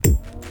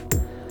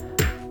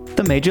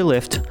the Major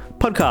Lift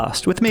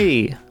podcast with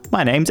me.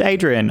 My name's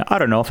Adrian. I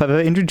don't know if I've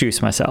ever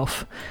introduced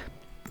myself.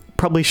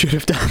 Probably should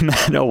have done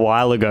that a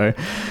while ago.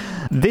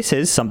 This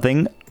is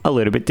something a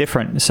little bit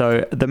different.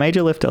 So the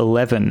Major Lift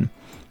 11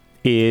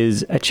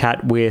 is a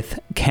chat with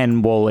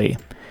Ken Waale,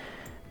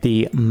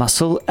 the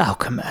muscle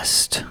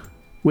alchemist,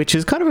 which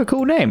is kind of a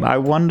cool name. I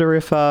wonder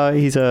if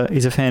he's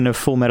a fan of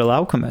Full Metal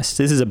Alchemist.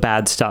 This is a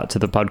bad start to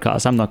the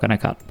podcast. I'm not going to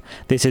cut.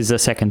 This is the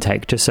second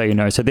take, just so you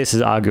know. So this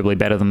is arguably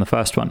better than the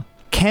first one.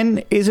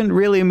 Ken isn't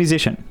really a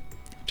musician.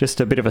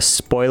 Just a bit of a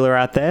spoiler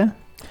out there.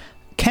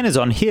 Ken is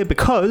on here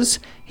because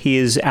he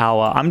is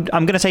I'm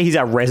going to say he's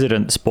our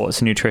resident sports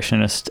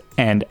nutritionist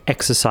and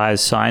exercise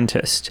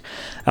scientist.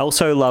 I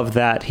also love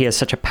that he has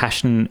such a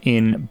passion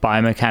in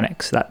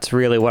biomechanics. That's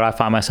really what I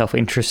find myself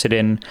interested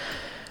in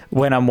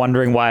when I'm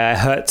wondering why I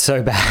hurt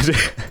so bad.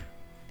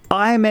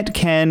 I met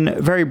Ken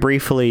very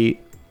briefly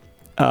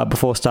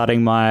before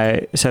starting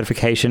my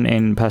certification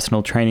in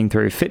personal training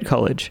through Fit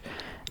College.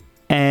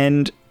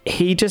 And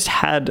he just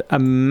had a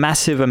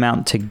massive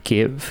amount to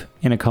give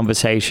in a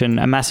conversation,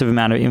 a massive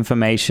amount of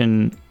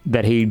information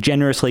that he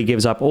generously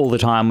gives up all the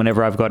time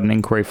whenever I've got an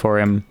inquiry for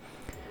him.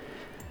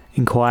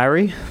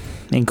 Inquiry,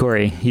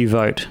 you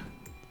vote.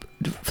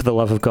 For the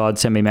love of God,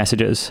 send me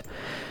messages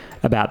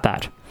about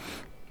that.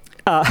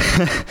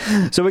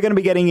 So we're going to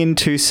be getting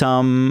into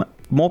some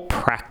more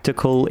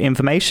practical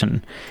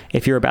information.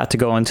 If you're about to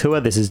go on tour,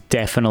 this is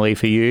definitely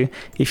for you.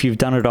 If you've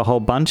done it a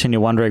whole bunch and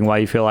you're wondering why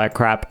you feel like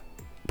crap,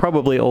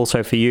 probably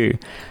also for you.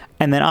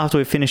 And then after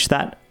we finish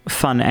that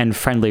fun and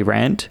friendly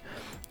rant,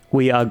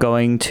 we are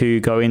going to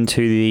go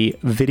into the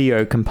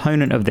video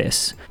component of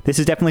this. This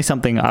is definitely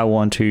something I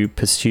want to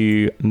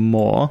pursue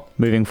more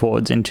moving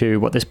forwards into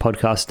what this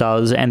podcast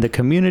does and the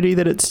community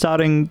that it's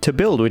starting to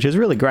build, which is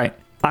really great.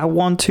 I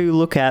want to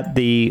look at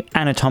the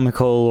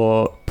anatomical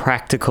or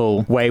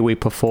practical way we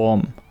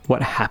perform,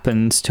 what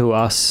happens to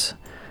us,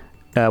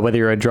 whether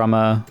you're a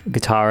drummer,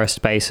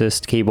 guitarist,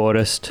 bassist,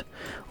 keyboardist,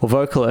 or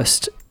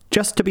vocalist,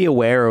 just to be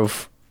aware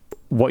of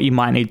what you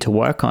might need to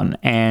work on.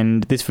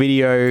 And this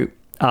video,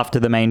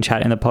 after the main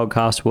chat in the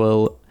podcast,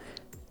 will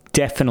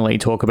definitely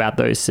talk about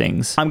those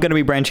things. I'm going to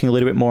be branching a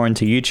little bit more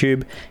into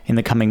YouTube in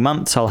the coming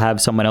months. I'll have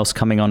someone else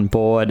coming on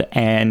board,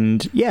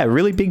 and yeah,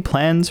 really big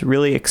plans,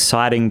 really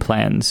exciting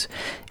plans.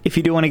 If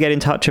you do want to get in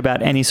touch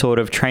about any sort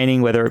of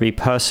training, whether it be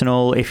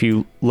personal, if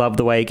you love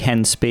the way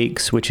Ken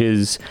speaks, which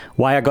is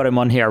why I got him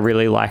on here, I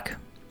really like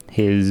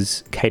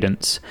his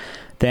cadence,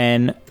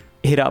 then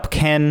hit up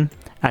Ken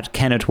at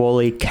Kennet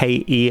Waale,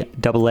 Kennet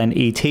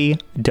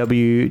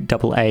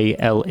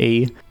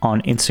Waale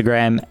on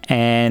Instagram.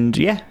 And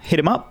yeah, hit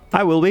him up.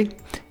 I will be.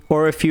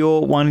 Or if you're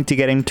wanting to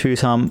get into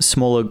some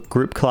smaller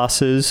group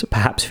classes,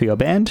 perhaps for your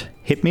band,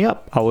 hit me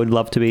up. I would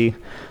love to be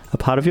a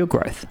part of your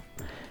growth.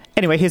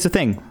 Anyway, here's the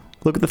thing.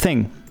 Look at the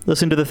thing.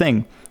 Listen to the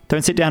thing.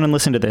 Don't sit down and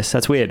listen to this.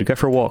 That's weird. Go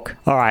for a walk.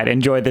 All right,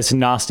 enjoy this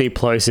nasty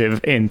plosive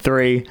in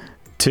 3,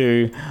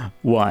 2,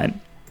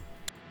 1.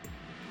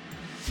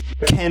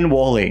 Ken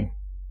Waale.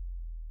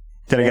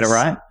 Did I get it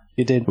right?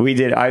 You did. We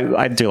did.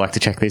 I do like to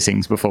check these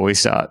things before we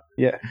start.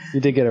 Yeah, you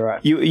did get it right.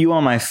 You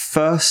are my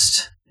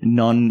first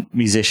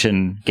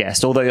non-musician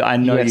guest, although I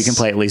know you can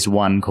play at least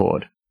one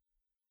chord.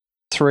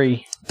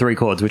 3. 3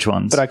 chords, which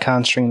ones? But I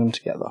can't string them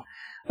together.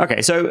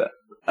 Okay, so,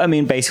 I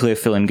mean, basically a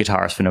fill-in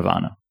guitarist for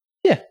Nirvana.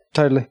 Yeah,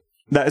 totally.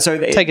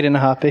 Take it in a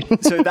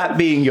heartbeat. So that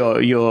being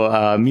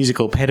your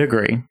musical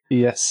pedigree,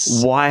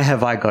 yes. Why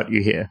have I got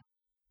you here?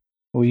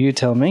 Well, you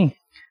tell me.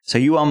 So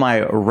you are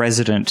my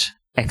resident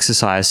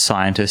exercise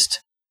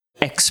scientist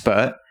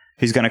expert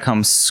who's going to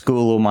come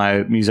school all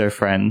my muso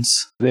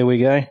friends. There we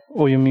go.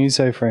 All your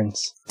muso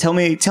friends. Tell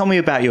me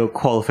about your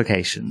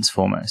qualifications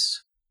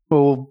foremost.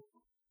 Well,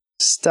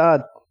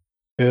 start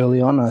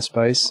early on, I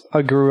suppose.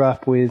 I grew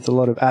up with a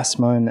lot of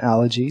asthma and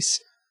allergies,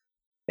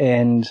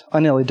 and I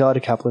nearly died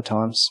a couple of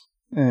times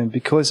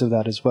because of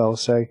that as well.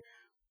 So,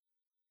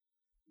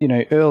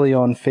 early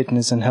on,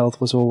 fitness and health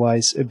was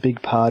always a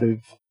big part of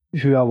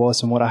who I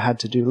was and what I had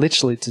to do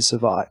literally to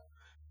survive.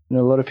 A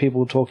lot of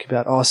people talk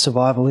about,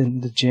 survival in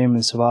the gym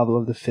and survival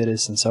of the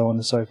fittest and so on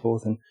and so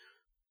forth. And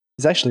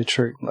it's actually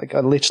true. Like,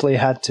 I literally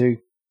had to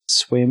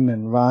swim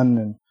and run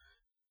and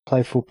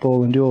play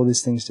football and do all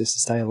these things just to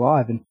stay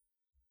alive. And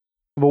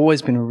I've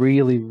always been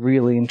really,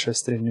 really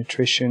interested in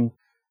nutrition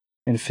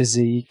and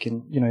physique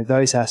and,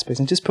 those aspects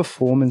and just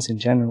performance in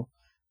general.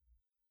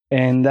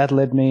 And that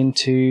led me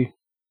into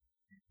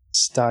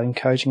starting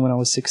coaching when I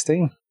was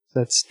 16.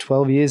 That's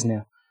 12 years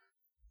now.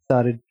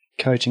 Started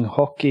coaching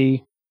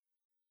hockey,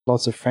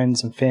 lots of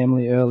friends and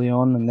family early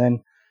on, and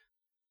then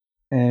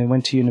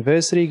went to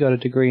university, got a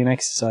degree in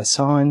exercise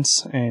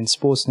science and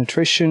sports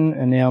nutrition,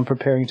 and now I'm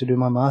preparing to do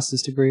my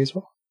master's degree as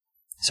well.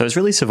 So it's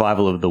really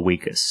survival of the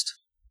weakest.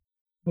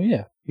 Well,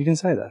 yeah, you can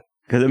say that.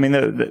 Because, I mean,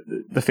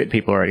 the fit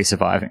people are already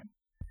surviving.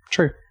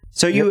 True.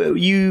 So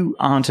you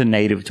aren't a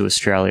native to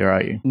Australia,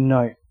 are you?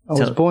 No. I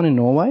was born in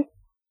Norway,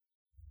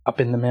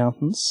 up in the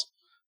mountains,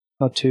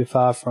 not too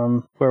far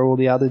from where all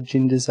the other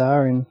gingers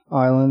are in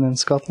Ireland and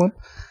Scotland.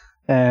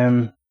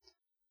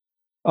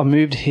 I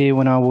moved here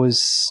when I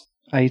was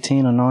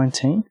 18 or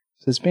 19.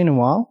 So it's been a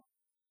while.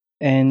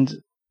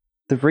 And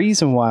the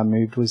reason why I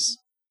moved was,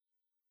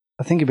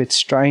 I think, a bit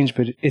strange,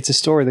 but it's a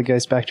story that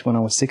goes back to when I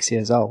was 6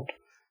 years old.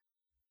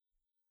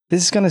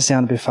 This is going to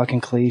sound a bit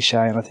fucking cliche,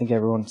 and I think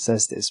everyone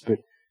says this, but,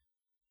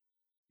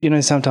 you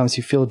know, sometimes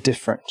you feel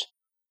different.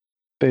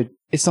 But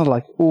it's not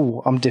like,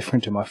 oh, I'm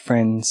different to my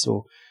friends,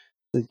 or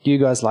you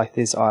guys like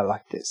this, I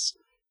like this.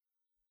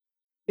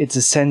 It's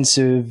a sense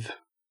of,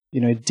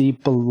 you know,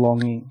 deep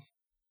belonging.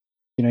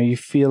 You know, you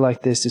feel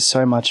like there's just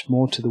so much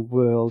more to the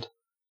world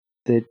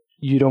that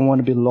you don't want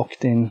to be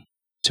locked in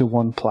to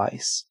one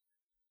place.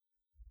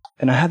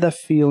 And I had that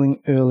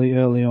feeling early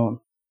on.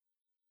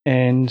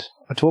 And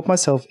I taught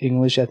myself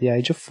English at the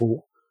age of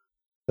 4.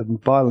 I've been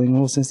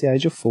bilingual since the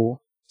age of 4.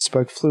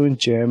 Spoke fluent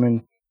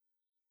German,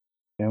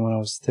 you know, when I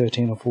was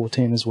 13 or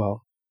 14 as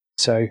well.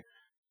 So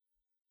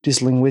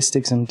just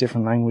linguistics and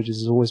different languages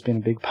has always been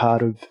a big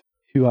part of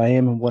who I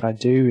am and what I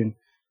do. And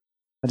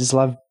I just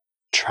love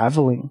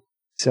traveling.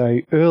 So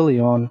early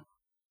on...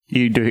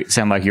 You do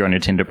sound like you're on your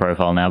Tinder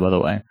profile now, by the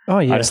way. Oh,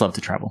 yeah. I just love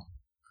to travel.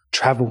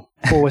 Travel.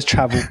 Always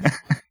travel.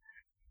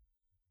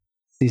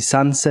 See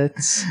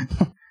sunsets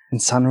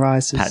and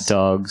sunrises. Pat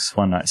dogs,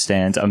 one-night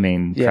stands. I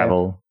mean,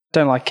 travel.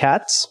 Don't like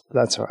cats, but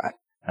that's all right.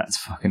 That's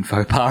fucking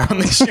faux pas on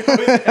this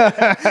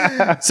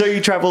show. So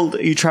you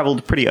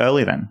travelled pretty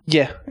early then?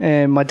 Yeah.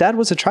 And my dad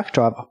was a truck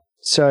driver.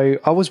 So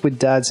I was with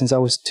Dad since I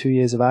was 2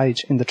 years of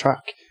age in the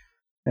truck.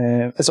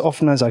 As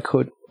often as I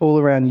could. All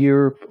around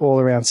Europe, all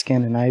around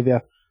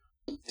Scandinavia.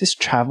 Just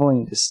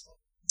traveling, just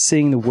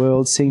seeing the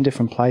world, seeing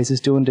different places,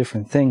 doing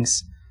different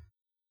things.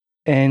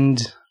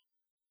 And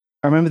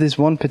I remember this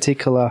one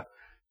particular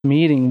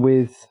meeting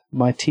with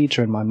my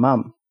teacher and my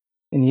mum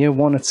in year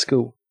 1 at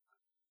school.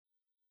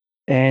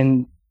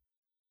 And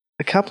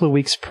a couple of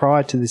weeks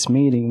prior to this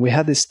meeting, we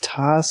had this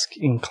task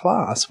in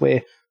class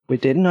where we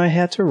didn't know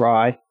how to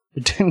write,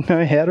 we didn't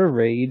know how to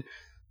read,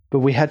 but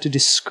we had to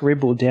just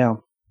scribble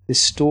down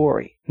this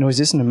story. And it was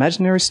just an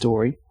imaginary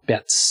story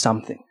about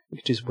something,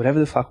 which is whatever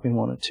the fuck we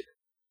wanted to.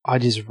 I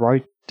just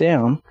wrote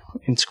down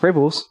in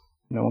scribbles,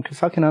 no one could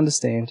fucking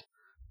understand,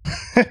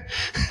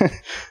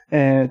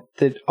 and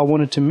that I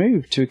wanted to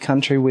move to a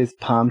country with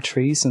palm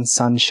trees and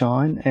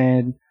sunshine,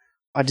 and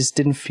I just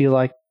didn't feel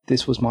like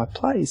this was my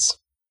place.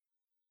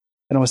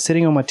 And I was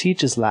sitting on my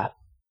teacher's lap.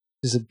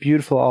 There's a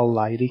beautiful old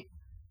lady.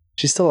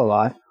 She's still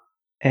alive.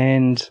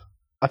 And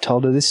I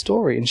told her this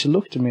story, and she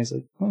looked at me and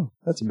said, oh,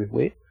 that's a bit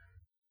weird.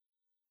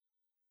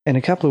 And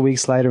a couple of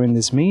weeks later in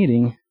this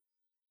meeting,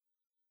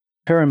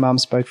 her and Mum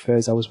spoke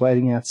first. I was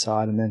waiting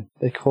outside, and then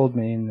they called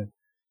me in. And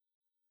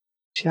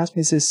she asked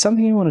me, is there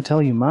something you want to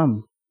tell your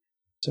Mum?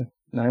 So,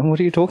 no, what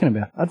are you talking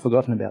about? I'd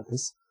forgotten about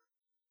this.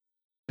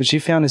 But she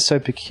found it so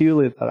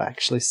peculiar that I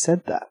actually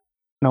said that.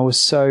 And I was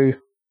so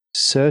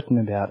certain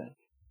about it.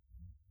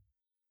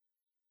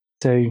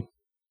 So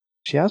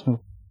she asked me,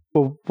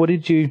 well, what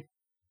did you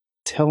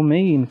tell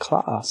me in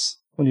class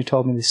when you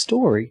told me this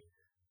story?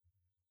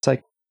 It's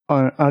like,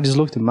 I just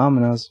looked at Mum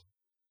and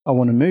I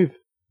want to move.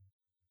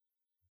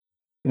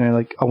 You know,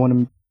 like, I want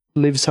to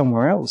live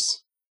somewhere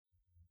else.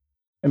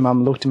 And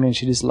Mum looked at me and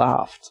she just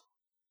laughed.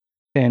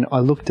 And I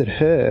looked at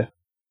her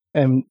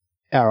and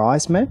our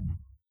eyes met,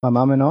 my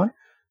mum and I,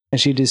 and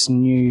she just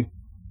knew,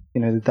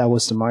 you know, that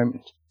was the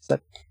moment. It's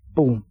that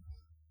boom,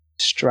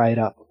 straight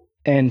up.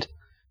 And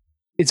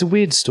it's a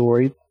weird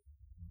story,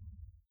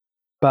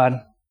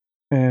 but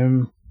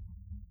what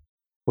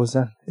was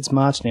that? It's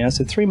March now,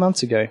 so 3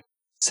 months ago,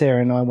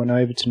 Sarah and I went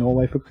over to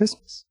Norway for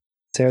Christmas.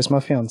 Sarah's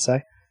my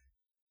fiance,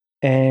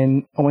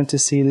 and I went to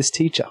see this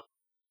teacher.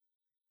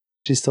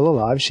 She's still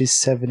alive. She's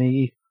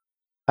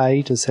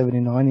 78 or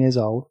 79 years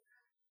old,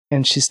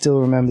 and she still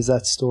remembers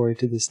that story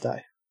to this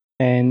day.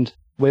 And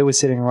where we're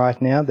sitting right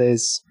now,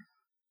 there's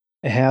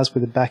a house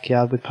with a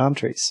backyard with palm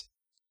trees.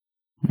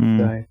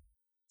 So,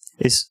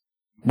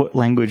 what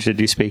language did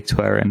you speak to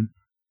her in?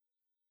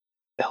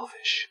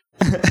 Elvish.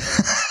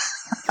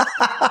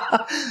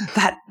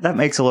 That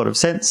makes a lot of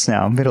sense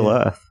now. Middle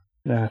Earth.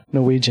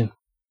 Norwegian.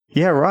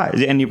 Yeah, right.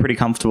 And you're pretty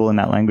comfortable in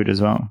that language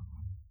as well.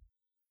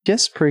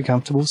 Yes, pretty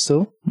comfortable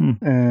still.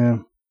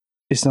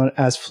 It's not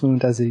as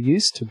fluent as it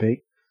used to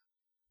be.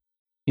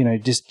 You know,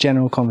 just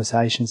general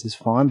conversations is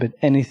fine, but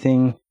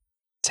anything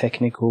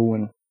technical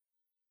and,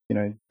 you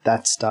know,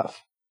 that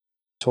stuff,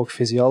 talk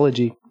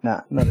physiology,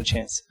 nah, not a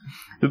chance.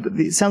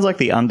 It sounds like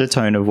the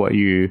undertone of what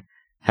you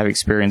have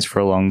experienced for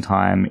a long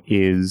time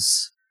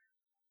is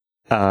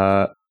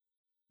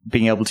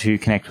being able to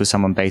connect with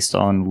someone based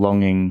on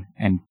longing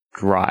and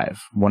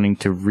drive, wanting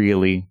to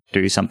really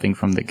do something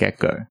from the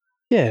get-go.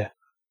 Yeah,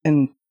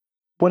 and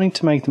wanting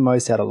to make the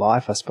most out of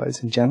life, I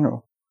suppose, in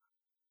general.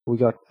 We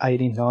got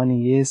 80, 90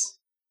 years,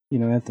 you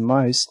know, at the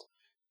most.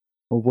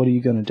 Well, what are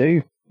you going to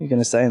do? You're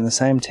going to stay in the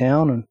same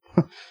town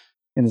and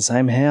in the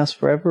same house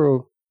forever?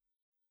 Or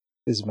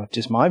this is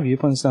just my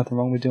viewpoint. There's nothing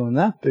wrong with doing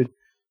that, but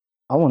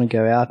I want to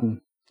go out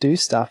and do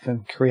stuff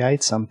and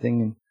create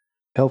something and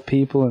help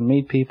people and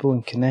meet people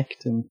and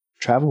connect and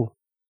travel.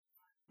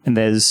 And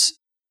there's,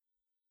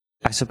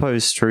 I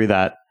suppose, through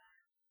that,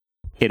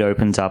 it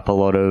opens up a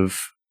lot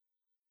of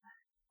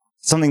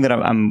something that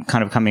I'm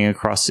kind of coming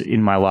across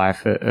in my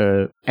life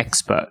are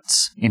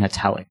experts in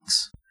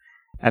italics.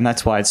 And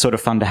that's why it's sort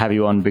of fun to have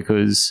you on,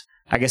 because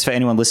I guess for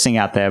anyone listening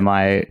out there,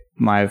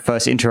 my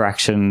first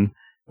interaction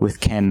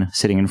with Ken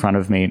sitting in front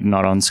of me,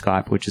 not on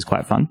Skype, which is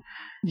quite fun.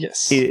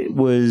 Yes. It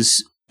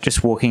was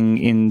just walking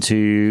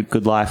into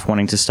Good Life,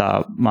 wanting to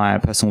start my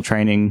personal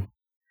training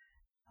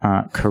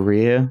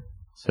career.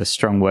 It's a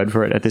strong word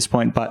for it at this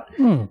point, but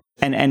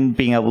and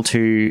being able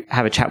to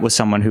have a chat with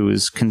someone who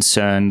was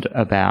concerned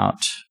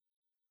about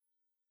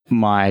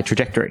my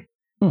trajectory,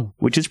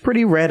 which is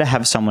pretty rare to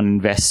have someone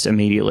invest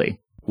immediately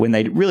when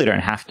they really don't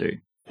have to.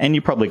 And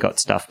you probably got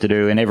stuff to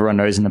do, and everyone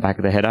knows in the back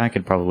of their head, I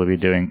could probably be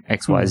doing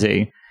X, Y,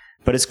 Z.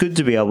 But it's good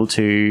to be able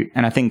to,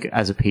 and I think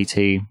as a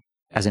PT,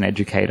 as an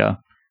educator,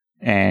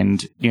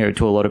 and, you know,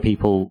 to a lot of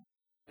people,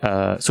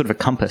 sort of a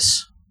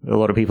compass. A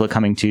lot of people are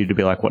coming to you to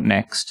be like, what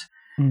next?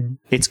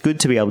 It's good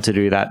to be able to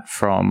do that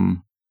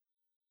from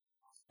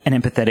an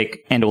empathetic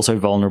and also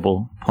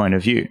vulnerable point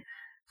of view.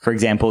 For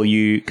example,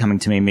 you coming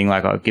to me and being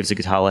like, oh, give us a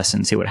guitar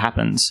lesson, see what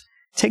happens.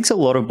 It takes a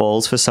lot of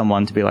balls for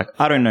someone to be like,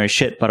 I don't know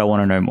shit, but I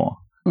want to know more.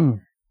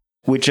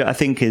 Which I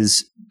think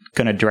is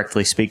going to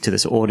directly speak to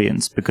this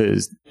audience,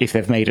 because if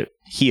they've made it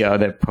here,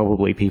 they're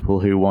probably people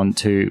who want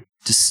to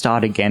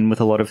start again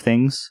with a lot of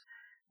things,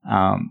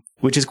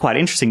 which is quite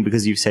interesting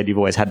because you've said you've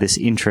always had this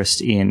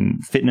interest in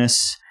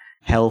fitness,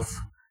 health.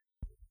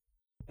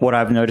 What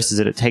I've noticed is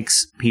that it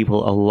takes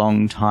people a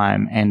long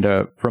time and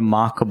a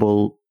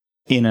remarkable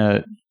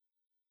inner...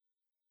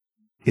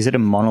 Is it a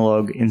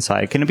monologue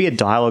inside? Can it be a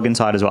dialogue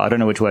inside as well? I don't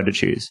know which word to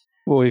choose.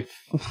 Well,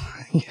 if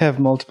you have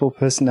multiple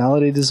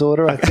personality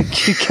disorder, I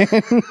think you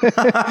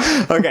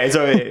can. Okay,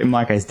 so in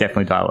my case,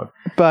 definitely dialogue.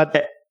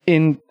 But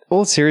in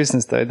all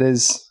seriousness, though,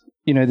 there's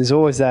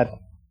always that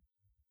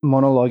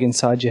monologue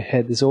inside your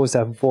head. There's always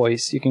that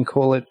voice. You can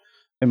call it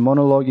a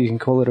monologue, you can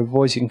call it a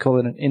voice, you can call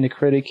it an inner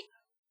critic,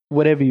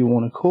 whatever you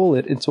want to call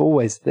it. It's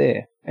always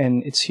there,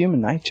 and it's human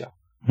nature.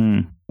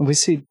 And we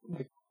see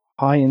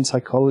high-end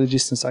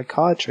psychologists and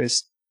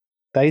psychiatrists,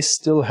 they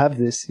still have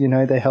this. You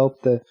know, they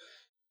help the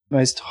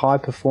most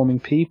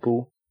high-performing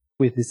people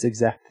with this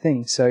exact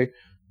thing. So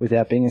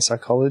without being a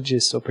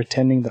psychologist or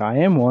pretending that I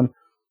am one,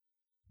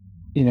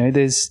 you know,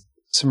 there's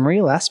some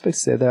real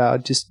aspects there that are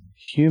just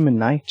human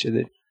nature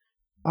that,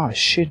 oh,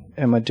 shit,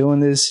 am I doing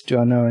this? Do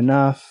I know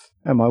enough?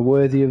 Am I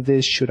worthy of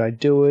this? Should I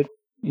do it?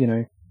 You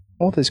know,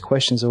 all those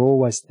questions are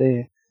always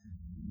there.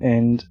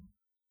 And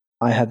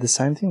I had the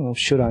same thing. Well,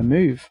 should I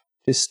move?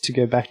 Just to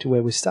go back to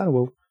where we started.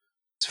 Well,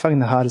 it's fucking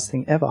the hardest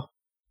thing ever.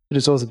 But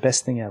it's always the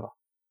best thing ever,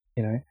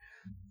 you know?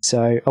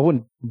 So I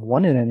wouldn't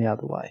want it any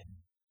other way.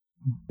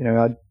 You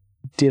know,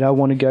 did I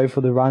want to go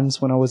for the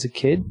runs when I was a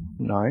kid?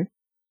 No.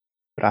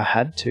 But I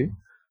had to.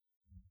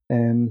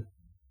 And,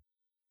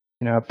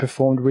 you know, I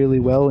performed really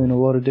well in a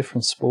lot of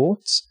different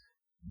sports.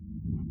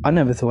 I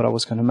never thought I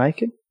was going to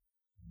make it.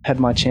 Had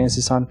my chance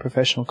to sign a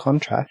professional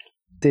contract.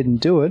 Didn't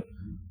do it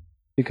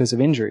because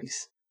of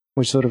injuries,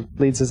 which sort of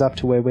leads us up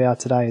to where we are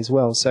today as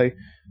well. So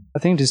I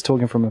think just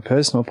talking from a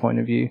personal point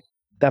of view,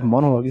 that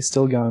monologue is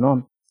still going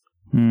on.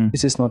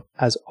 It's just not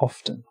as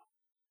often.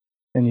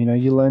 And, you know,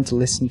 you learn to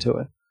listen to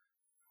it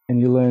and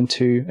you learn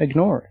to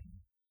ignore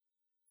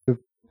it.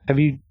 Have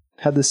you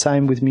had the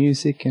same with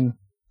music and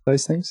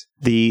those things?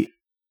 The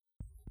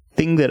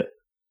thing that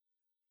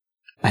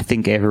I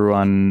think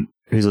everyone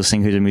who's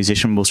listening who's a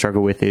musician will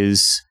struggle with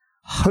is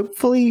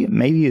hopefully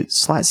maybe a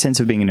slight sense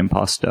of being an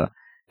imposter.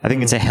 I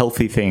think it's a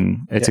healthy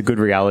thing. It's a good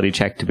reality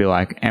check to be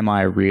like, am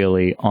I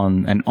really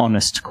on an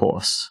honest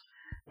course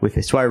with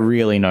this? Do I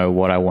really know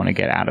what I want to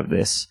get out of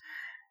this?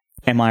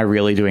 Am I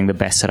really doing the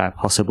best that I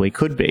possibly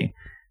could be?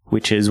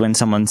 Which is when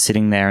someone's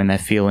sitting there and they're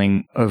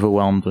feeling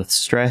overwhelmed with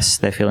stress,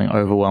 they're feeling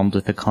overwhelmed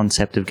with the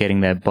concept of getting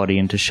their body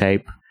into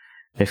shape,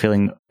 they're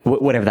feeling,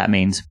 whatever that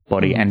means,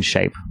 body and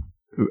shape,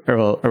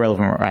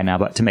 irrelevant right now,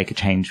 but to make a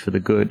change for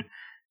the good,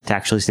 to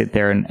actually sit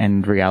there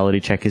and reality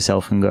check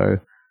yourself and go,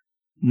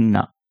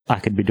 no, I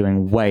could be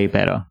doing way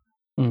better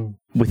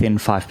within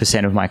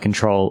 5% of my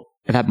control.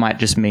 That might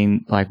just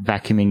mean like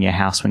vacuuming your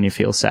house when you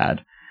feel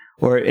sad.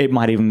 Or it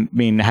might even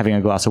mean having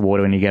a glass of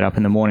water when you get up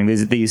in the morning.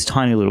 There's these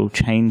tiny little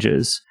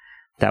changes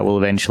that will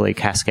eventually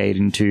cascade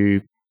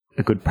into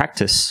a good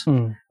practice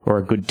or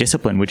a good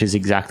discipline, which is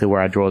exactly where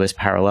I draw this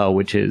parallel,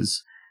 which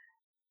is,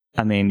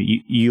 I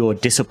mean, your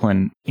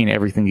discipline in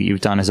everything that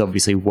you've done has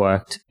obviously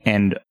worked,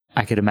 and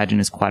I could imagine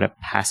is quite a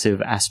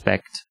passive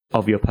aspect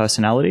of your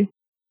personality.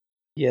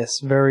 Yes,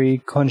 very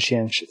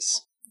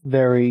conscientious,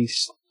 very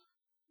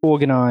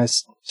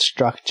organized,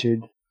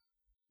 structured.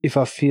 If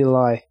I feel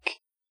like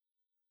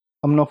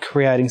I'm not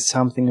creating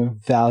something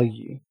of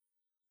value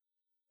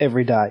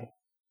every day,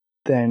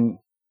 then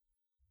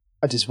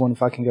I just want to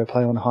fucking go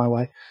play on the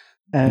highway.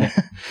 And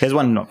there's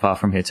one not far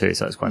from here too,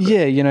 so it's quite good.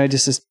 Yeah, you know,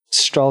 just to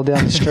stroll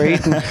down the street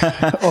and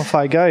off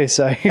I go.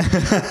 So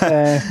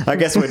I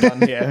guess we're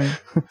done here.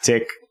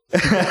 Tick.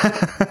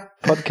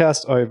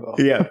 Podcast over.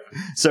 Yeah.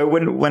 So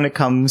when it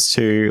comes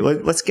to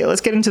let's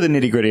get into the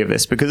nitty-gritty of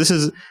this, because this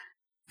is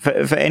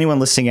for anyone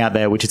listening out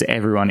there, which is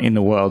everyone in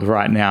the world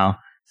right now.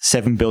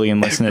 7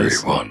 billion listeners.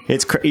 Everyone.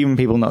 It's even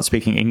people not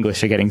speaking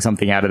English are getting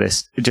something out of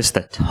this. Just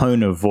the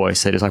tone of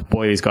voice. They're just like,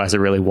 boy, these guys are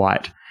really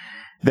white.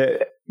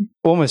 They're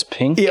almost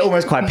pink. Yeah,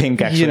 almost quite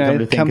pink, actually.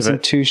 It comes in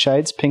 2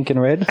 shades, pink and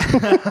red.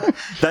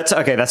 That's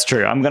okay. That's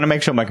true. I'm going to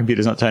make sure my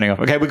computer's not turning off.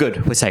 Okay, we're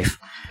good. We're safe.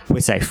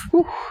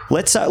 Whew.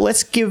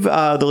 Let's give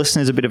the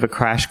listeners a bit of a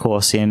crash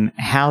course in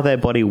how their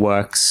body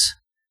works,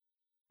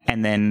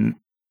 and then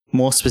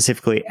more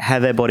specifically, how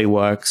their body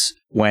works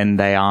when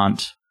they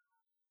aren't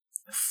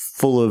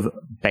full of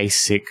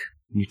basic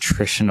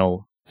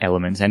nutritional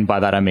elements. And by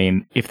that, I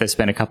mean, if they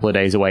spend a couple of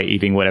days away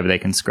eating whatever they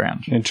can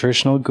scrounge.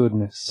 Nutritional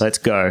goodness. Let's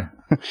go.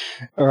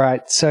 All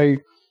right. So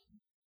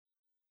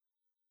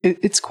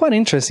it's quite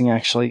interesting,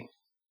 actually.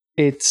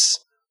 It's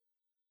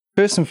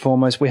first and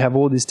foremost, we have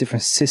all these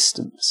different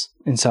systems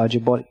inside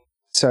your body.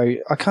 So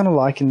I kind of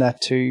liken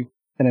that to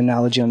an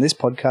analogy on this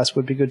podcast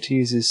would be good to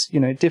use is,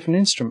 different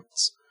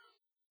instruments.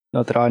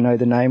 Not that I know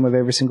the name of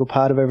every single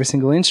part of every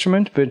single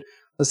instrument, but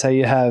let's say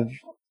you have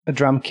a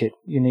drum kit.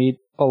 You need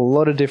a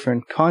lot of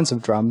different kinds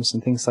of drums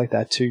and things like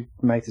that to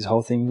make this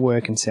whole thing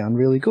work and sound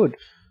really good.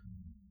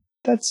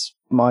 That's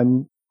my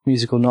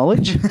musical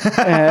knowledge.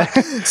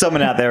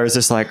 Someone out there is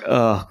just like,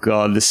 oh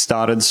god, this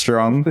started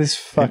strong. This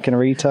fucking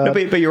retard. No,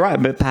 but you're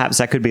right. But perhaps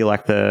that could be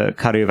like the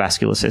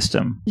cardiovascular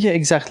system. Yeah,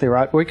 exactly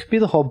right. Or it could be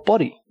the whole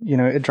body.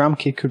 A drum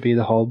kit could be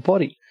the whole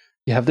body.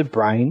 You have the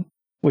brain,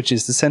 which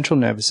is the central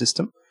nervous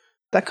system.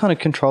 That kind of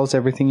controls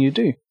everything you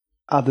do,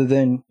 other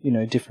than,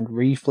 different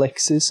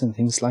reflexes and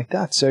things like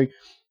that. So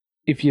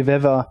if you've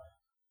ever,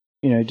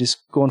 just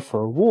gone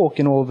for a walk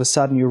and all of a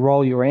sudden you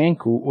roll your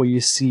ankle or you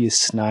see a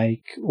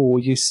snake or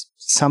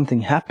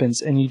something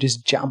happens and you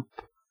just jump,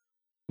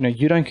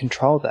 you don't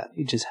control that.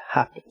 It just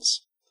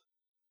happens.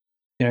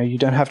 You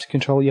don't have to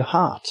control your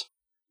heart,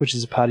 which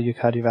is a part of your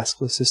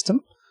cardiovascular system.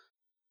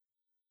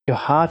 Your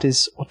heart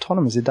is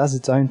autonomous. It does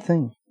its own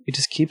thing. It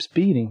just keeps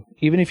beating.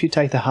 Even if you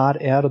take the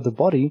heart out of the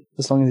body,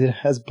 as long as it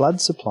has blood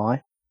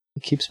supply,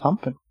 it keeps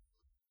pumping.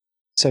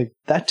 So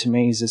that to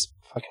me is just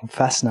fucking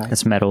fascinating.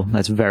 That's metal.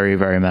 That's very,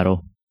 very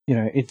metal.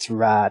 It's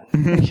rad.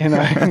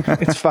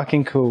 It's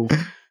fucking cool.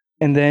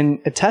 And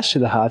then attached to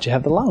the heart, you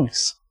have the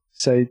lungs.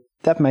 So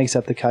that makes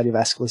up the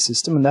cardiovascular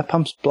system, and that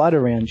pumps blood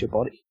around your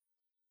body.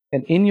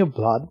 And in your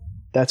blood,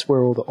 that's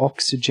where all the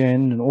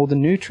oxygen and all the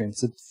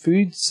nutrients, the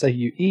foods that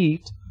you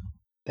eat,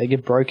 they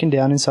get broken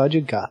down inside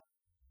your gut.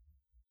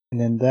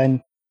 And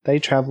then they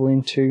travel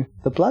into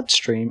the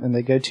bloodstream and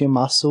they go to your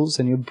muscles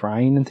and your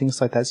brain and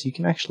things like that, so you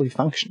can actually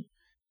function.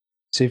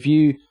 So if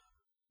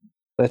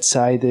let's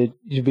say that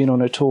you've been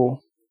on a tour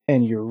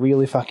and you're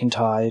really fucking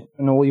tired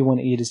and all you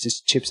want to eat is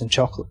just chips and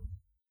chocolate,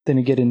 then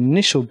you get an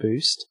initial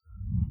boost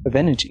of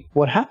energy.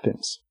 What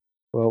happens?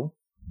 Well,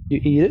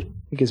 you eat it,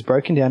 it gets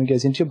broken down, it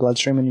goes into your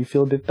bloodstream and you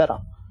feel a bit better.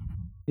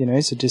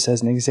 So just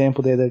as an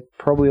example there that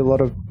probably a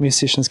lot of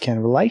musicians can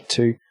relate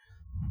to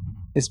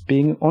is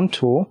being on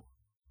tour,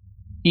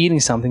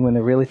 eating something when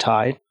they're really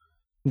tired,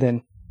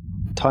 then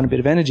a tiny bit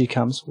of energy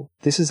comes. Well,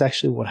 this is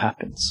actually what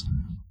happens.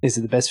 Is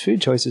it the best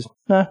food choices?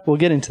 No, we'll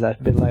get into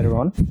that a bit later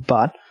on.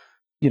 But,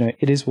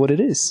 it is what it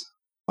is.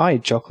 I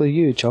eat chocolate,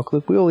 you eat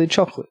chocolate, we all eat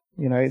chocolate.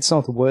 It's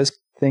not the worst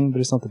thing, but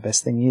it's not the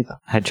best thing either.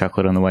 I had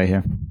chocolate on the way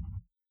here.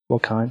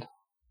 What kind?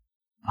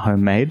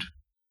 Homemade.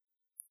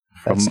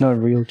 That's not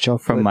real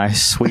chocolate. From my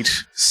sweet,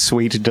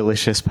 sweet,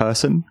 delicious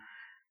person.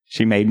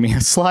 She made me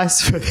a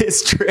slice for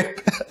this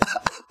trip.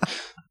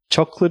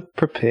 Chocolate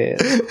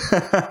prepared.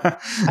 I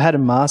had a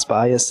Mars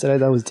bar yesterday.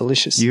 That was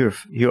delicious.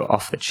 You're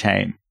off the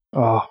chain.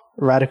 Oh,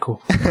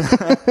 radical.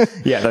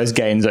 Yeah, those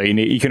gains are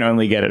unique. You can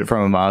only get it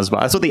from a Mars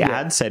bar. That's what the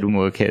ad said when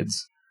we were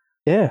kids.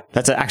 Yeah.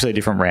 That's actually a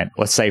different rant.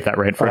 Let's save that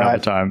rant for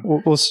another time.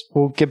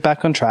 We'll get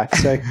back on track.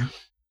 So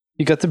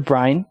you got the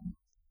brain,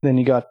 then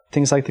you got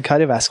things like the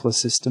cardiovascular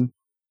system,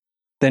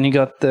 then you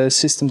got the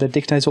system that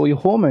dictates all your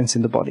hormones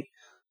in the body,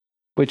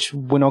 which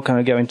we're not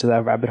going to go into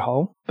that rabbit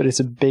hole, but it's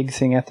a big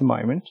thing at the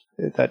moment,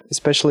 that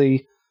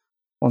especially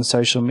on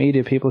social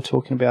media, people are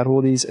talking about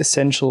all these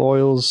essential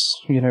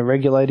oils,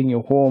 regulating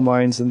your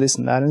hormones and this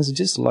and that, and it's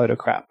just a load of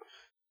crap.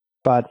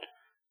 But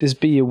just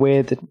be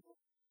aware that,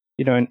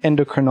 an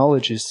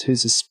endocrinologist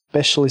who's a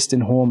specialist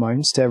in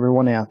hormones, to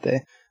everyone out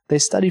there, they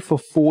study for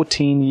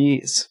 14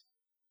 years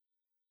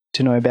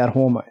to know about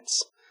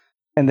hormones.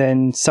 And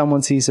then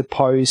someone sees a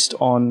post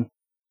on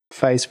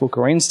Facebook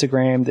or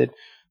Instagram that,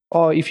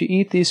 oh, if you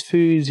eat these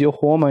foods, your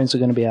hormones are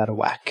going to be out of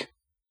whack.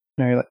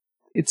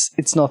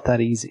 It's not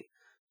that easy.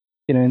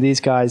 And these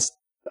guys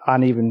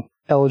aren't even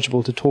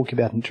eligible to talk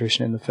about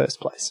nutrition in the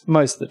first place,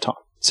 most of the time.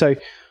 So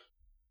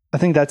I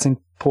think that's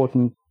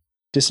important.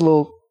 Just a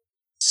little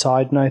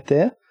side note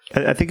there.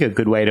 I think a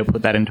good way to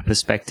put that into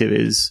perspective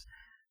is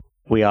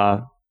we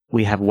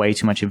have way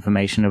too much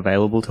information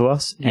available to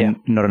us and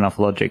not enough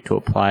logic to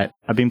apply it.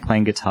 I've been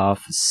playing guitar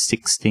for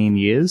 16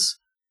 years.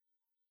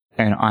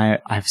 And I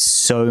have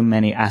so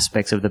many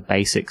aspects of the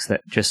basics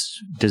that just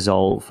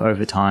dissolve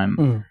over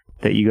time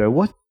that you go,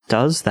 what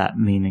does that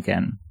mean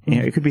again?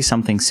 It could be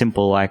something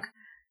simple like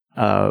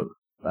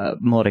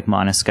melodic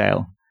minor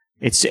scale.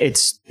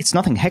 It's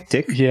nothing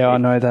hectic. Yeah, I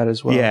know that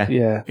as well.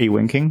 Yeah. Are you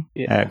winking?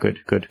 Yeah. Good.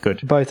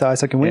 Both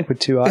eyes. I can wink with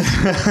two eyes.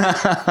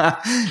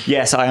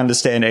 Yes, I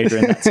understand,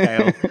 Adrian, that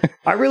scale.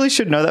 I really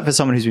should know that for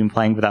someone who's been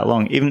playing for that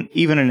long.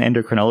 Even an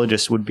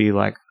endocrinologist would be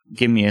like,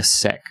 give me a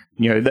sec.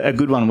 A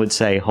good one would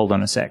say, hold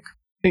on a sec.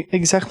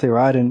 Exactly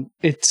right. And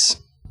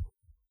it's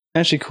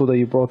actually cool that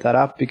you brought that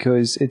up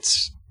because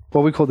it's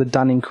what we call the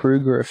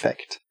Dunning-Kruger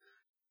effect.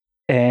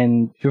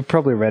 And you've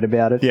probably read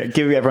about it. Yeah,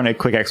 give everyone a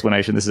quick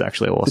explanation. This is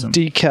actually awesome.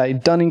 The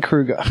DK,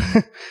 Dunning-Kruger.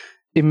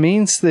 It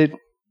means that,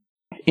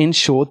 in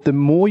short, the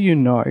more you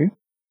know,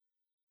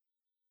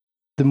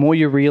 the more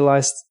you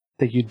realize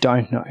that you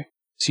don't know.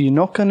 So you're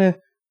not going to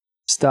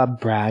start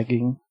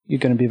bragging. You're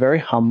going to be very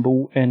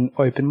humble and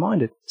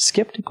open-minded.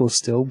 Skeptical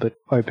still, but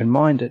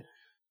open-minded.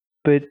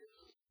 But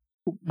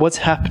what's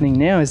happening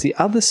now is the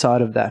other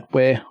side of that,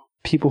 where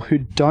people who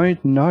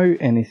don't know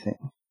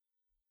anything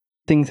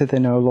think that they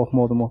know a lot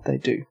more than what they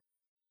do.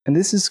 And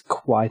this is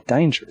quite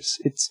dangerous.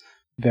 It's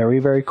very,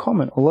 very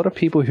common. A lot of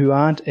people who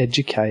aren't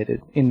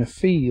educated in the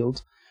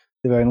field,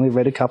 they've only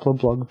read a couple of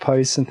blog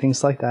posts and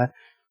things like that,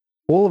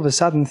 all of a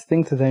sudden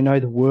think that they know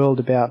the world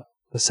about,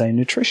 let's say,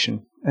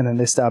 nutrition. And then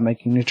they start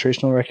making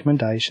nutritional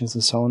recommendations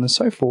and so on and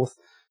so forth.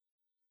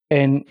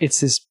 And it's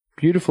this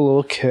beautiful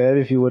little curve,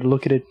 if you were to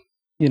look at it,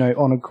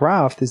 on a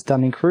graph, this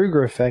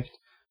Dunning-Kruger effect.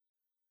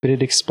 But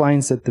it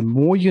explains that the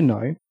more you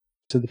know,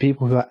 so the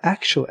people who are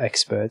actual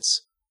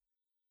experts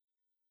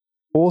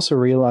also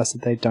realize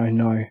that they don't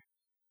know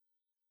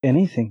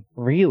anything,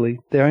 really.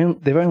 They've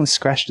only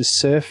scratched the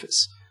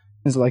surface.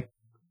 It's like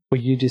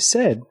what you just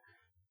said.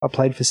 I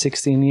played for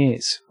 16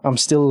 years. I'm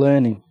still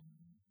learning.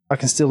 I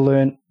can still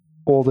learn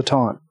all the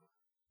time.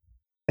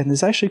 And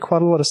there's actually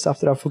quite a lot of stuff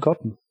that I've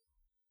forgotten,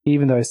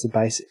 even though it's the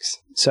basics.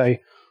 So,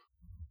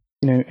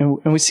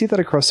 and we see that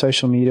across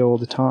social media all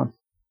the time,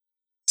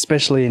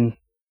 especially in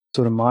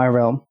sort of my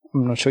realm.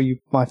 I'm not sure you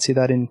might see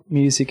that in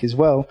music as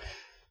well,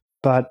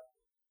 but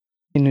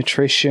in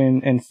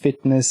nutrition and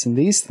fitness and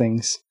these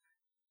things,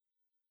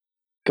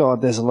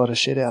 God, there's a lot of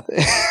shit out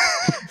there.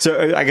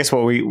 So I guess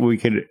what we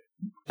could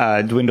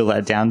dwindle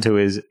that down to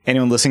is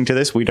anyone listening to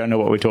this, we don't know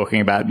what we're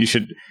talking about.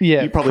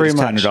 You probably just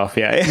turn it off.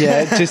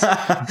 Yeah.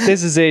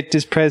 This is it.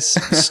 Just press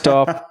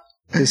stop.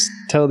 Just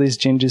tell these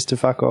gingers to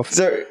fuck off.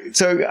 So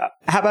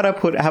how about I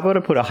put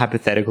a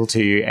hypothetical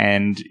to you,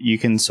 and you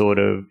can sort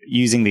of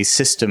using these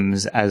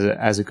systems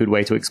as a good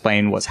way to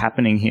explain what's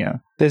happening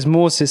here. There's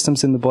more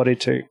systems in the body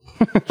too.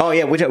 Oh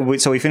yeah,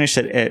 so we finished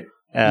it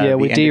at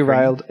we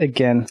derailed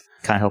again.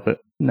 Can't help it.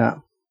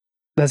 No,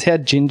 that's how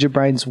ginger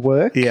brains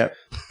work. Yeah.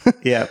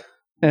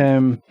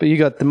 But you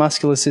got the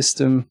muscular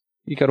system,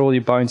 you got all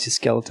your bones, your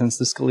skeletons,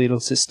 the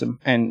skeletal system,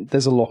 and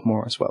there's a lot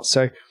more as well.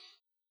 So,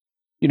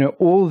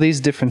 all these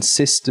different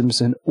systems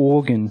and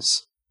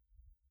organs.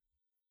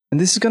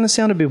 And this is going to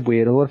sound a bit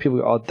weird. A lot of people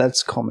go, oh,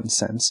 that's common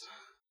sense.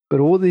 But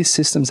all these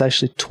systems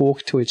actually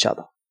talk to each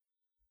other.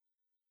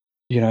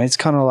 It's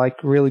kind of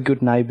like really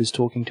good neighbors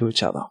talking to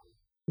each other.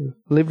 You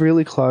live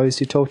really close,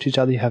 you talk to each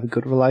other, you have a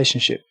good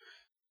relationship.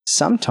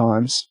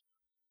 Sometimes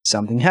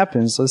something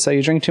happens. Let's say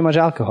you drink too much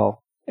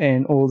alcohol,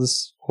 and all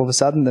of a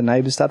sudden the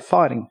neighbors start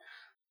fighting.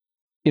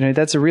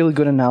 That's a really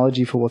good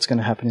analogy for what's going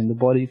to happen in the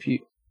body if you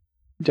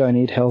don't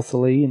eat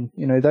healthily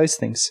and, those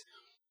things.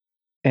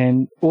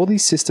 And all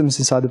these systems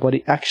inside the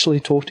body actually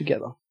talk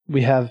together.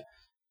 We have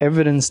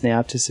evidence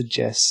now to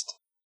suggest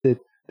that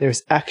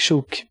there's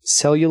actual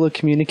cellular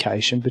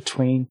communication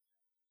between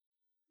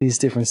these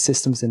different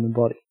systems in the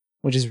body,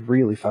 which is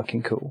really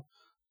fucking cool.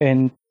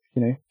 And,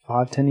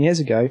 5-10 years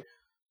ago,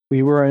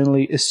 we were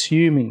only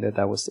assuming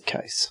that was the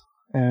case.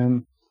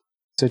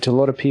 So to a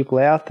lot of people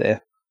out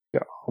there,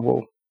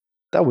 well,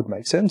 that would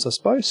make sense, I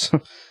suppose.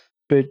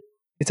 But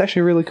it's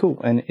actually really cool,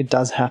 and it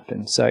does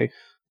happen. So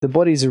the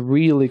body is a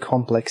really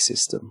complex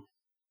system,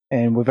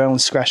 and we've only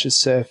scratched the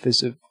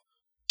surface of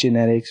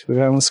genetics. We've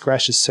only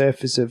scratched the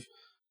surface of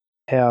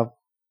how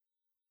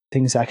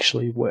things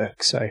actually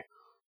work. So,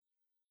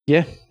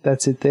 yeah,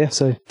 that's it there.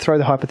 So throw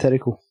the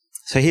hypothetical.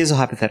 So here's a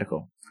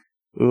hypothetical.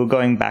 We were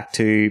going back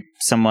to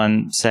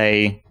someone,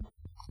 say,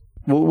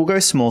 we'll go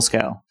small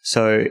scale.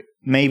 So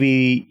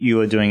maybe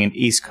you are doing an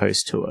East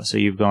Coast tour. So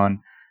you've gone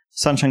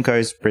Sunshine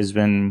Coast,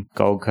 Brisbane,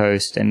 Gold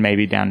Coast, and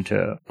maybe down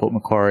to Port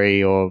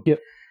Macquarie or... Yep.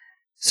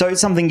 So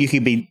it's something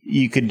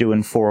you could do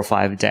in 4 or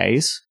 5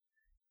 days.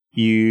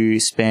 You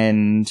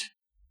spend,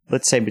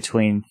 let's say,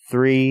 between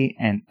 3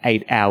 and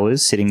 8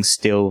 hours sitting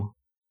still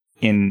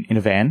in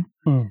a van.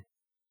 Mm.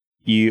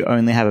 You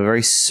only have a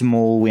very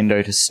small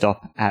window to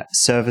stop at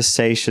service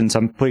stations.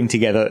 I'm trying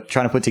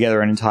to put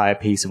together an entire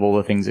piece of all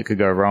the things that could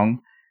go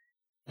wrong.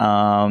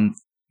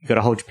 You got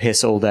to hold your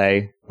piss all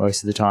day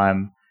most of the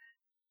time.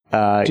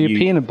 Do you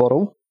pee in a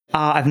bottle?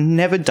 I've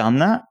never done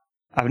that.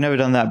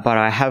 But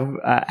I have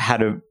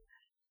had a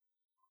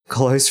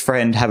close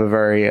friend have a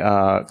very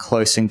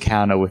close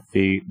encounter with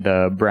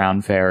the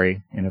brown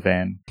fairy in a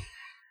van.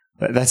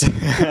 But that's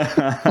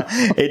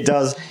it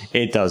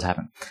does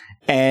happen.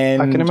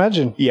 And I can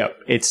imagine. Yeah,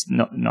 it's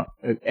not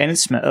and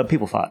it's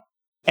people fart.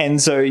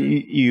 And so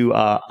you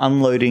are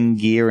unloading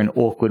gear in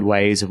awkward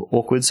ways of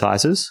awkward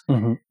sizes.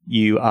 Mm-hmm.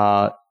 You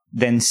are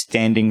then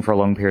standing for a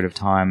long period of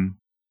time.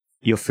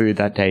 Your food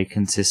that day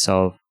consists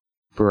of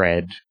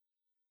bread,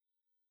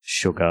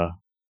 sugar,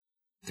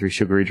 3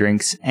 sugary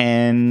drinks,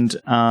 and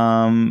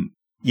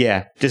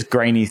just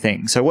grainy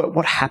things. So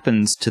what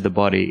happens to the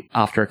body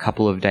after a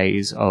couple of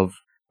days of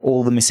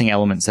all the missing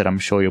elements that I'm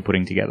sure you're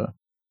putting together?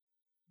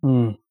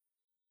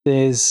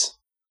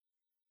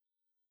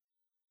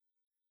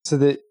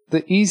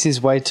 The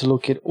easiest way to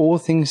look at all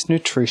things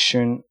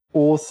nutrition,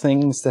 all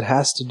things that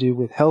has to do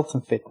with health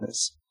and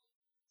fitness.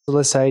 So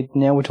let's say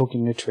now we're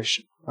talking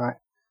nutrition, right?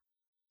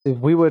 If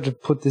we were to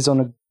put this on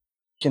an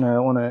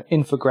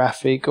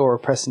infographic or a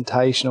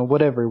presentation or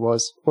whatever it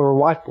was, or a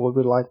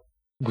whiteboard,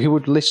 we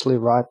would literally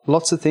write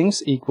lots of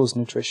things equals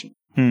nutrition.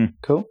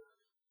 Cool?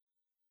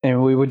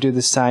 And we would do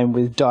the same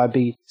with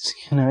diabetes.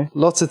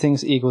 Lots of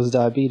things equals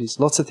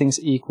diabetes. Lots of things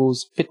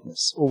equals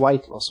fitness or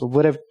weight loss or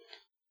whatever.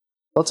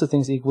 Lots of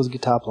things equals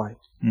guitar playing.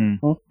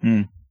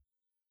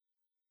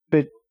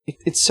 But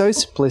it's so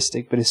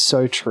simplistic, but it's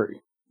so true.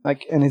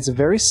 And it's a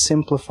very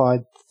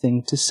simplified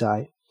thing to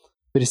say,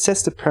 but it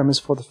sets the premise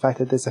for the fact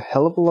that there's a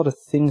hell of a lot of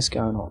things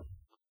going on.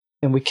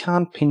 And we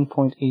can't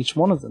pinpoint each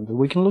one of them, but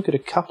we can look at a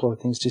couple of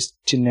things just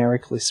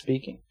generically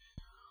speaking.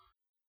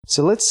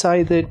 So let's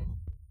say that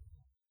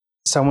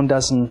someone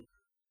doesn't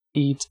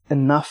eat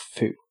enough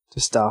food to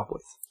start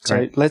with.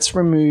 So let's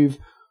remove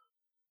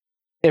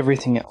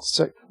everything else.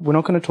 So we're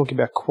not going to talk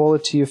about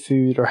quality of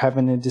food or have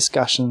any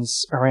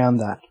discussions around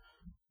that.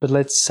 But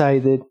let's say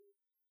that,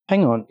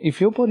 hang on,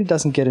 if your body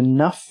doesn't get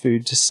enough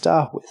food to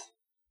start with,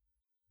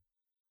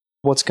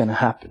 what's going to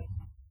happen?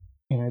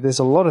 There's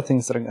a lot of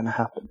things that are going to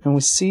happen. And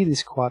we see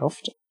this quite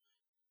often,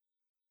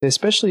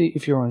 especially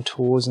if you're on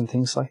tours and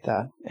things like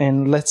that.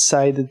 And let's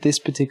say that this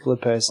particular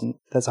person,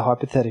 that's a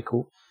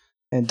hypothetical,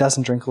 and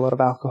doesn't drink a lot of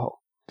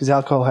alcohol. Because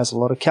alcohol has a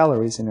lot of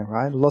calories in it,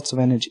 right? Lots of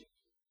energy.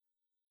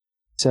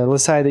 So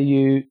let's say that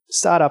you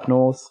start up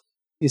north,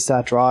 you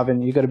start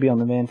driving, you've got to be on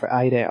the van for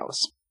 8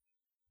 hours.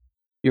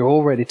 You're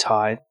already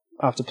tired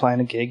after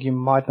playing a gig. You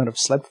might not have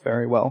slept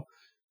very well.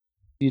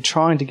 You're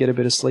trying to get a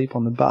bit of sleep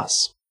on the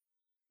bus,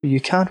 but you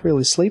can't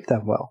really sleep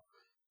that well.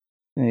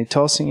 You're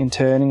tossing and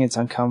turning, it's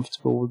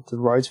uncomfortable, the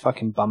road's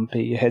fucking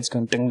bumpy, your head's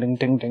going ding, ding,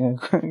 ding, ding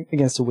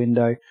against the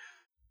window.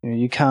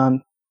 You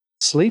can't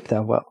sleep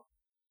that well.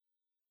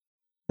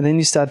 And then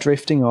you start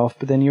drifting off,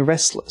 but then you're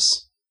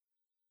restless.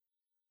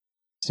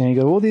 So you've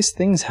got all these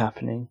things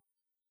happening.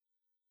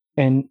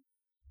 And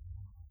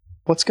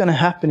what's going to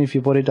happen if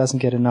your body doesn't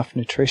get enough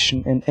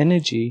nutrition and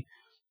energy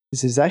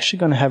is it's actually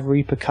going to have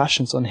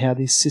repercussions on how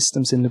these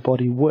systems in the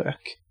body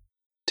work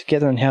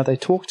together and how they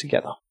talk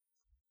together.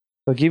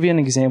 I'll give you an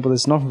example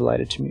that's not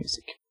related to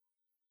music.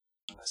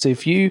 So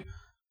if you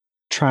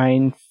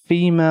train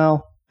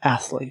female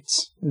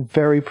athletes,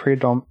 very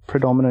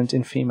predominant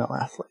in female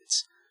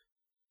athletes,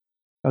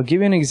 I'll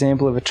give you an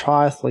example of a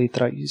triathlete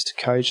that I used to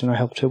coach, and I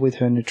helped her with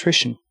her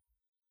nutrition.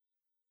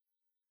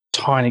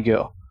 Tiny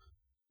girl,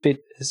 fit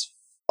as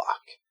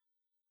fuck.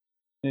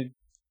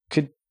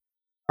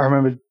 I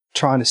remember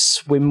trying to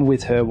swim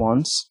with her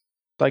once.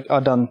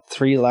 I'd done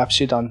 3 laps,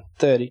 she'd done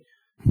 30.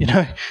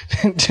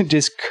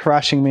 Just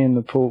crushing me in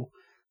the pool.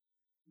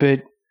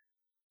 But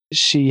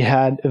she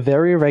had a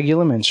very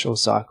irregular menstrual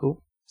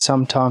cycle.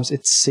 Sometimes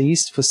it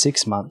ceased for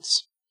 6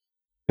 months.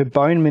 Her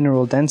bone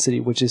mineral density,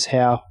 which is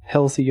how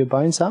healthy your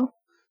bones are,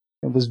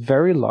 it was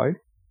very low.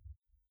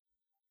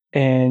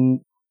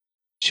 And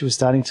she was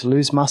starting to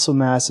lose muscle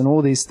mass and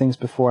all these things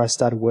before I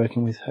started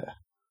working with her.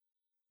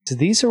 So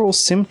these are all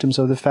symptoms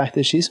of the fact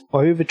that she's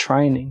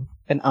overtraining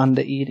and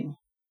under-eating.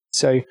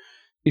 So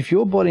if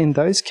your body in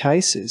those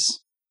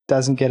cases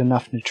doesn't get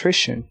enough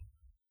nutrition,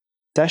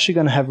 it's actually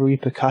going to have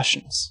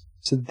repercussions.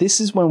 So this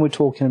is when we're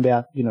talking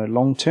about,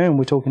 long term,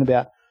 we're talking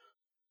about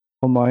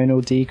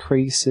hormonal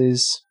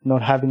decreases,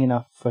 not having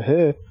enough for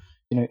her,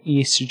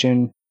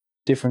 estrogen,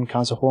 different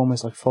kinds of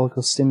hormones like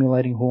follicle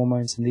stimulating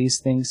hormones and these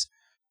things.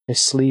 Her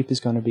sleep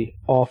is going to be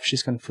off.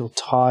 She's going to feel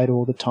tired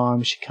all the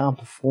time. She can't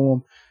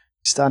perform.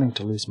 She's starting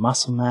to lose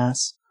muscle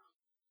mass.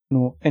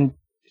 And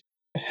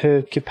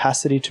her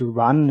capacity to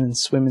run and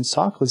swim and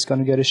cycle is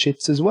going to go to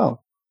shits as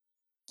well.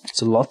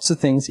 So lots of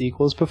things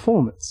equals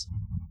performance.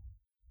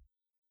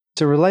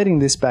 So relating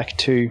this back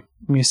to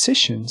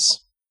musicians,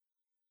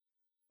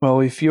 well,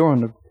 if you're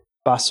on a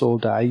bus all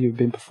day, you've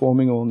been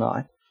performing all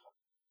night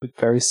with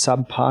very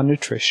subpar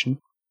nutrition,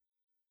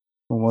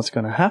 well, what's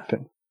going to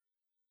happen?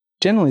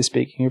 Generally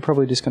speaking, you're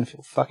probably just going to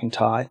feel fucking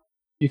tired.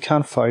 You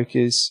can't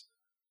focus.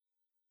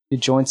 Your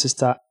joints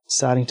are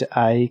starting to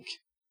ache,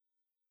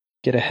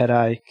 get a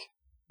headache,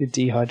 you're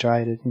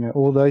dehydrated,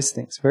 all those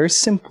things. Very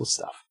simple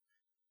stuff.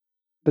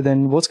 But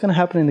then what's going to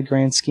happen in the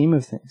grand scheme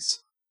of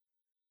things?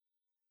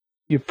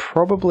 You're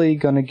probably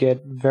going to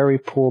get very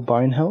poor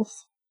bone health.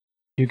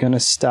 You're going to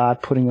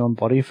start putting on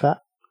body fat,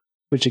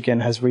 which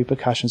again has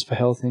repercussions for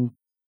health in,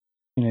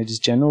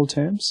 just general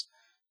terms.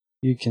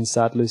 You can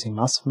start losing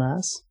muscle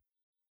mass.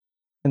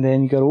 And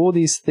then you've got all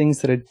these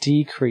things that are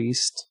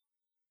decreased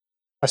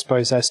I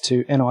suppose, as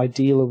to an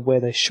ideal of where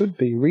they should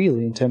be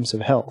really in terms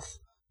of health.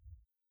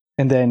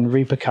 And then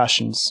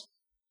repercussions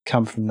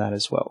come from that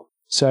as well.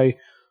 So,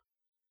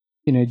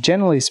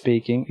 generally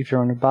speaking, if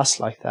you're on a bus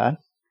like that and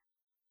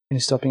you're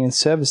stopping in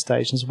service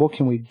stations, what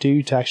can we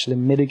do to actually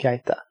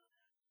mitigate that?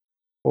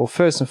 Well,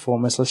 first and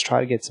foremost, let's try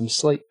to get some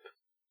sleep.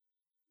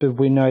 But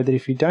we know that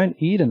if you don't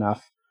eat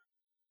enough,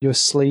 your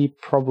sleep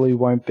probably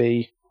won't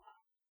be,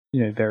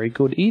 very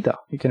good either.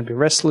 You're going to be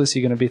restless.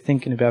 You're going to be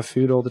thinking about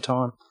food all the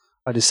time.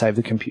 I just saved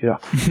the computer.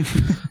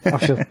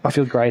 I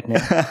feel great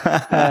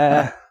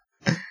now.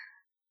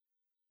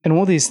 And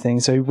all these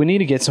things. So we need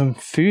to get some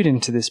food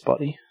into this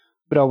body.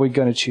 But are we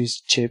going to choose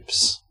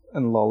chips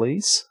and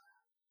lollies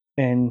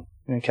and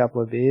a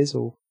couple of beers,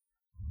 or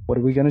what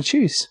are we going to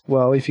choose?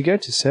 Well, if you go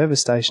to a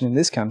service station in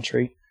this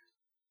country,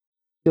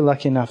 you're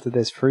lucky enough that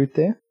there's fruit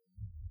there.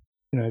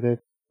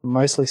 They're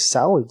mostly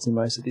salads in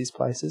most of these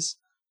places.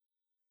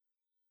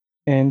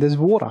 And there's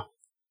water.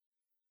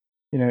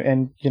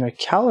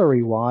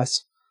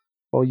 Calorie-wise,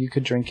 well, you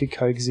could drink a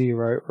Coke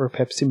Zero or a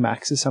Pepsi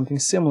Max or something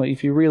similar.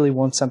 If you really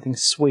want something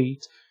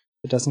sweet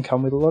that doesn't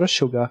come with a lot of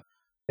sugar,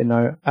 then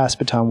no,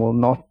 aspartame will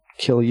not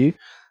kill you.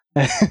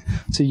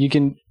 So you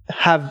can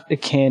have a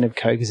can of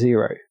Coke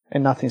Zero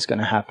and nothing's going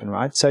to happen,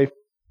 right? So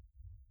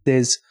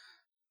there's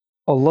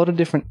a lot of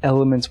different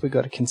elements we've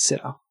got to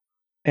consider.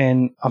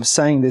 And I'm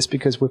saying this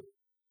because we've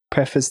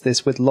prefaced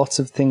this with lots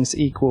of things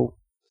equal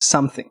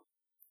something,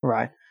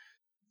 right?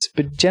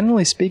 But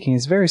generally speaking,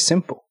 it's very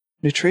simple.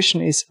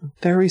 Nutrition is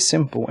very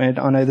simple. And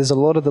I know there's a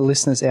lot of the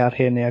listeners out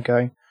here now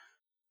going,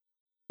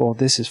 well,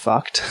 this is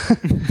fucked.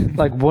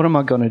 Like, what am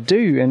I going to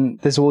do? And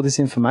there's all this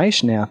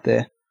information out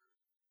there.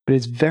 But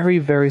it's very,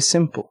 very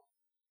simple.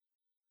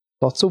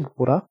 Lots of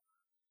water.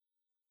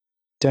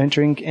 Don't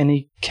drink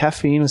any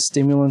caffeine or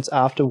stimulants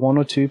after 1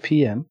 or 2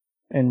 p.m.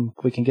 And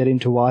we can get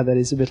into why that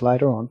is a bit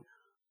later on.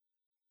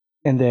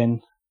 And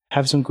then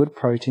have some good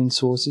protein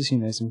sources,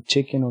 some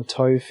chicken or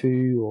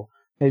tofu, or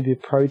maybe a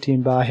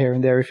protein bar here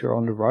and there if you're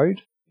on the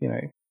road.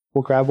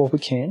 We'll grab what we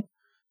can,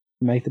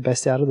 make the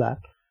best out of that.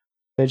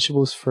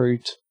 Vegetables,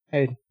 fruit,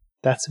 and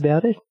that's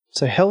about it.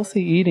 So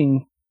healthy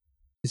eating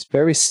is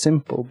very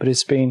simple, but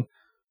it's been,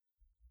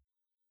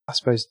 I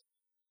suppose,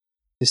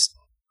 just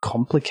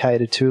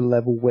complicated to a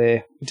level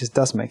where it just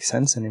doesn't make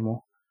sense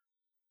anymore.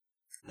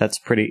 That's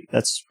pretty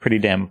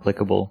damn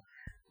applicable.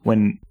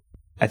 When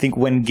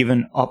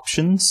given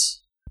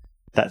options,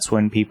 that's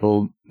when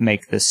people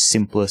make the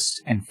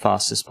simplest and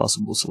fastest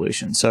possible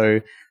solution.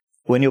 So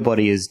when your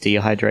body is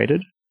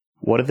dehydrated,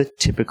 what are the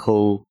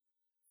typical...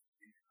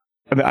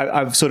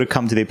 I've sort of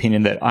come to the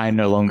opinion that I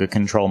no longer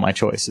control my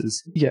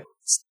choices. Yeah.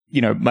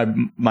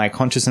 My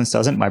consciousness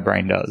doesn't, my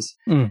brain does.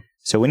 Mm.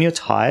 So when you're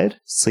tired,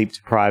 sleep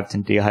deprived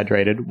and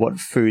dehydrated, what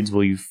foods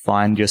will you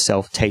find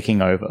yourself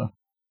taking over?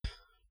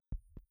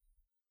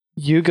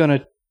 You're going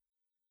to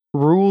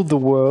rule the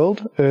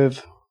world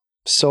of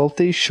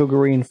salty,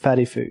 sugary, and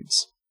fatty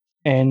foods.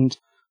 And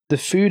the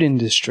food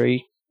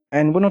industry,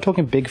 and we're not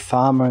talking big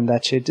pharma and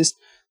that shit, just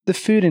the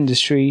food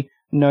industry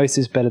knows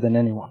this better than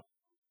anyone.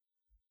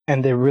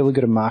 And they're really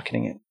good at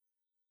marketing it.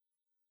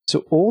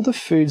 So all the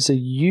foods that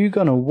you're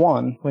going to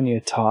want when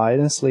you're tired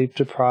and sleep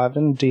deprived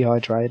and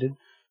dehydrated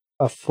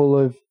are full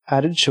of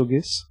added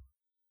sugars,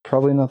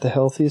 probably not the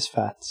healthiest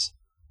fats,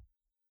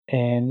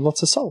 and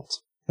lots of salt.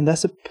 And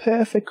that's a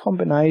perfect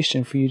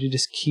combination for you to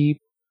just keep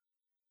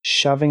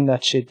shoving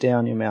that shit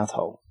down your mouth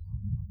hole.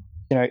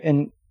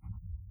 And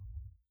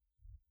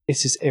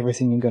it's just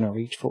everything you're going to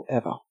reach for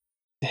ever.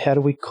 How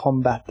do we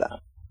combat that?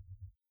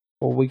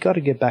 Well, we got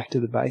to get back to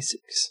the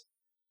basics.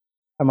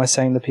 Am I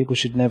saying that people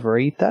should never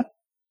eat that?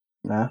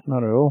 Nah,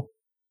 not at all.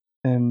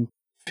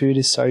 Food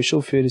is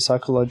social, food is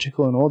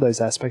psychological, and all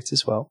those aspects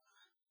as well.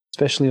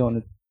 Especially on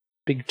a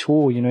big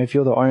tour, if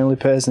you're the only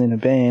person in a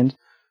band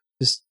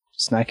just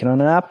snacking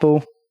on an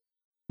apple,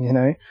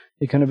 you're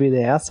going to be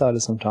the outsider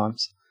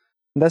sometimes.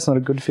 And that's not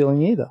a good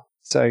feeling either.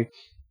 So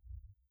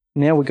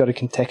now we've got to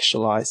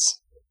contextualize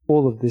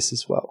all of this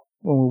as well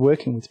when we're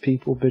working with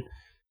people. But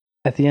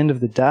at the end of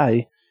the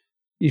day,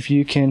 if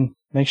you can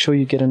make sure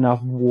you get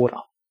enough water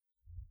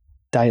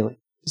daily,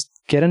 just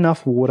get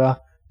enough water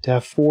to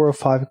have 4 or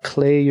 5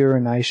 clear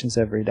urinations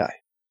every day.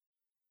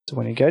 So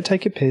when you go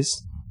take a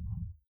piss,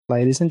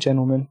 ladies and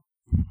gentlemen,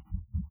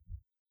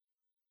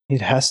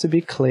 it has to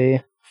be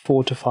clear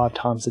 4 to 5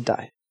 times a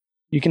day.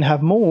 You can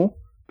have more,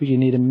 but you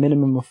need a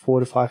minimum of 4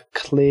 to 5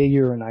 clear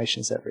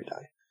urinations every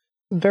day.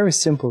 A very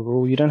simple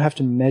rule. You don't have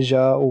to measure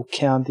or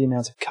count the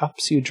amounts of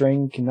cups you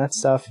drink and that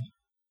stuff.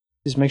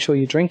 Just make sure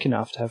you drink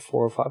enough to have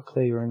 4 or 5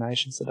 clear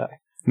urinations a day.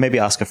 Maybe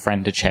ask a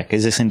friend to check.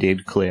 Is this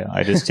indeed clear?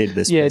 I just did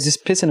this. Yeah,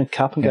 just piss in a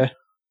cup and go,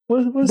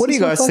 what do you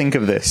guys think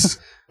of this?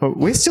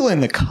 We're still in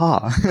the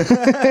car.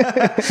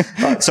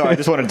 Sorry, I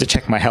just wanted to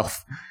check my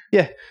health.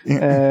 Yeah.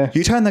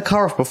 You turn the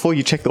car off before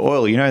you check the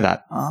oil. You know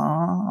that.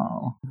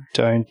 Oh.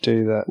 Don't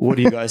do that. What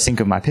do you guys think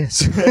of my piss?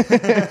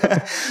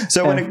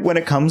 So when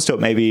it comes to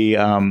it, maybe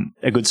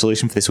a good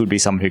solution for this would be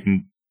someone who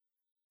can...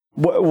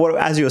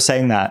 As you were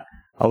saying that,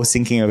 I was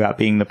thinking about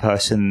being the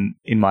person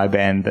in my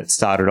band that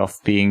started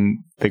off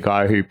being the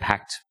guy who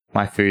packed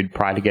my food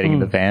prior to getting in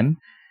the van,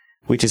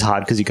 which is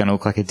hard because you're going to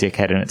look like a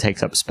dickhead and it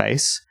takes up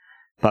space.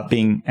 But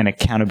being an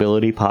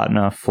accountability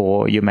partner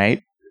for your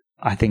mate,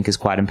 I think is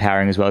quite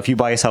empowering as well. If you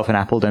buy yourself an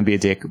apple, don't be a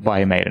dick, buy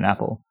your mate an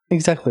apple.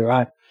 Exactly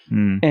right.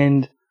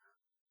 And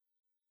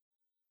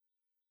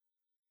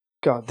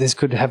God, this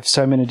could have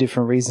so many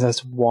different reasons as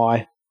to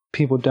why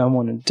people don't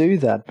want to do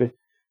that. But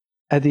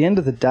at the end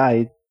of the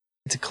day,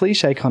 it's a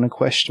cliche kind of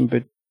question,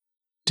 but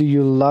do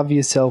you love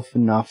yourself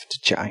enough to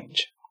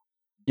change?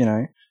 You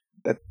know,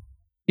 that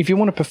if you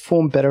want to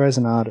perform better as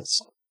an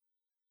artist,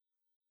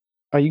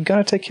 are you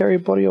going to take care of your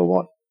body or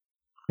what?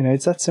 You know,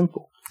 it's that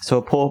simple. So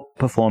a poor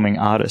performing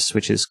artist,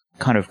 which is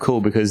kind of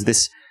cool because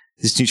this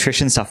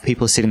nutrition stuff,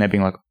 people are sitting there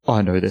being like, oh,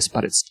 I know this,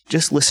 but it's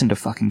just listen to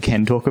fucking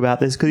Ken talk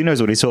about this because he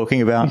knows what he's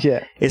talking about.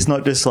 Yeah. It's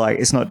not just like,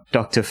 it's not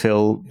Dr.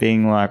 Phil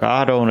being like,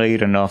 I don't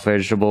eat enough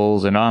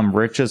vegetables and I'm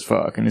rich as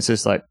fuck. And it's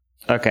just like,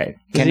 okay.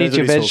 Ken eat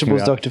your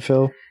vegetables, Dr.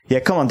 Phil.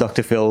 Yeah, come on,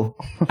 Dr. Phil.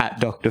 At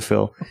Dr.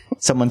 Phil.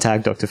 Someone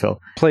tag Dr. Phil.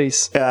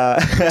 Please.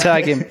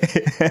 Tag him.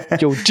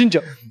 Yo,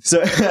 ginger.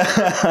 So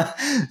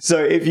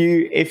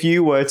if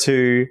you were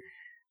to...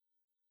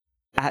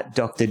 At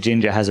Dr.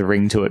 Ginger has a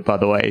ring to it, by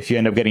the way, if you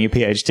end up getting a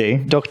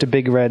PhD. Dr.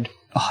 Big Red.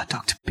 Oh,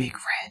 Dr. Big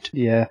Red.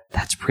 Yeah.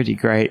 That's pretty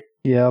great.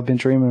 Yeah, I've been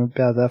dreaming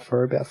about that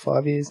for about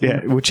 5 years now.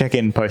 Yeah, we'll check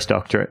in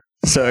postdoctorate.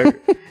 So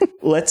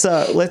let's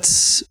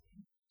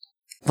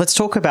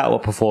talk about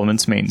what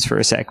performance means for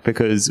a sec,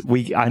 because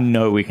I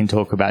know we can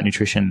talk about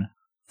nutrition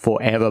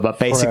forever, but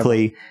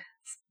basically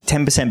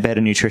 10%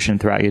 better nutrition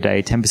throughout your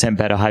day, 10%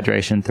 better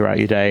hydration throughout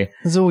your day.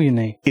 That's all you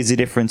need. Is the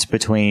difference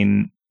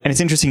between... And it's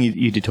interesting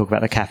you did talk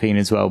about the caffeine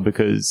as well,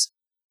 because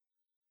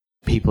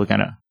people are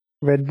going to...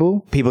 Red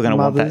Bull? People are going to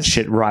want that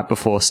shit right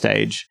before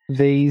stage.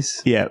 V's?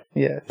 Yeah.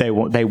 Yeah. They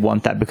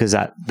want that because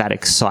that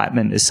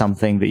excitement is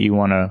something that you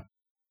want to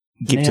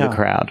give to the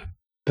crowd.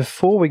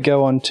 Before we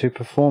go on to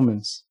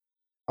performance,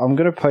 I'm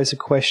going to pose a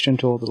question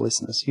to all the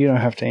listeners. You don't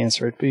have to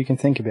answer it, but you can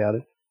think about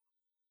it.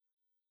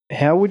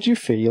 How would you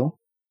feel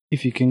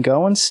if you can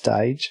go on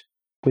stage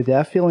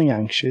without feeling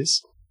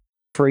anxious,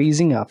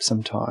 freezing up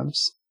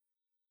sometimes,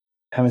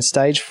 having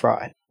stage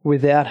fright,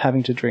 without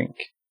having to drink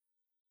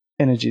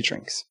energy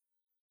drinks?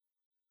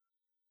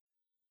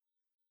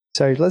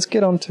 So let's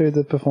get on to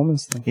the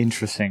performance thing.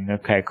 Interesting.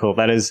 Okay, cool.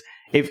 That is,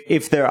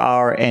 if there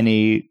are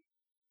any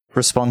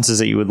responses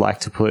that you would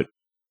like to put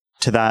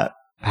to that,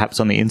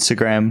 perhaps on the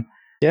Instagram,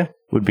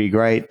 would be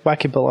great.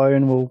 Whack it below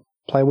and we'll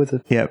play with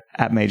it. Yep,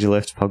 at Major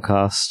Lift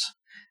Podcast.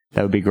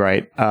 That would be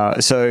great.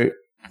 So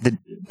the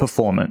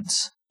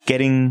performance.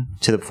 Getting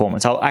to the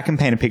performance. I can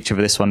paint a picture of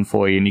this one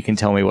for you and you can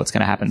tell me what's going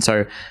to happen.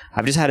 So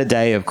I've just had a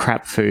day of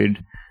crap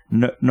food,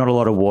 not a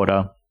lot of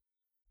water.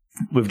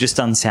 We've just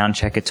done sound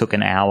check. It took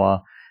an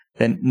hour.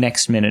 Then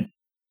next minute,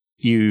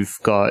 you've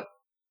got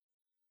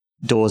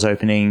doors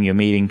opening, you're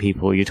meeting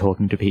people, you're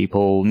talking to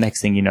people.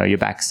 Next thing you know, you're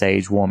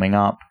backstage warming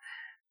up.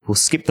 We'll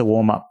skip the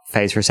warm-up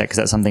phase for a sec because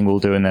that's something we'll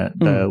do in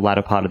the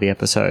latter part of the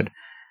episode.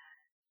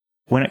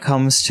 When it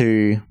comes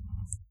to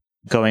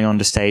going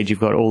onto stage, you've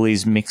got all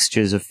these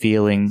mixtures of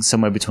feelings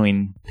somewhere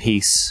between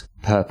peace,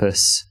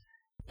 purpose,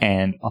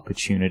 and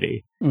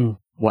opportunity.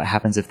 What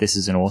happens if this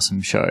is an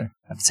awesome show?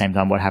 At the same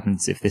time, what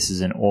happens if this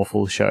is an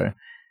awful show?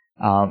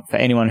 For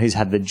anyone who's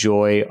had the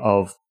joy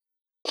of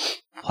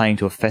playing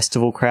to a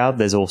festival crowd,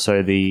 there's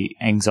also the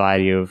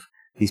anxiety of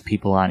these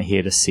people aren't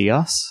here to see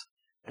us.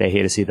 They're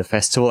here to see the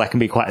festival. That can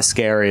be quite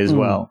scary as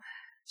well.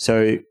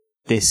 So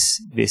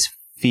this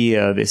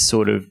fear, this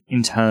sort of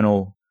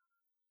internal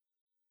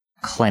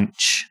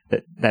clench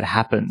that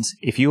happens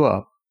if you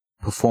are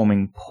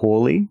performing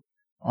poorly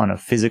on a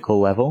physical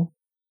level,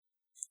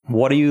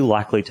 what are you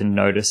likely to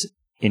notice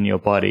in your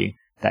body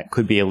that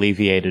could be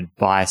alleviated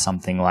by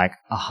something like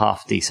a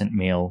half-decent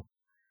meal?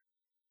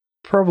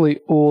 Probably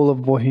all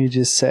of what you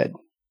just said.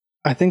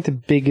 I think the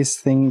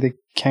biggest thing that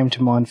came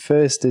to mind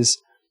first is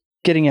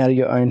getting out of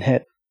your own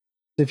head.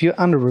 If you're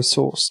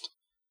under-resourced,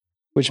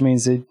 which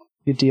means that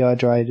you're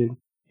dehydrated,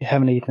 you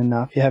haven't eaten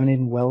enough, you haven't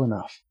eaten well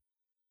enough,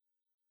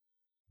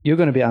 you're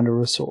going to be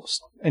under-resourced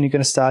and you're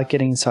going to start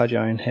getting inside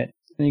your own head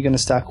and you're going to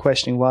start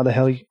questioning why the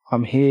hell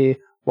I'm here,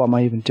 why am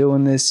I even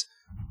doing this,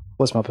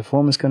 what's my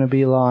performance going to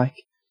be like,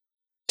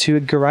 to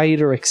a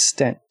greater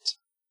extent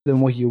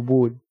than what you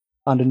would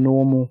under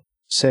normal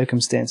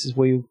circumstances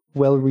where you're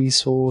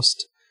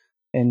well-resourced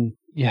and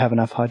you have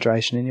enough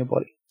hydration in your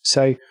body.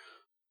 So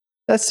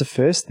that's the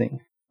first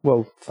thing.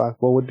 Well,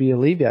 what would be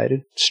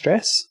alleviated?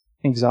 Stress,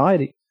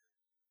 anxiety,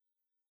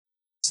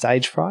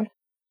 stage fright,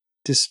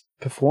 just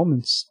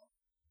performance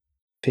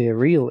fear,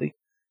 really.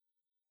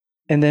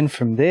 And then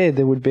from there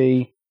would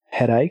be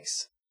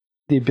headaches,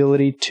 the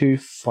ability to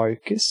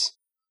focus.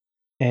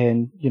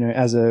 And, you know,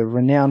 as a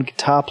renowned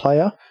guitar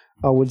player,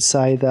 I would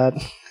say that,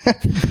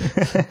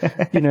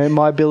 you know,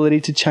 my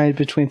ability to change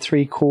between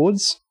 3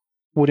 chords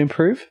would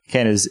improve.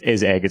 Ken is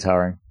air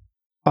guitaring.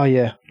 Oh,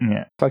 yeah.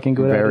 Yeah. Fucking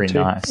good Very at it too.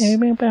 nice.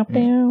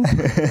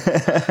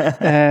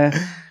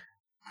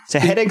 So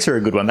headaches are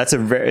a good one. That's a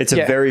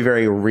very,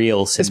 very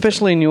real symptom.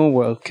 Especially in your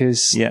world,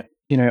 because, Yeah.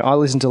 you know, I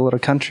listen to a lot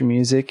of country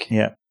music.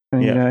 Yeah.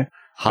 And, you know,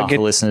 half the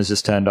listeners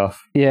just turned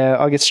off. Yeah,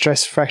 I get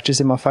stress fractures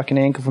in my fucking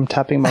ankle from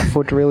tapping my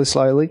foot really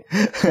slowly.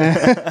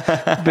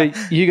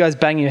 But you guys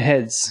bang your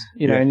heads,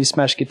 you know, and you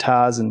smash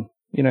guitars and,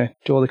 you know,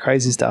 do all the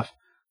crazy stuff.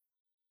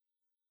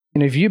 You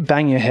know, if you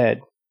bang your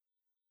head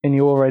and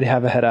you already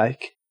have a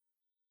headache,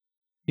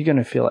 you're going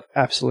to feel like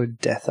absolute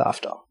death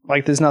after.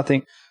 Like, there's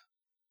nothing,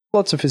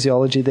 lots of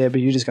physiology there,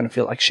 but you're just going to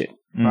feel like shit,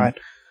 right?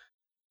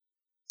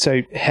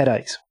 So,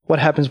 headaches. What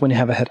happens when you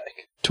have a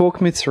headache?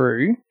 Talk me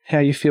through how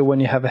you feel when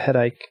you have a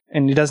headache,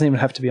 and it doesn't even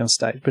have to be on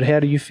stage, but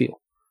how do you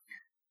feel?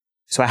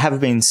 So I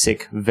have been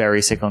sick,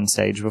 very sick on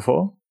stage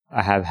before.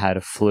 I have had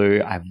a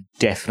flu. I've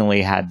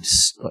definitely had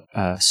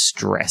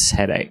stress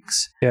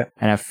headaches. Yeah.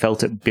 And I've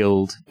felt it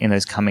build in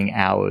those coming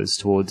hours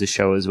towards the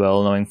show as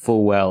well, knowing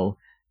full well.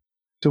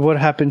 So what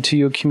happened to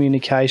your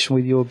communication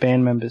with your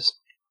band members?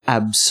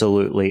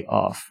 Absolutely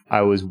off.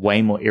 I was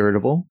way more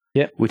irritable,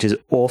 which is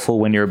awful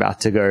when you're about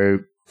to go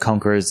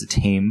conquer as a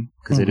team,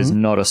 because it is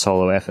not a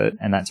solo effort,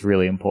 and that's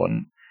really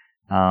important.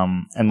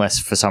 Unless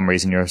for some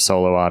reason you're a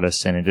solo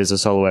artist and it is a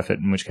solo effort,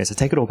 in which case I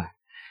take it all back.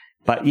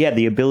 But yeah,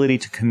 the ability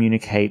to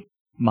communicate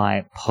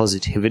my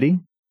positivity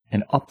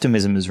and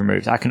optimism is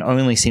removed. I can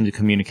only seem to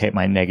communicate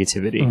my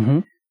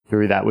negativity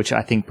through that, which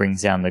I think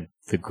brings down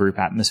the group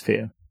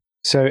atmosphere.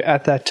 So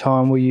at that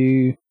time, what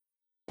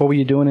were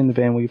you doing in the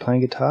band? Were you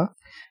playing guitar?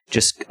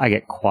 Just, I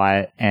get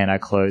quiet and I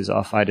close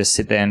off. I just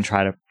sit there and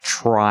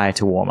try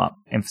to warm up.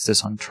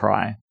 Emphasis on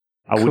try.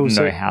 I wouldn't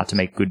know how to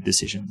make good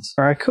decisions.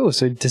 All right, cool.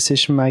 So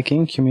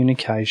decision-making,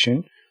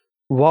 communication.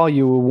 While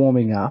you were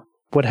warming up,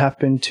 what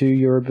happened to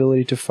your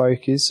ability to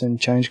focus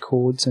and change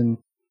chords and,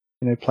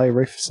 you know, play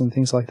riffs and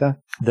things like that?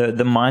 The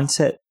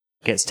mindset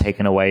gets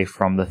taken away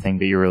from the thing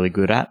that you're really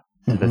good at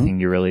to the thing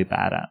you're really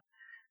bad at.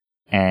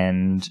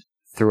 And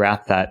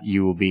throughout that,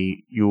 you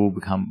will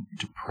become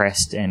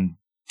depressed and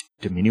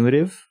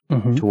diminutive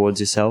towards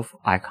yourself.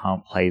 I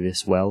can't play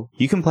this well.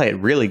 You can play it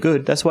really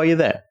good. That's why you're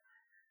there.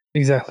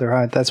 Exactly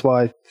right. That's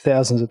why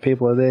thousands of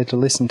people are there to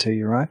listen to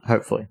you, right?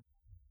 Hopefully.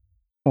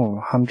 Or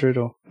 100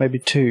 or maybe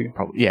 2.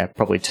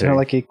 Probably 2. It's kind of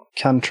like a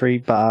country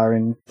bar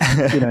in,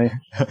 you know,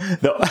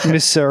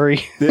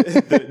 Missouri.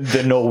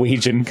 the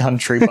Norwegian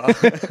country bar.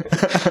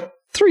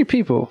 3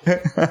 people.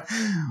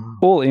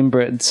 All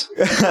inbreds.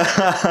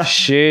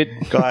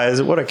 Shit.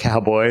 Guys, what are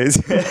cowboys?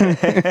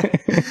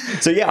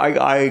 So yeah,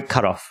 I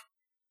cut off.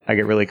 I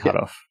get really cut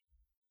off.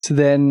 So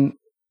then,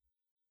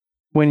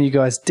 when you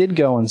guys did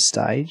go on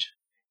stage,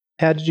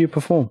 how did you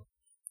perform?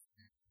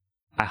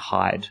 I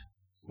hide,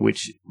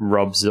 which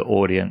robs the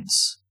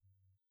audience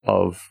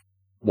of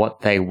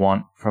what they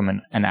want from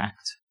an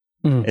act.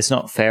 It's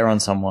not fair on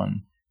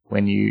someone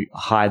when you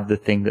hide the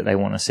thing that they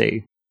want to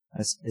see.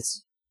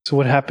 So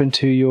what happened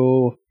to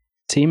your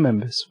team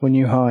members when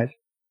you hide?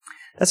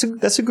 That's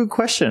a good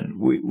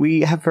question.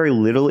 We have very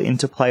little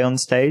interplay on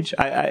stage.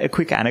 A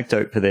quick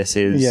anecdote for this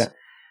is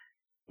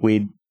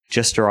we'd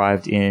just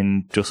arrived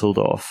in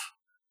Dusseldorf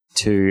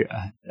to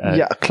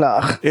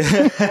klar.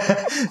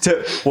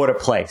 To what a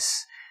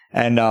place.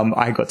 And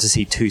I got to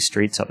see 2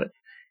 streets of it.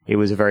 It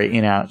was a very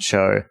in-out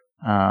show.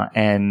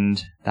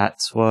 And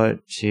that's what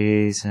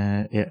she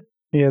said.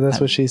 Yeah, that's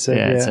what she said.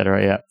 Yeah, et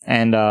cetera, yeah.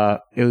 And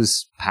it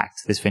was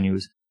packed. This venue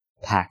was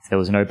packed. There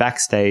was no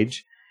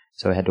backstage,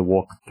 so I had to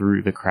walk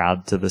through the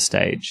crowd to the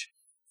stage.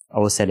 I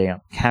was setting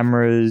up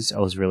cameras. I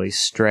was really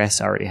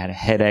stressed. I already had a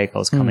headache. I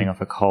was coming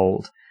off a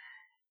cold.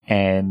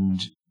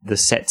 And the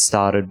set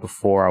started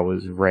before I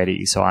was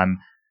ready. So I'm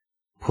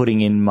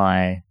putting in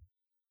my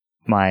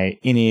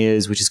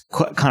in-ears, which is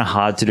kind of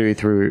hard to do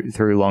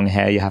through long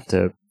hair. You have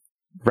to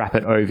wrap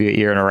it over your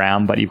ear and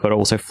around, but you've got to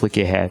also flick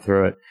your hair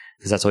through it,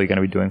 because that's all you're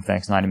going to be doing for the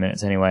next 90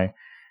 minutes anyway.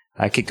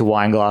 I kicked a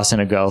wine glass in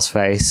a girl's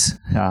face.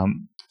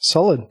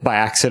 Solid. By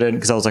accident,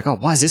 because I was like, oh,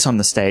 why is this on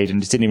the stage?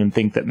 And just didn't even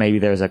think that maybe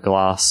there's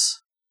a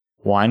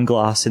wine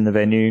glass in the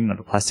venue, not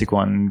a plastic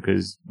one,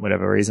 because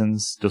whatever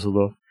reasons,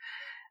 Dusseldorf.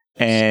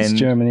 And it's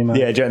Germany, man.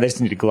 Yeah, they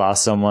just need to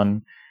glass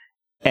someone.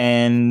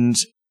 And,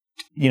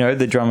 you know,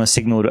 the drummer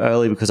signaled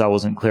early because I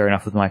wasn't clear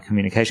enough with my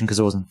communication, because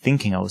I wasn't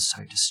thinking. I was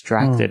so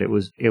distracted. It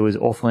was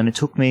awful. And it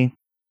took me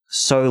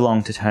so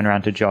long to turn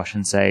around to Josh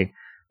and say,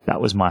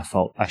 that was my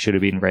fault. I should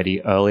have been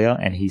ready earlier.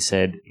 And he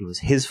said it was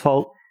his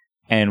fault.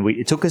 And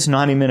it took us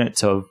 90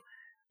 minutes of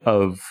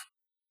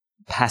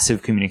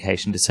passive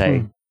communication to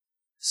say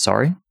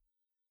sorry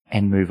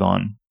and move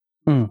on.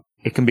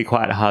 It can be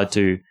quite hard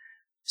to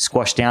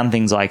squash down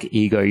things like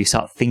ego. You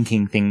start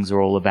thinking things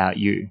are all about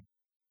you.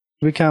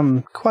 You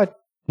become quite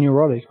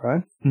neurotic,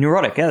 right?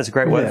 Neurotic, yeah, that's a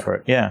great word for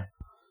it, yeah.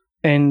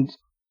 And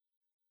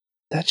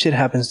that shit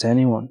happens to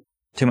anyone.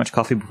 Too much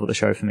coffee before the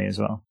show for me as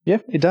well. Yeah,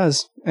 it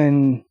does.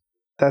 And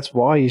that's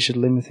why you should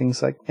limit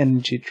things like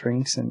energy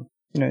drinks and,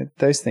 you know,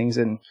 those things.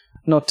 And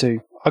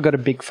I got a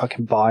big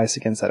fucking bias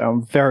against that.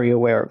 I'm very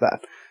aware of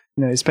that.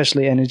 You know,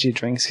 especially energy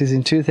drinks, because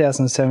in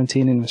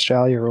 2017 in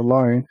Australia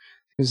alone,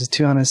 there was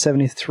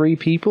 273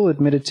 people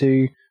admitted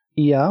to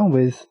ER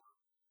with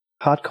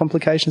heart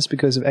complications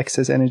because of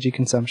excess energy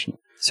consumption.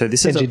 So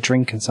this energy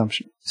drink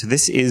consumption. So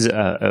this is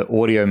a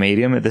audio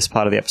medium at this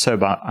part of the episode,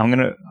 but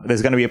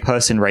there's going to be a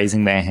person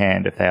raising their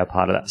hand if they are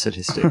part of that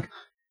statistic.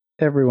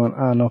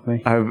 Everyone, not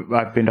me.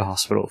 I've been to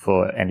hospital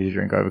for energy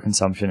drink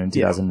overconsumption in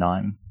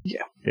 2009.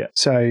 Yeah. Yeah.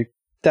 So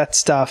that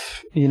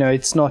stuff,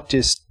 it's not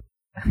just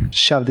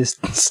shove this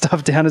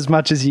stuff down as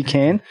much as you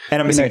can.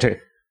 And I'm missing it too.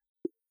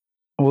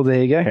 Well,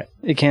 there you go. Yeah.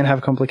 It can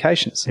have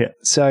complications. Yeah.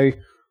 So,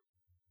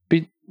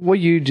 but what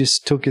you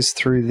just took us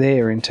through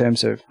there in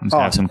terms of... I'm just going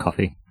to have some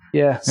coffee.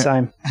 Yeah,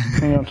 same.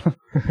 Hang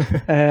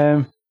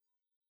on.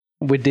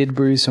 We did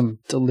brew some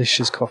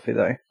delicious coffee,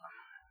 though.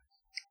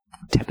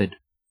 Tepid.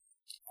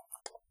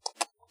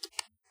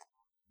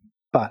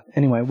 But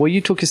anyway, what you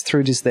took us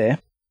through just there...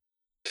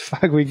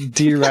 Fuck, we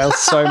derailed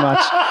so much.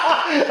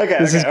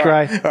 This is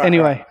great.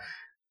 Anyway,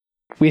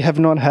 we have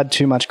not had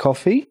too much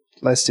coffee.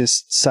 Let's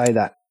just say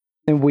that.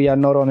 And we are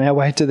not on our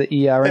way to the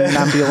ER in an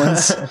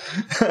ambulance.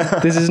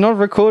 This is not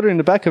recorded in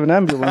the back of an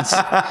ambulance.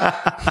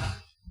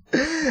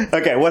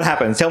 Okay, what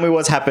happens? Tell me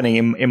what's happening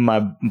in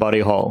my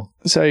body hole.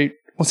 So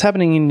what's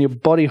happening in your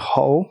body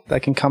hole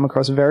that can come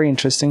across very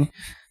interesting.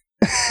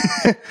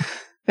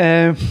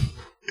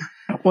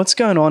 What's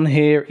going on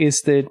here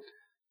is that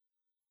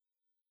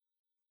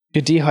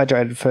you're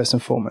dehydrated first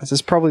and foremost.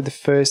 It's probably the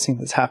first thing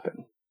that's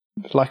happened.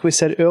 But like we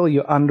said earlier,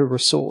 you're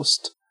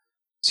under-resourced.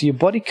 So your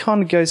body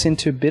kind of goes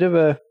into a bit of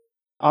a,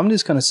 I'm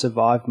just going to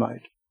survive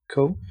mode.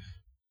 Cool.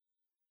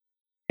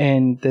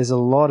 And there's a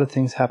lot of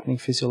things happening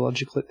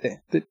physiologically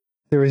there. That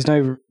there is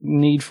no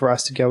need for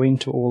us to go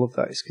into all of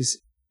those because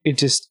it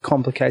just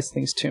complicates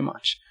things too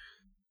much.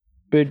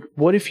 But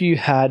what if you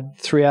had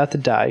throughout the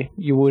day,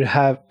 you would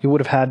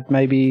have had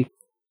maybe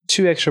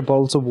 2 extra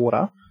bottles of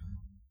water.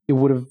 You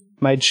would have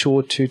made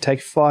sure to take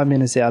 5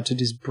 minutes out to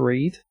just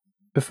breathe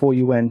before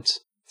you went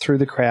through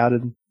the crowd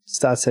and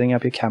start setting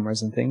up your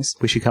cameras and things.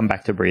 We should come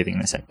back to breathing in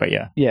a sec, but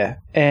yeah. Yeah.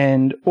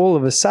 And all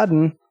of a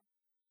sudden,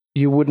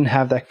 you wouldn't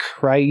have that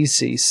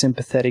crazy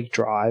sympathetic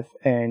drive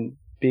and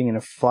being in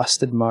a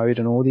flustered mode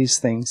and all these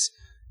things.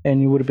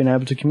 And you would have been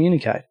able to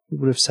communicate. You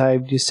would have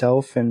saved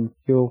yourself and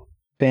your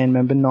band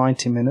member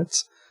 90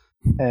 minutes.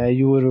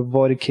 You would have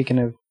avoided kicking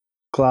a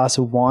glass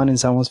of wine in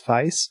someone's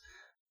face.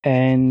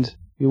 And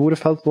you would have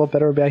felt a lot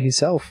better about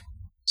yourself.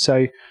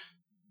 So,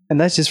 and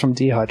that's just from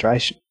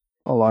dehydration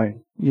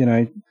alone,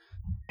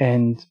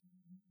 and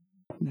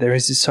there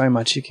is just so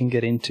much you can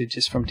get into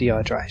just from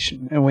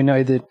dehydration. And we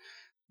know that,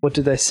 what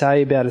do they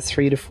say about a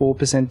 3 to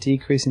 4%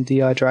 decrease in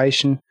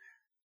dehydration,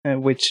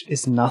 which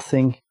is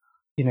nothing,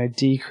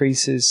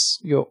 decreases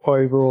your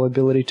overall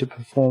ability to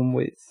perform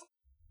with,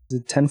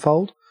 is it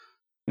tenfold?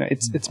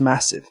 It's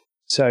massive.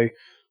 So,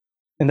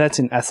 and that's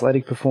in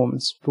athletic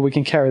performance, but we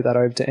can carry that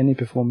over to any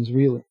performance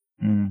really.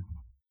 Mm.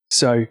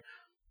 So,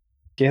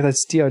 yeah,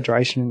 that's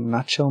dehydration in a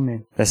nutshell,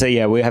 man. So,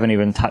 yeah, we haven't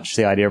even touched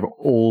the idea of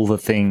all the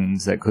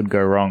things that could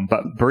go wrong.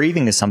 But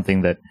breathing is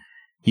something that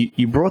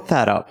you brought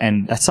that up,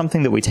 and that's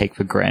something that we take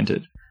for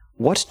granted.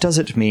 What does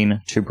it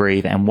mean to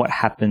breathe, and what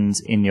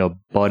happens in your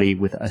body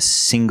with a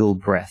single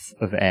breath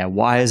of air?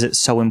 Why is it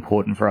so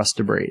important for us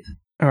to breathe?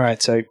 All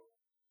right, so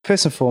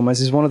first and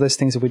foremost, is one of those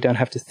things that we don't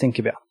have to think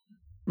about.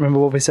 Remember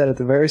what we said at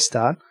the very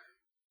start?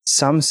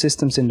 Some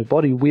systems in the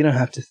body we don't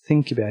have to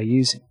think about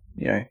using.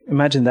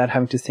 Imagine that,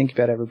 having to think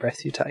about every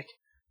breath you take.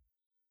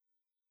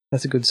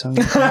 That's a good song.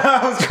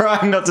 I was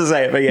trying not to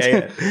say it, but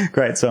yeah.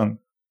 Great song.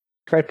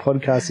 Great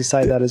podcast to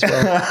say that as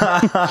well.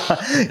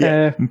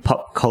 Yeah.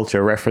 Pop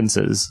culture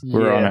references.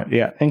 We're on it,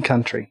 yeah. And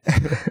country.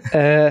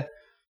 But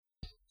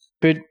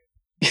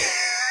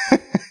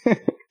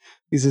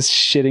he's just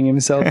shitting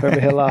himself over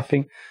here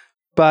laughing.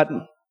 But,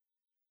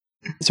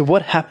 so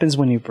what happens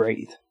when you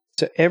breathe?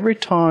 So every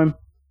time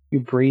you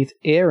breathe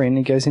air in,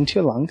 it goes into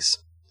your lungs.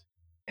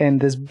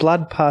 And there's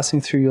blood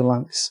passing through your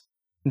lungs.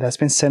 And that's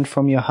been sent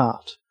from your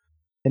heart.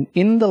 And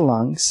in the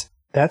lungs,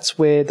 that's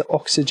where the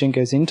oxygen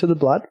goes into the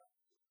blood.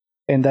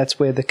 And that's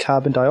where the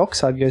carbon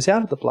dioxide goes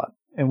out of the blood.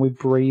 And we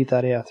breathe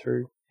that out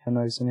through our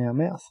nose and our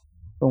mouth.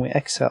 When we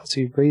exhale, so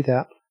you breathe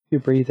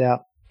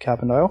out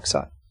carbon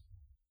dioxide.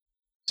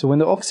 So when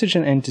the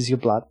oxygen enters your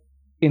blood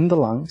in the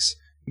lungs,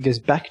 it goes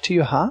back to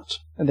your heart.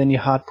 And then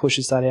your heart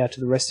pushes that out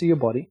to the rest of your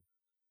body.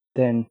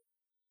 Then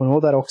when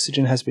all that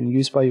oxygen has been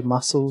used by your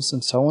muscles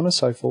and so on and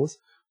so forth,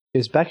 it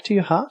goes back to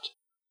your heart,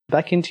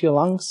 back into your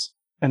lungs,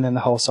 and then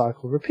the whole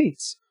cycle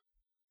repeats.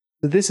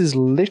 So this is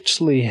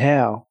literally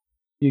how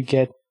you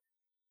get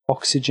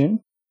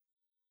oxygen,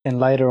 and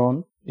later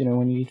on,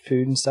 when you eat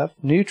food and stuff,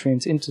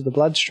 nutrients into the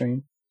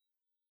bloodstream,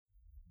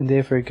 and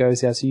therefore it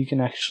goes out so you can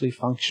actually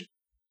function.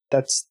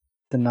 That's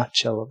the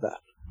nutshell of that.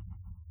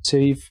 So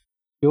if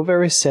you're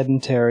very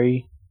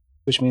sedentary,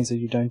 which means that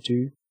you don't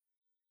do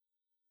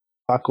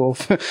fuck all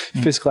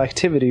physical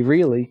activity,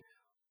 really,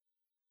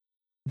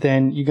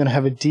 then you're going to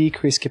have a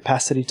decreased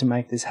capacity to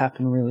make this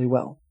happen really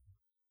well.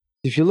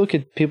 If you look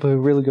at people who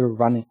are really good at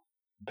running,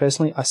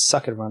 personally, I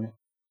suck at running.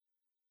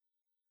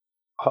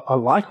 I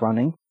like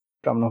running,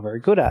 but I'm not very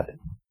good at it.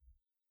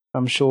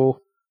 I'm sure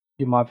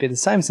you might be the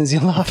same since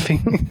you're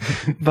laughing.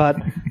 But,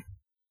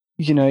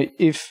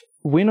 if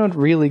we're not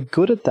really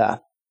good at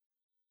that,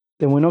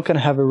 then we're not going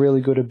to have a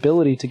really good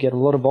ability to get a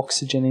lot of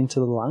oxygen into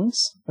the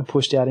lungs and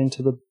pushed out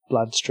into the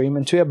bloodstream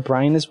and to our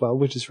brain as well,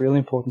 which is really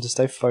important to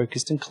stay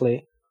focused and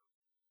clear.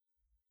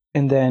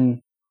 And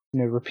then,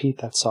 repeat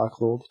that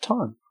cycle all the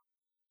time.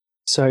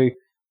 So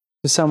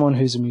for someone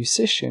who's a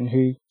musician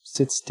who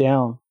sits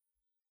down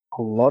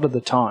a lot of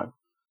the time,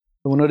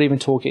 and we're not even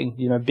talking,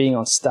 being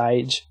on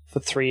stage for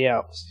 3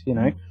 hours,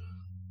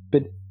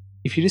 but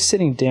if you're just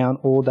sitting down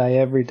all day,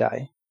 every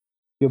day,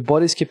 your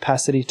body's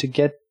capacity to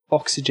get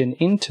oxygen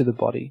into the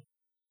body,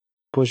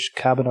 push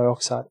carbon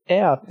dioxide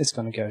out, is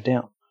going to go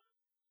down.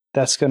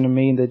 That's going to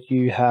mean that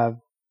you have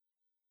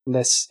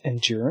less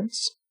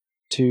endurance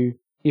to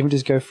even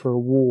just go for a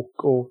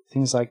walk or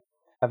things like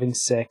having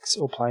sex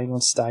or playing on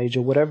stage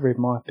or whatever it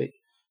might be.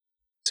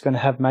 It's going to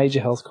have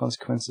major health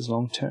consequences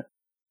long term.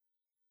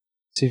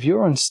 So if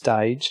you're on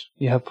stage,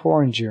 you have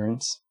poor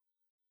endurance,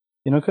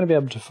 you're not going to be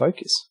able to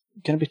focus.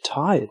 You're going to be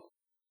tired.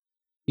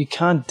 You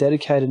can't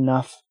dedicate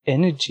enough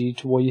energy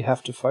to what you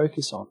have to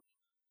focus on,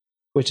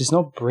 which is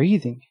not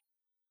breathing.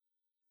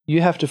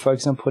 You have to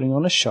focus on putting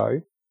on a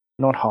show,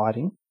 not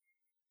hiding,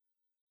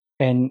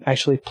 and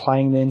actually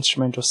playing the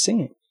instrument or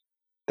singing.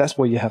 That's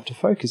what you have to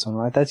focus on,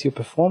 right? That's your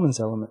performance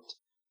element.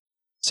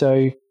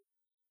 So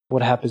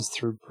what happens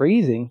through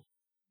breathing?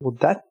 Well,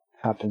 that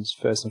happens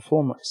first and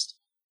foremost.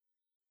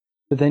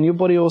 But then your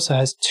body also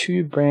has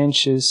 2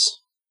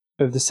 branches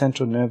of the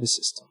central nervous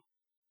system,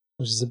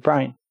 which is the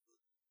brain.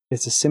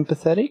 It's the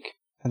sympathetic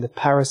and the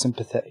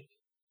parasympathetic.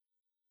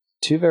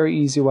 2 very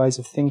easy ways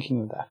of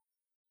thinking of that.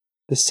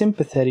 The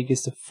sympathetic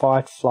is the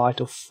fight,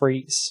 flight, or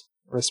freeze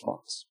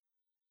response.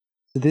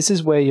 So this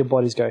is where your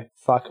bodies go,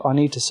 fuck, I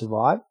need to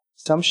survive.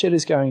 Some shit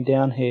is going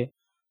down here.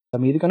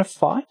 I'm either going to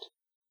fight,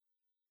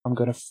 I'm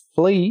going to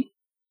flee,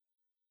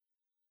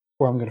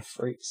 or I'm going to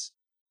freeze.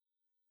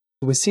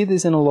 We see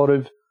this in a lot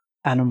of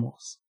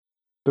animals,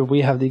 but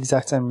we have the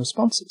exact same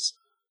responses.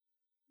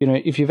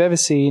 If you've ever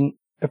seen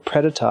a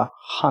predator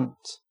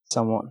hunt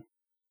someone,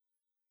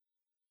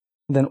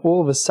 then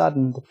all of a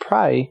sudden the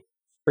prey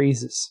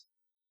freezes.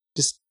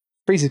 Just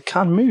freezes,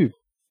 can't move,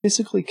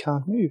 physically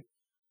can't move.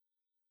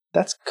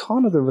 That's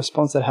kind of the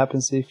response that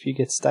happens if you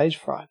get stage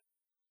fright.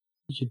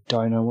 You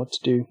don't know what to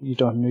do, you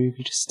don't move,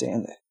 you just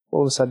stand there.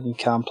 All of a sudden you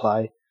can't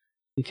play,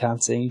 you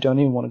can't sing, you don't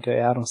even want to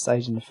go out on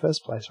stage in the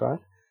first place, right?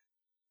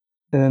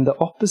 And then the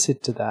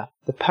opposite to that,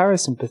 the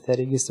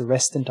parasympathetic, is the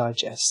rest and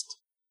digest.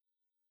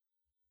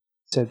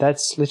 So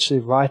that's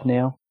literally right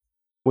now,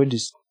 we're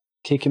just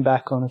kicking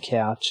back on the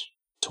couch,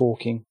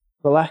 talking,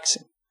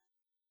 relaxing.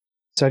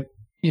 So,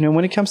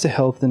 when it comes to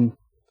health and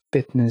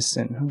fitness,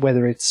 and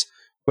whether it's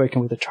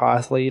working with a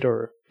triathlete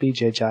or a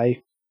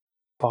BJJ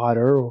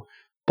fighter or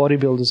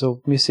bodybuilders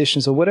or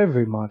musicians or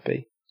whatever it might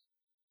be,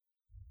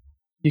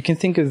 you can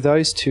think of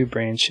those 2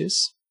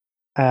 branches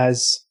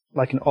as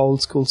like an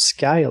old school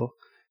scale,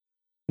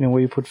 where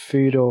you put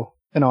food or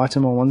an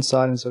item on one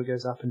side and so it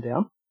goes up and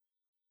down.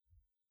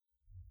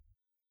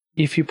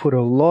 If you put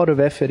a lot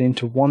of effort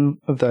into one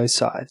of those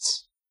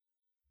sides,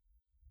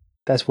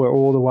 that's where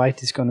all the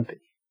weight is going to be.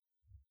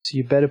 So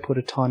you better put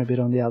a tiny bit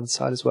on the other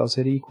side as well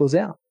so it equals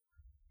out.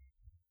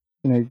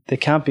 They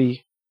can't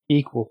be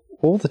equal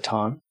all the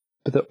time,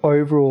 but the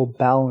overall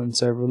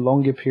balance over a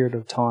longer period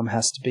of time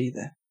has to be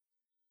there.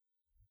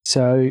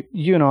 So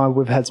you and I,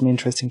 we've had some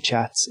interesting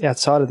chats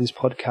outside of this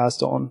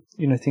podcast on,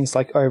 things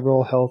like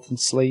overall health and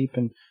sleep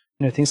and,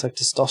 things like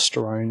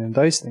testosterone and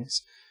those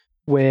things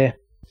where,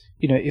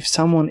 if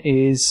someone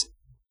is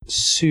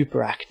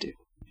super active,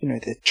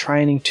 they're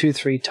training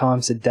 2-3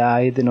 times a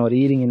day, they're not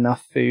eating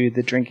enough food,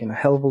 they're drinking a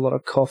hell of a lot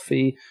of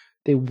coffee,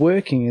 they're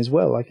working as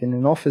well, like in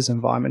an office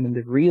environment, and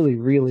they're really,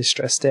 really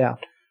stressed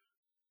out.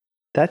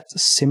 That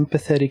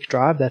sympathetic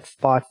drive, that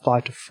fight,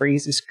 flight, or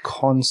freeze is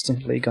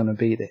constantly going to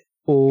be there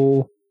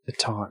all the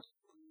time.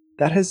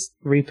 That has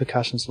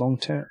repercussions long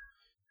term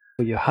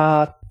for your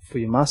heart, for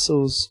your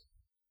muscles,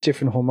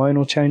 different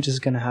hormonal changes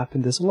are going to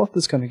happen. There's a lot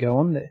that's going to go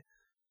on there.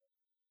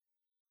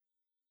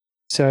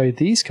 So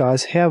these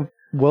guys, how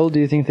well do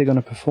you think they're going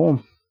to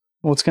perform?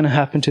 What's going to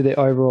happen to their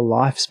overall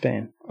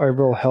lifespan,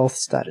 overall health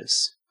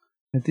status?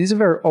 And these are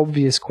very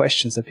obvious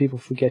questions that people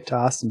forget to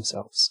ask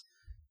themselves.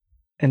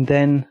 And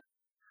then,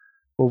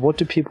 well, what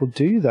do people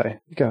do though?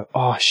 You go,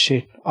 oh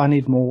shit, I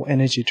need more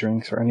energy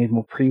drinks, or I need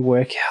more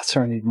pre-workouts,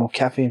 or I need more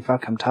caffeine,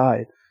 fuck, I'm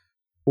tired.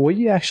 Well, what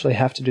you actually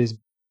have to do is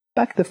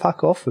back the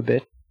fuck off a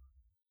bit,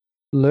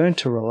 learn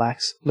to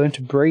relax, learn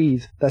to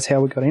breathe. That's how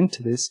we got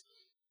into this.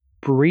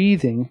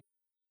 Breathing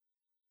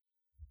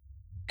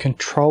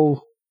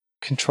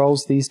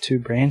controls these 2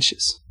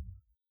 branches.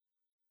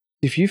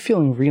 If you're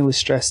feeling really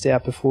stressed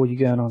out before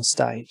you're going on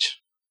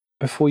stage,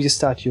 before you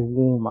start your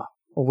warm-up,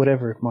 or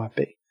whatever it might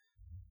be,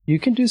 you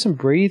can do some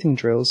breathing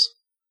drills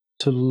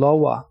to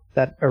lower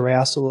that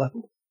arousal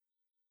level.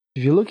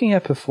 If you're looking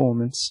at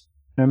performance,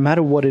 no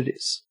matter what it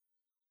is,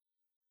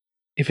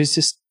 if it's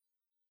just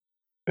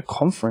a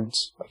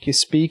conference, like you're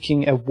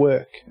speaking at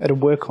a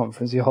work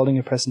conference, you're holding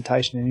a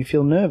presentation and you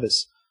feel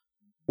nervous,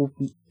 well,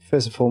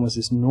 first and foremost,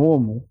 it's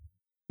normal,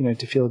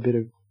 to feel a bit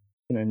of,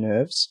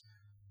 nerves.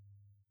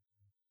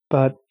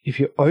 But if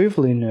you're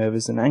overly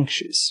nervous and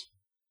anxious,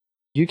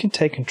 you can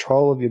take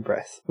control of your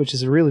breath, which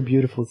is a really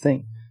beautiful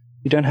thing.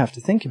 You don't have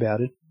to think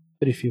about it,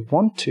 but if you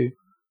want to,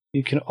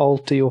 you can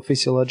alter your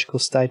physiological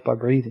state by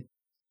breathing,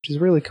 which is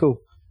really cool.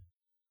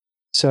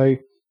 So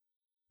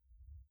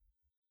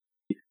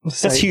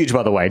that's huge,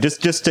 by the way.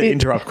 Just to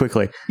interrupt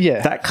quickly.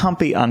 Yeah. That can't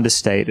be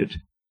understated.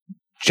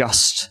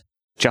 Just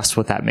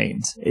what that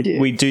means.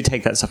 We do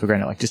take that stuff for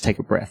granted, like just take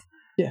a breath.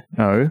 Yeah.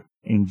 No,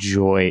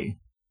 enjoy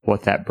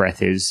what that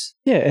breath is.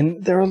 Yeah,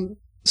 and there are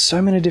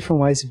so many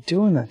different ways of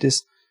doing that.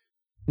 Just,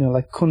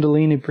 like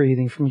Kundalini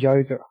breathing from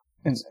yoga.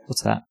 And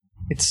what's that?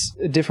 It's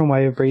a different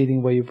way of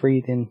breathing where you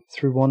breathe in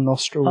through one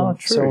nostril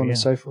and so on and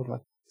so forth.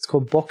 Like, it's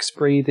called box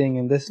breathing,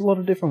 and there's a lot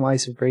of different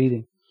ways of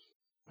breathing.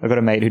 I've got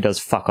a mate who does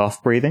fuck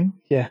off breathing.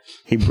 Yeah.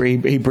 He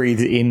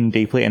breathes in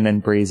deeply and then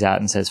breathes out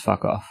and says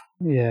fuck off.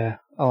 Yeah,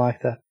 I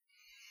like that.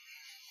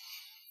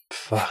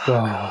 Fuck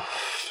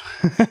off.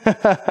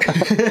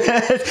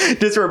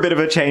 Just for a bit of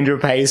a change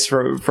of pace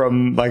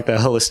from like the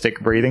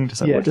holistic breathing.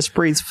 Just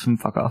breathe some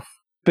fuck off.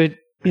 But,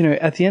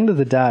 at the end of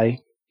the day,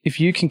 if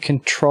you can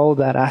control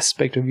that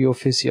aspect of your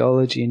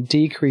physiology and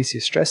decrease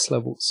your stress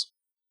levels,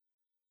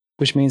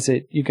 which means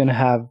that you're going to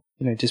have,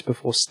 just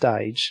before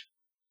stage,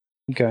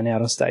 going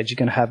out on stage, you're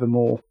going to have a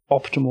more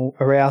optimal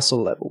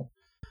arousal level.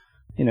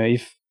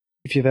 If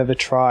you've ever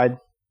tried,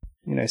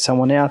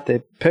 someone out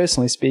there,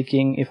 personally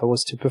speaking, if I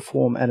was to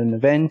perform at an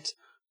event,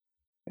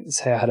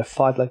 say I had a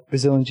fight like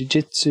Brazilian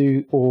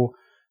Jiu-Jitsu, or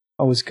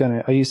I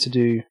used to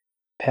do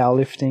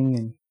powerlifting,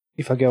 and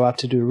if I go up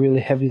to do a really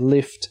heavy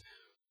lift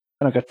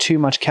and I got too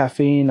much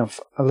caffeine, I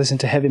listen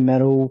to heavy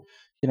metal,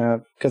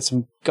 I've got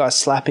some guys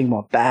slapping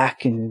my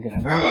back and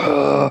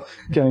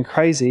going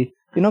crazy,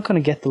 you're not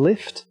going to get the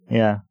lift.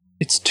 Yeah.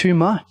 It's too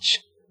much.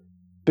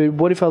 But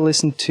what if I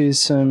listen to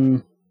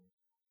some...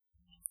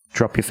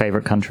 Drop your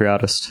favorite country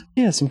artist.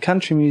 Yeah, some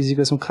country music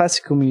or some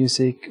classical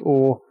music,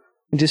 or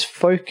just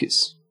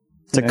focus.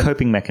 It's a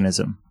coping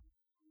mechanism.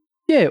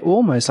 Yeah,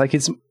 almost. Like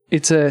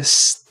it's a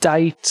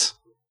state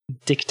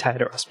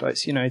dictator, I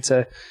suppose. It's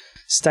a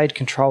state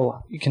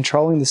controller. You're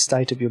controlling the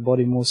state of your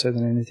body more so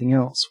than anything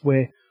else,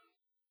 where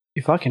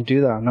if I can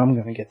do that, I know I'm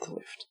going to get the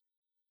lift.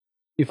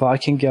 If I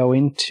can go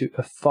into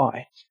a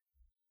fight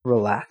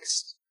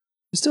relaxed,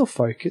 I'm still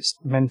focused,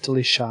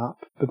 mentally sharp,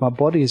 but my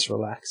body is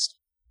relaxed,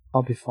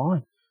 I'll be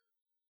fine.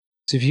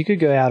 So if you could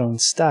go out on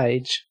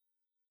stage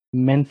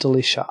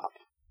mentally sharp,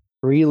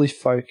 really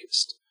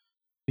focused,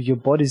 but your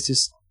body's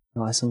just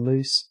nice and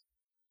loose,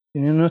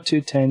 not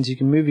too tense, you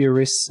can move your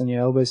wrists and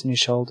your elbows and your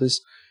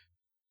shoulders,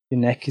 your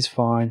neck is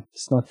fine,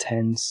 it's not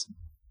tense,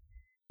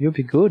 you'll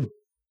be good.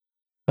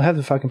 You'll have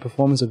the fucking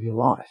performance of your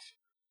life.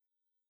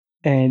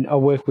 And I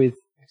work with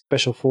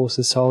special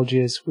forces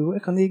soldiers, we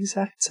work on the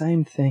exact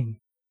same thing.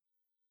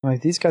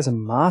 Like, these guys are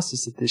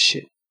masters at this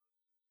shit.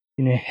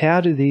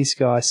 How do these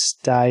guys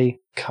stay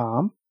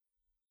calm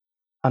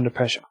under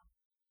pressure?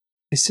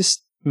 It's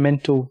just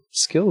mental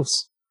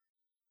skills.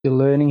 You're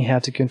learning how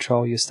to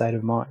control your state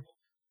of mind.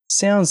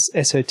 Sounds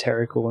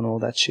esoterical and all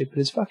that shit, but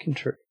it's fucking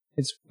true.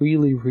 It's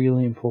really,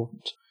 really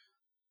important.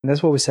 And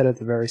that's what we said at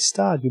the very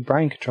start. Your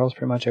brain controls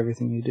pretty much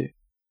everything you do,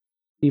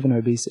 even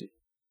obesity.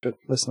 But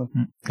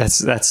listen.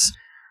 That's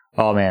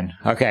oh man.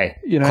 Okay.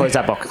 Close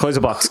that box. Close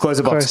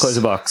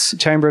the box.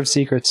 Chamber of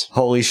secrets.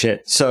 Holy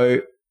shit.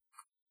 So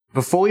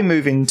before we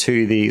move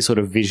into the sort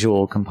of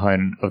visual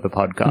component of the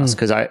podcast,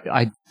 because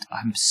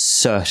I'm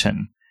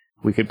certain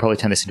we could probably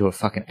turn this into a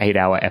fucking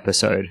 8-hour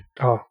episode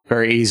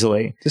very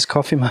easily. Just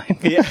coffee, mate.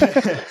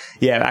 Yeah.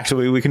 Yeah,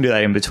 actually, we can do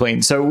that in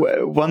between.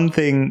 So one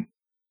thing,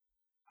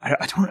 I've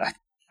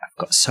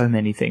got so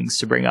many things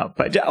to bring up,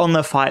 but on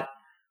the fight,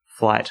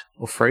 flight,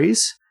 or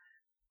freeze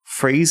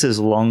is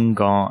long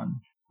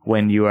gone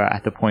when you are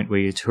at the point where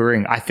you're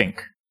touring, I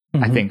think.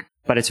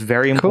 But it's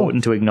very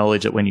important to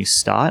acknowledge it when you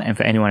start, and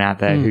for anyone out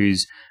there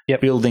who's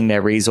building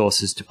their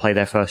resources to play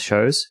their first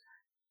shows,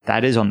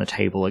 that is on the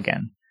table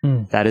again.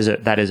 That is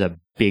a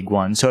big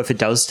one. So if it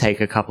does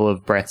take a couple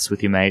of breaths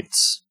with your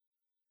mates,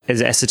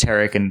 as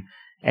esoteric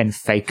and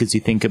fake as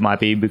you think it might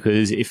be,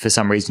 because if for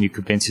some reason you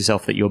convince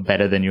yourself that you're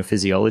better than your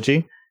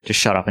physiology, just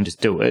shut up and just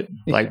do it.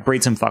 Yeah. Like,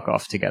 breathe some fuck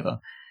off together.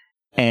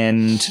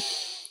 And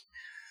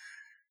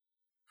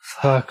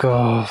fuck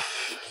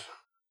off.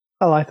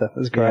 I like that.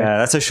 That's great. Yeah,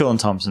 that's a Sean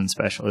Thompson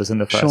special. It was in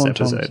the first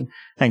episode. Thompson.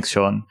 Thanks,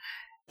 Sean.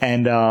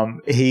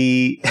 And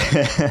he...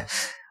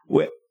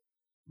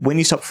 When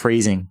you stop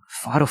freezing,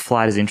 fight or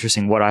flight is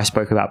interesting. What I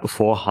spoke about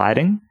before,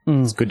 hiding.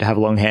 It's good to have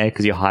long hair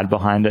because you hide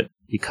behind it.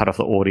 You cut off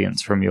the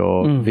audience from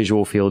your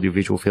visual field. Your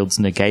visual field's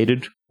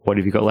negated. What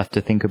have you got left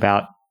to think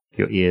about?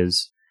 Your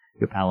ears,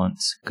 your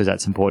balance, because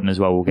that's important as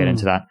well. We'll get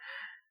into that.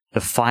 The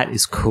fight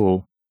is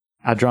cool.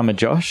 Our drummer,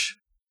 Josh,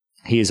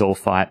 he is all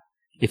fight.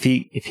 If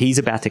he's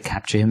about to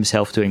capture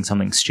himself doing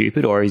something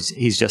stupid, or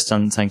he's just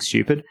done something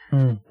stupid,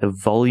 the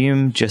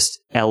volume just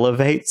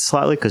elevates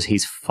slightly because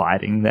he's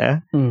fighting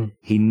there.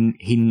 He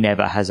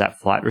never has that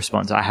flight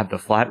response. I have the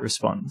flight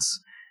response.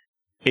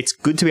 It's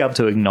good to be able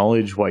to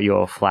acknowledge what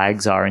your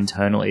flags are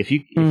internally. If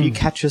you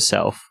catch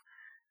yourself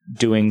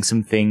doing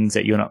some things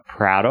that you're not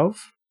proud of,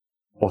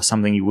 or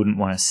something you wouldn't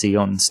want to see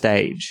on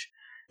stage.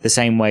 The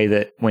same way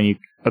that when you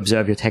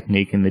observe your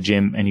technique in the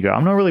gym and you go,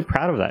 I'm not really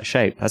proud of that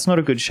shape. That's not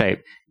a good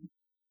shape.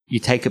 You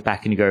take it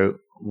back and you go,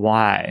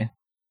 why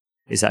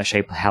is that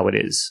shape how it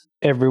is?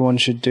 Everyone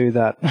should do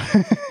that.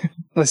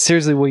 Like,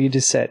 seriously, what you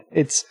just said.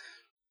 It's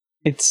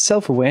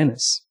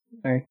self-awareness.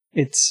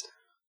 It's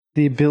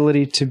the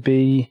ability to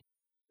be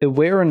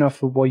aware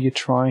enough of what you're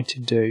trying to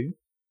do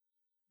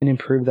and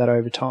improve that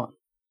over time.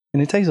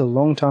 And it takes a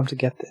long time to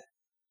get there.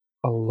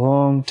 A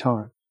long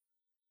time.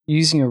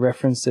 Using a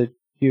reference that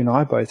you and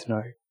I both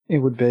know, it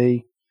would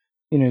be,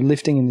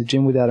 lifting in the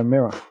gym without a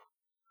mirror.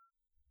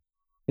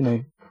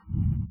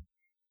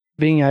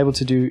 Being able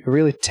to do a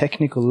really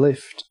technical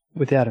lift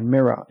without a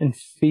mirror and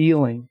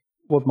feeling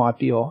what might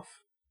be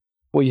off,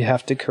 what you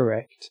have to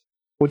correct,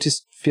 or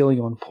just feeling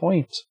on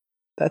point.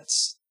 That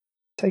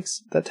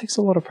takes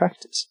a lot of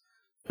practice.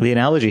 The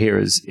analogy here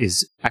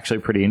is actually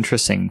pretty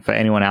interesting for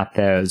anyone out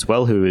there as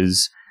well who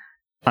is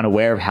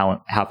unaware of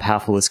how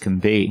powerful this can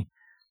be.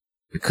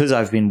 Because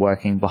I've been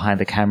working behind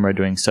the camera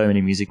doing so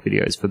many music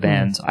videos for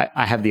bands,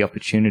 I have the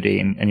opportunity,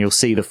 and you'll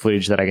see the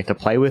footage that I get to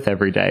play with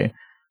every day,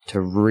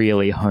 to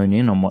really hone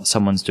in on what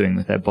someone's doing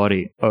with their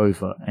body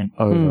over and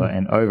over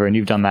and over. And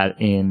you've done that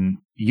in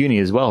uni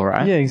as well,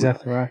 right? Yeah,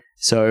 exactly right.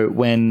 So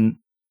when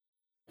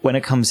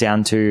it comes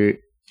down to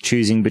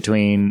choosing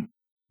between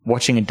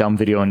watching a dumb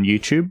video on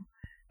YouTube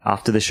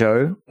after the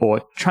show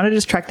or trying to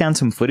just track down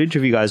some footage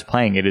of you guys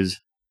playing,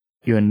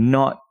 you're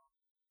not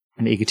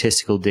an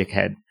egotistical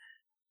dickhead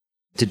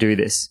to do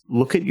this.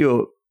 Look at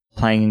your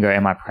playing and go,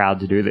 am I proud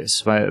to do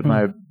this?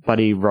 My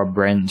buddy Rob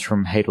Brenz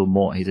from Hadel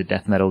Moore, he's a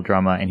death metal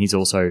drummer and he's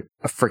also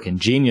a freaking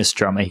genius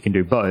drummer. He can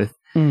do both.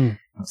 I'm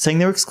not saying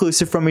they're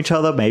exclusive from each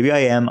other. Maybe I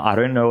am. I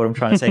don't know what I'm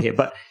trying to say here.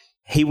 But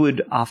he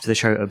would, after the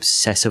show,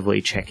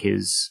 obsessively check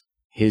his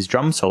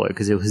drum solo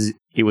because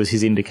it was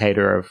his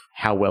indicator of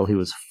how well he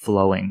was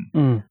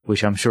flowing,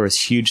 which I'm sure is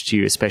huge to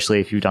you,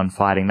 especially if you've done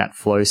fighting. That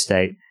flow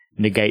state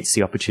negates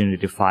the opportunity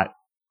to fight,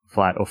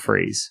 flight, or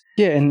freeze.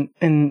 Yeah,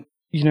 and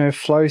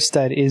flow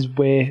state is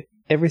where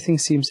everything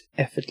seems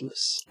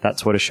effortless.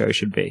 That's what a show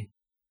should be.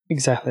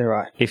 Exactly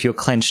right. If you're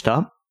clenched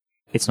up,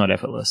 it's not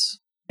effortless.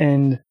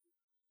 And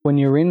when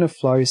you're in a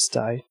flow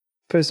state,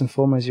 first and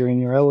foremost, you're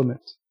in your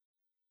element.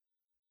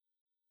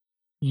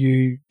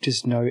 You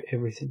just know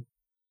everything.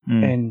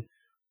 And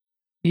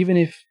even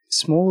if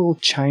small little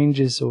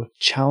changes or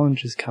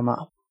challenges come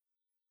up,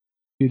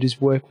 you just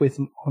work with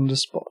them on the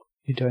spot.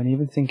 You don't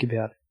even think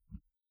about it.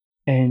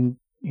 And,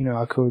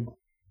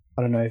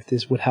 I don't know if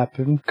this would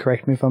happen,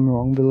 correct me if I'm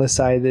wrong, but let's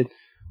say that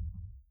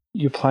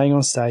you're playing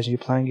on stage and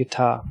you're playing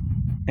guitar,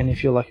 and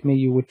if you're like me,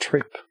 you would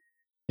trip,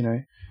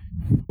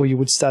 or you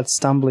would start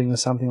stumbling or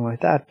something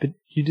like that, but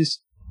you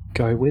just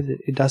go with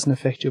it. It doesn't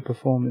affect your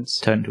performance.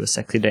 Turn into a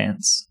sexy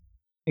dance.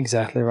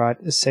 Exactly right.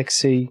 A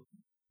sexy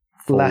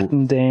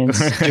Latin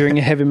dance during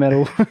a heavy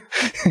metal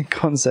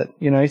concert,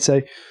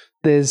 so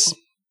there's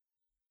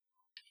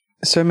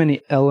so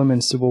many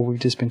elements to what we've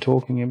just been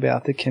talking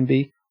about that can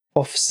be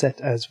offset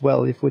as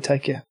well if we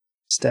take a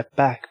step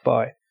back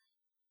by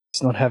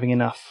just not having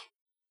enough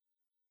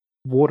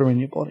water in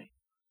your body,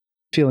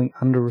 feeling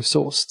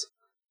under-resourced,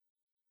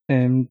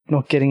 and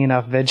not getting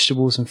enough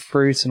vegetables and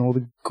fruits and all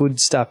the good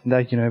stuff,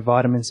 that,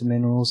 vitamins and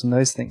minerals and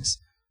those things.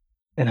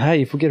 And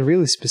hey, if we get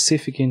really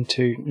specific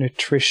into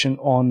nutrition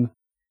on,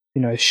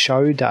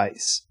 show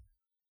days,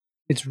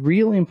 it's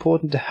really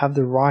important to have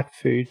the right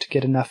food to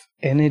get enough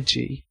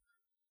energy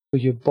for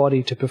your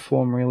body to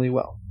perform really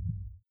well.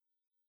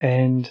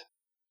 And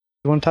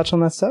you want to touch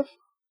on that stuff?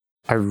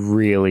 I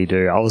really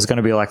do. I was going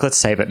to be like, let's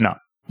save it. No.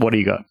 What do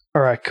you got?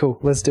 All right, cool.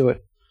 Let's do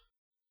it.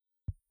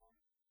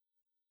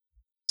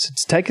 So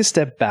to take a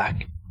step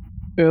back,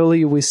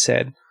 earlier we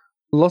said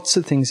lots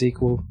of things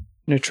equal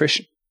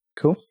nutrition.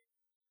 Cool?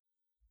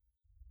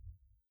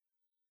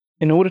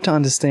 In order to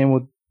understand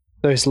what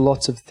those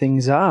lots of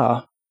things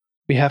are,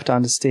 we have to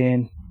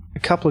understand a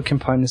couple of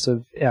components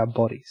of our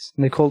bodies.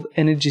 And they're called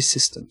energy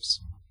systems.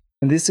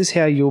 And this is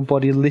how your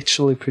body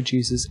literally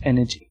produces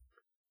energy.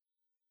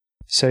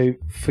 So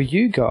for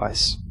you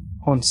guys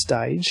on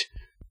stage,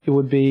 it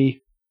would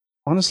be,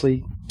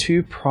 honestly,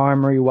 two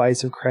primary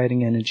ways of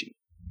creating energy.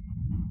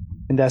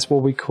 And that's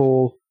what we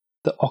call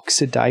the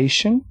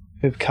oxidation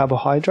of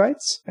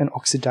carbohydrates and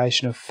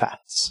oxidation of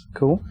fats.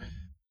 Cool?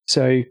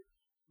 So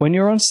when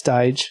you're on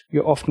stage,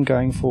 you're often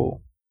going for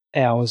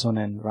hours on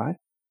end, right?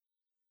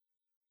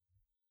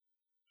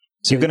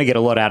 So you're going to get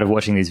a lot out of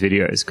watching these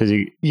videos because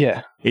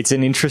it's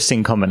an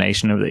interesting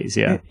combination of these,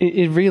 yeah.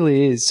 It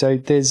really is.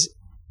 So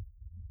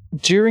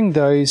during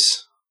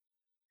those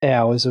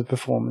hours of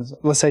performance,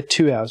 let's say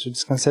 2 hours, we're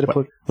just going to set up.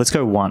 Let's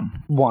go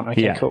one.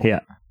 Okay, cool. Yeah.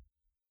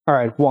 All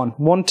right,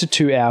 1 to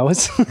 2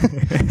 hours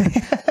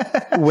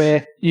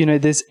where,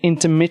 there's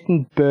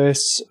intermittent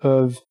bursts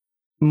of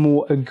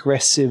more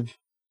aggressive,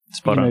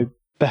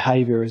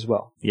 behavior as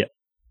well. Yeah.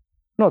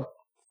 Not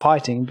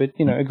fighting, but,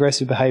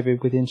 aggressive behavior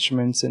with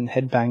instruments and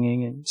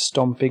headbanging and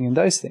stomping and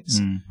those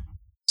things.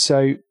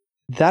 So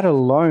that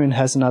alone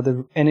has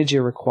another energy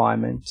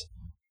requirement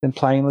than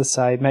playing, let's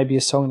say, maybe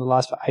a song that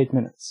lasts for 8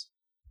 minutes.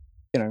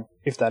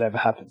 if that ever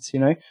happens,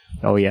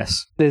 Oh,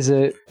 yes.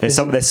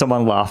 There's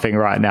someone laughing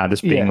right now,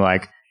 just being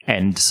like,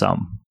 and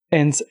some.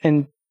 And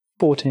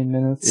 14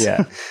 minutes.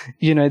 Yeah.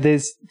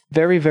 There's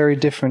very, very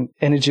different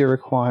energy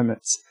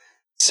requirements.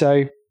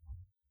 So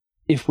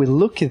if we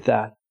look at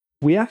that,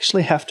 we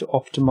actually have to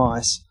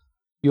optimize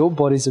your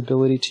body's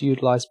ability to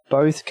utilize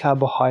both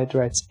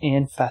carbohydrates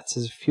and fats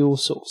as a fuel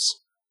source.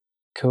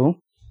 Cool?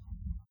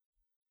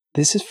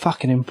 This is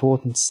fucking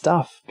important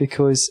stuff,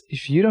 because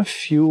if you don't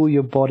fuel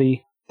your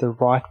body the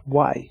right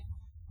way,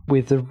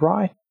 with the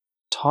right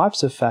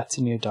types of fats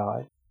in your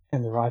diet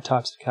and the right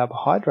types of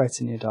carbohydrates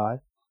in your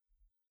diet,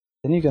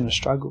 then you're going to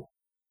struggle.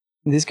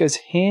 And this goes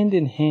hand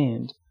in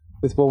hand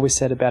with what we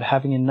said about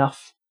having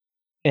enough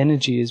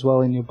energy as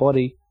well in your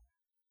body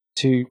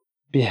to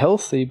be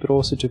healthy, but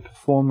also to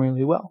perform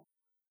really well.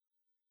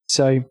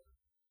 So,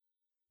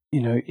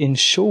 in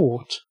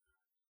short,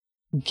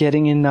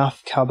 getting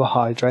enough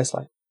carbohydrates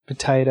like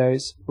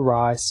potatoes,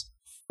 rice,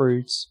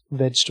 fruits,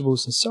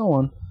 vegetables, and so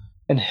on,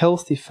 and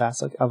healthy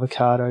fats like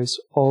avocados,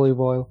 olive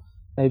oil,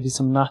 maybe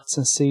some nuts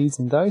and seeds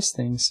and those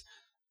things,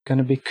 are going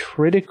to be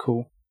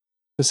critical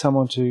for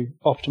someone to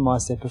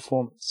optimize their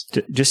performance.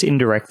 Just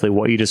indirectly,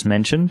 what you just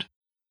mentioned,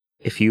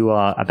 if you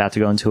are about to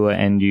go on tour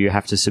and you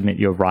have to submit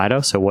your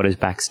rider, so what is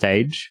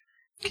backstage,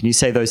 can you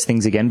say those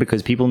things again?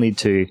 Because people need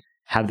to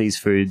have these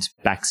foods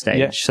backstage.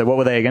 Yeah. So what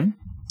were they again?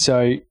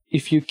 So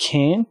if you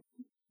can,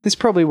 this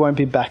probably won't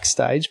be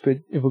backstage, but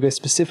if we'll go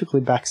specifically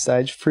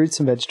backstage, fruits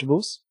and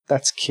vegetables,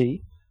 that's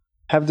key.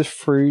 Have the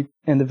fruit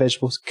and the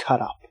vegetables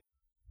cut up.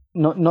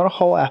 Not a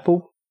whole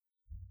apple.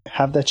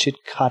 Have that shit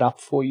cut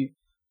up for you,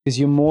 because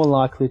you're more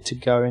likely to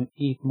go and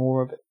eat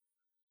more of it.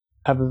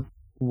 Have a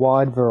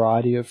wide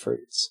variety of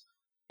fruits.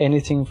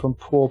 Anything from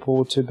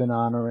pawpaw to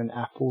banana and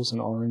apples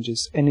and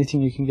oranges.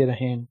 Anything you can get a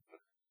hand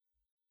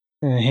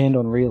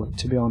on, really,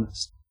 to be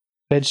honest.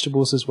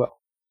 Vegetables as well.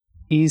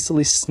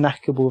 Easily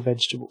snackable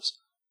vegetables.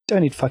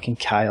 Don't eat fucking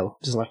kale.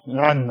 Just like,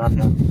 no.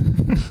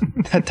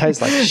 That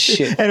tastes like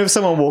shit. And if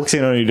someone walks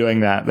in on you doing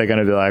that, they're going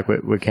to be like,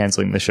 we're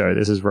cancelling the show.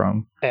 This is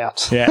wrong.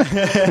 Out.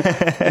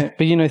 Yeah.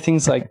 But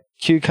things like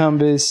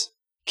cucumbers,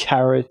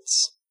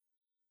 carrots,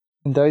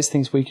 and those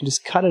things where you can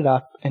just cut it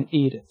up and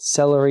eat it.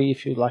 Celery,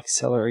 if you like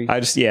celery. I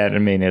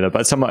didn't mean either.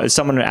 But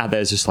someone out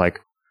there is just like,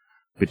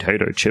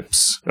 potato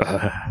chips.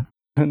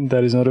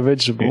 That is not a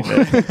vegetable.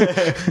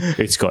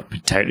 It's got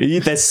potato.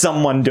 There's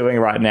someone doing it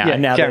right now. Yeah,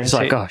 and now they're just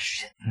like, oh,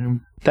 shit.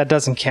 That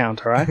doesn't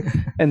count, all right?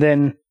 And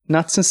then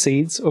nuts and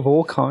seeds of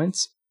all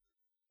kinds.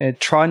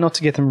 Try not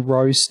to get them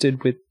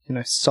roasted with,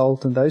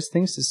 salt and those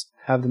things. Just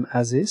have them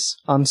as is.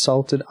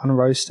 Unsalted,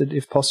 unroasted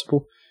if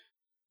possible.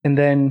 And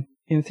then,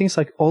 things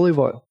like olive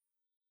oil.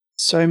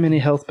 So many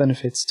health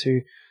benefits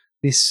to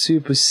this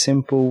super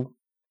simple,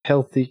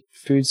 healthy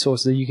food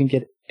source that you can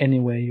get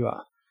anywhere you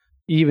are,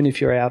 even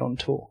if you're out on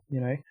tour,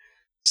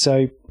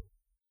 So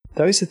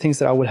those are things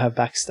that I would have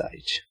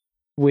backstage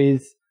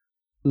with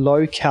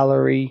low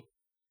calorie,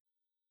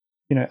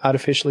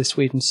 artificially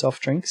sweetened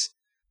soft drinks.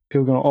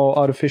 People are going,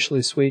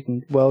 artificially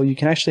sweetened. Well, you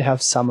can actually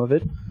have some of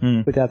it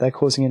without that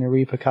causing any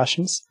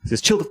repercussions.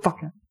 Just chill the fuck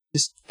out.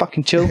 Just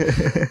fucking chill.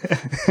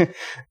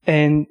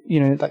 And,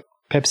 like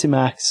Pepsi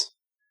Max,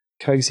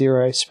 Coke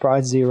Zero,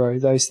 Sprite Zero,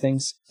 those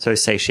things. So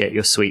satiate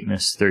your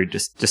sweetness through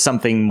just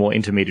something more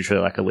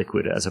intermediary, like a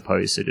liquid, as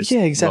opposed to just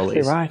exactly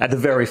lollies. Right. At the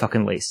very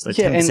fucking least, like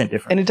 10%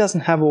 different. And it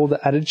doesn't have all the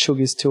added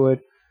sugars to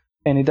it,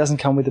 and it doesn't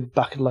come with a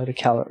bucket load of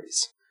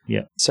calories.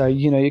 Yeah. So,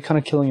 you're kind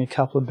of killing a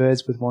couple of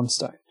birds with one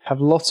stone.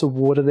 Have lots of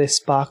water there,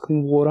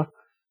 sparkling water,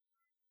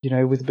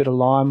 with a bit of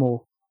lime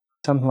or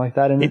something like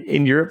that in it.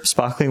 In Europe,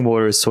 sparkling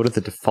water is sort of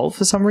the default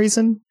for some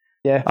reason.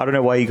 Yeah. I don't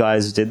know why you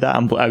guys did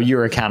that.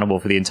 You're accountable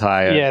for the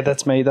entire... Yeah,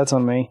 that's me. That's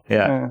on me.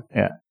 Yeah.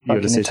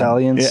 Fucking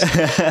Italians.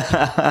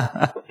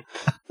 Yeah.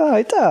 Oh,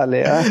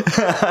 Italia.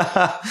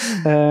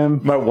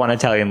 My one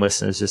Italian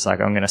listener is just like,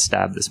 I'm going to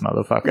stab this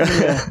motherfucker.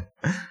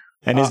 Yeah.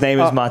 And his name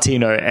is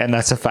Martino, and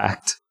that's a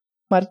fact.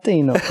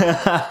 Martino.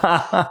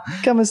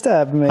 Come and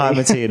stab me. Hi,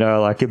 Martino. I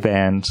like your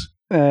band.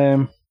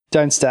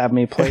 Don't stab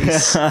me,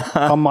 please.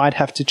 I might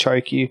have to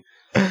choke you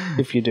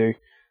if you do.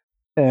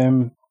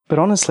 But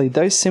honestly,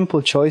 those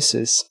simple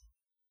choices,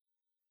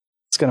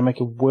 it's going to make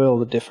a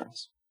world of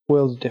difference.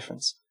 World of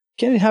difference.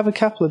 Can you have a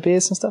couple of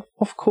beers and stuff?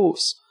 Of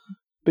course.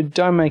 But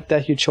don't make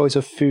that your choice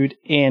of food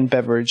and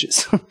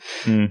beverages.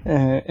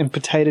 And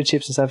potato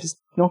chips and stuff is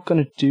not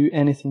going to do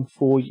anything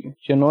for you.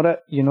 You're not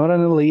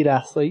an elite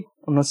athlete.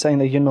 I'm not saying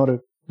that you're not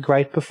a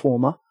great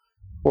performer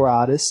or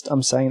artist.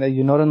 I'm saying that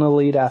you're not an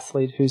elite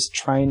athlete who's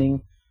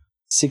training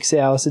 6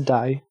 hours a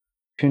day,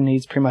 who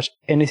needs pretty much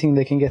anything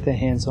they can get their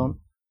hands on.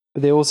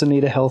 But they also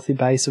need a healthy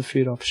base of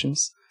food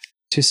options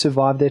to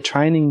survive their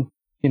training,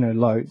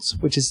 loads,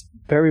 which is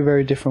a very,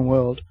 very different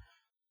world.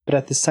 But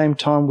at the same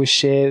time, we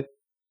share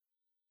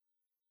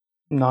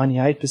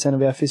 98%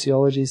 of our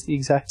physiology is the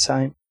exact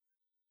same.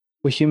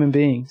 We're human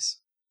beings.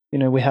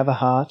 We have a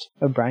heart,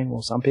 a brain,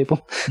 well, some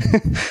people.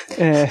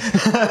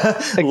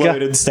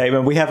 Loaded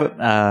statement. We have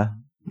a,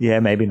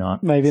 maybe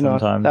not. Maybe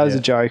sometimes, not. That was a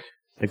joke.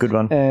 A good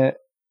one.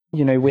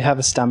 We have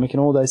a stomach and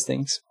all those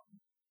things.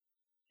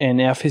 And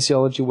our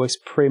physiology works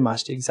pretty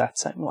much the exact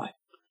same way.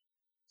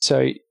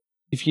 So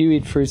if you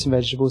eat fruits and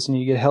vegetables and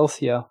you get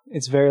healthier,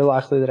 it's very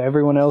likely that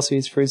everyone else who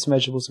eats fruits and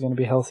vegetables are going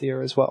to be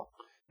healthier as well.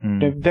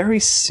 Very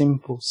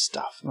simple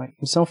stuff. Like,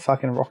 it's not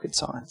fucking rocket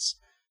science.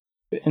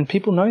 And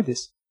people know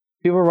this.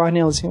 People right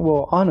now are saying,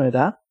 well, I know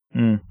that.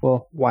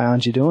 Well, why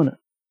aren't you doing it?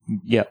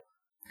 Yeah.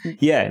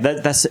 Yeah,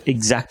 that's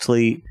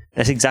exactly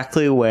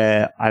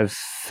where I've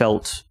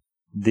felt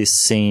this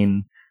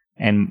scene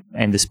and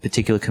this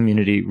particular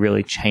community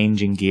really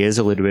changing gears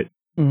a little bit.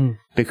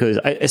 Because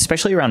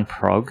especially around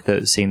prog,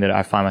 the scene that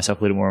I find myself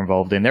a little more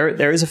involved in,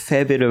 there is a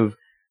fair bit of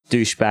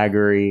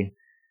douchebaggery.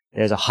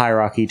 There's a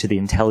hierarchy to the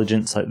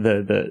intelligence. Like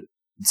the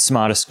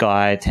smartest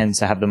guy tends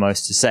to have the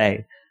most to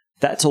say.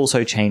 That's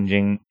also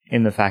changing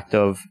in the fact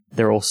of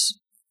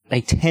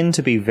they tend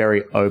to be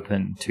very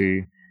open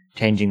to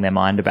changing their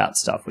mind about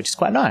stuff, which is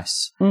quite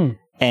nice.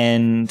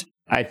 And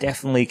I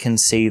definitely can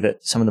see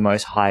that some of the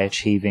most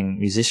high-achieving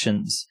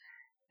musicians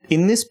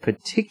in this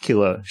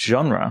particular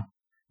genre,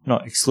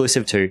 not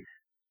exclusive to,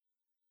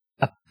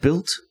 are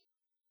built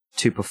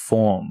to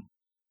perform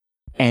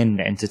and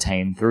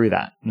entertain through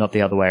that, not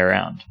the other way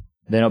around.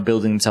 They're not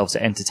building themselves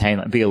to entertain,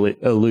 like be a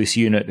loose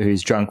unit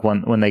who's drunk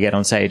when they get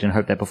on stage and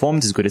hope their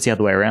performance is good. It's the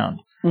other way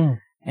around.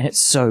 And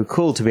it's so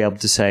cool to be able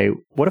to say,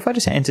 what if I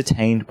just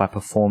entertained by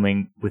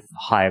performing with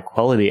higher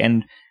quality?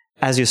 And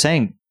as you're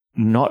saying,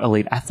 not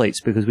elite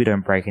athletes, because we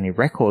don't break any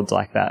records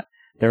like that.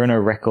 There are no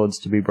records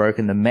to be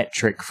broken. The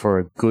metric for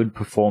a good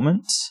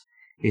performance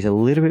is a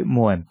little bit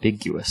more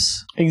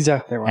ambiguous.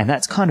 Exactly right. And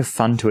that's kind of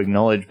fun to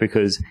acknowledge,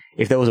 because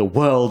if there was a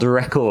world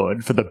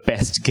record for the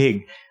best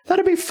gig,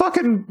 that'd be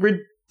fucking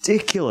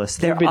ridiculous.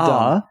 There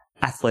are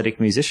athletic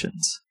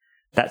musicians.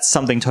 That's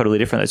something totally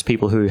different. There's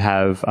people who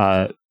have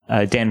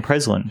Dan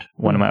Presland,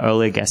 one of my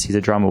earlier guests. He's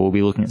a drummer. We'll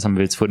be looking at some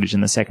of his footage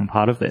in the second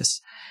part of this.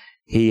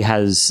 He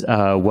has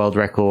a world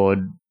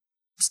record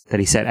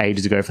that he set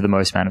ages ago for the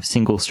most amount of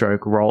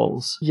single-stroke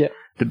rolls. Yeah.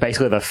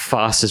 Basically the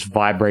fastest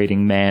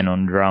vibrating man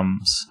on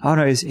drums. Oh,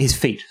 no, his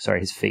feet. Sorry,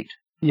 his feet.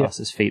 Yeah.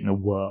 Fastest feet in the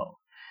world.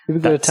 He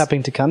would go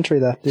tapping to country,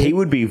 that dude. He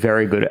would be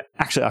very good at...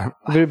 Actually...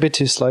 a bit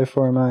too slow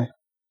for him, eh?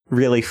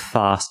 Really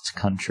fast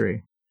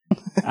country.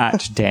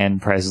 At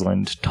Dan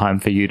Presland, time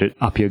for you to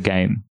up your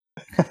game.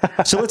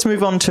 So let's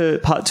move on to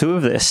part 2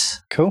 of this.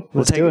 Cool.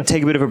 We'll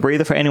take a bit of a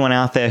breather for anyone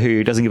out there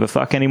who doesn't give a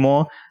fuck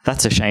anymore.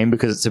 That's a shame,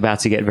 because it's about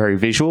to get very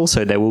visual,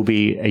 so there will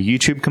be a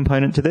YouTube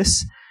component to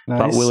this, nice.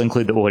 But we'll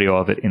include the audio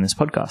of it in this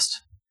podcast.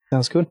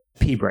 Sounds good.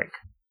 Pee break.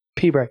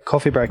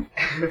 Coffee break.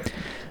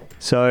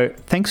 So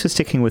thanks for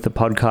sticking with the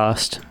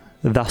podcast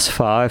thus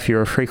far, if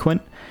you're a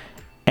frequent.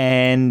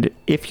 And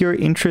if you're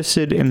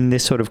interested in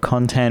this sort of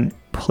content,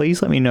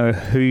 please let me know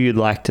who you'd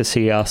like to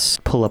see us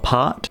pull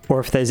apart, or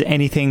if there's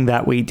anything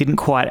that we didn't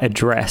quite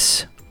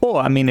address, or,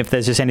 I mean, if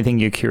there's just anything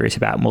you're curious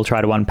about, and we'll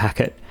try to unpack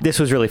it. This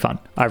was really fun.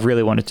 I've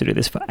really wanted to do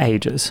this for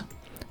ages.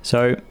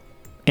 So,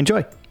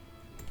 enjoy.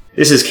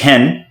 This is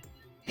Ken.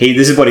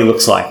 This is what he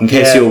looks like, in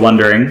case you were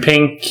wondering.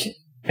 Pink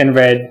and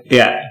red.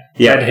 Yeah.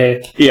 Red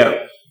hair.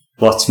 Yeah.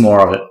 Lots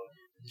more of it.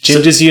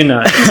 Gingers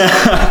unite.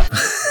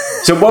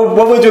 So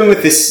what we're doing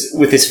with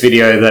this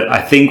video that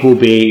I think will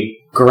be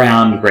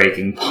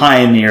groundbreaking,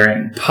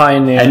 pioneering,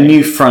 a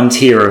new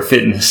frontier of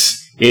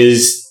fitness,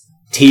 is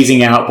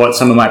teasing out what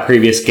some of my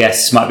previous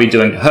guests might be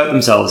doing to hurt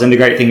themselves. And the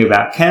great thing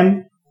about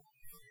Ken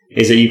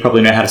is that you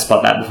probably know how to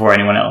spot that before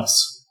anyone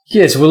else.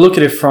 Yes, we'll look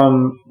at it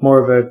from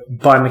more of a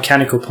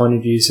biomechanical point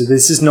of view. So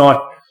this is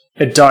not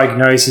a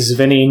diagnosis of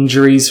any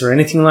injuries or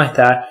anything like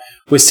that.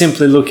 We're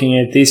simply looking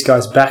at these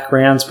guys'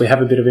 backgrounds. We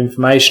have a bit of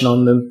information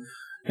on them,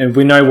 and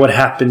we know what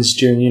happens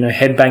during,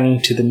 head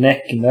banging to the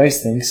neck and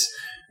those things.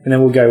 And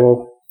then we'll go,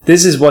 well,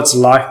 this is what's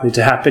likely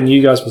to happen.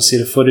 You guys will see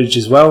the footage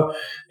as well.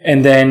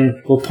 And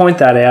then we'll point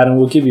that out, and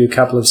we'll give you a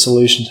couple of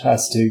solutions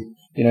as to,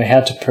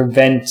 how to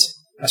prevent,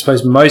 I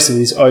suppose, most of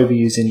these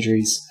overuse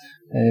injuries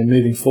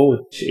moving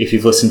forward. If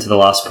you've listened to the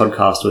last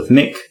podcast with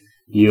Mick,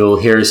 you'll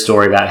hear his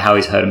story about how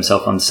he's hurt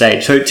himself on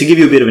stage. So to give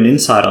you a bit of an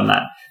insight on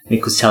that,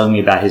 Mick was telling me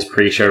about his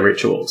pre-show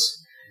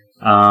rituals.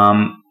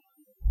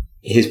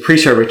 His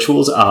pre-show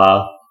rituals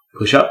are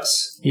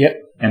push-ups,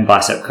 and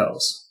bicep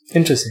curls.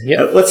 Interesting.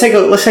 Yeah. Let's take a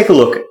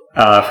look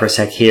for a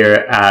sec here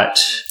at.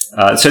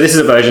 So this is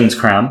a Virgin's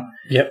crown.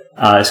 Yep.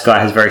 This guy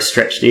has very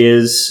stretched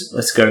ears.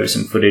 Let's go to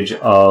some footage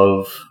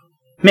of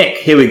Mick.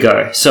 Here we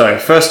go. So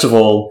first of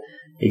all,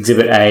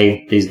 Exhibit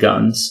A, these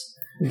guns.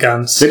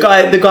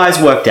 The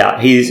guy's worked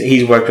out.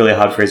 He's worked really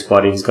hard for his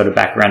body. He's got a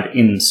background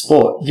in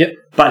sport. Yep.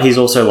 But he's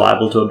also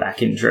liable to a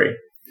back injury.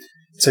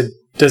 So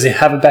does he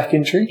have a back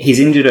injury? He's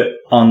injured it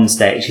on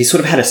stage. He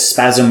sort of had a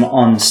spasm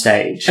on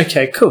stage.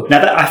 Okay, cool.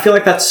 Now, I feel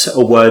like that's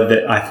a word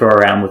that I throw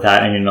around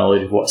without any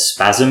knowledge of what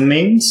spasm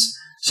means.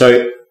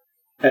 So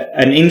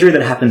an injury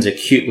that happens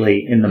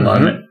acutely in the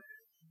moment,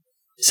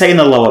 say in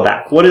the lower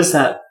back, what is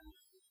that?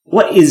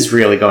 What is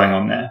really going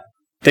on there?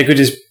 There could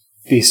just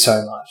be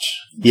so much.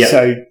 Yeah.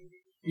 So,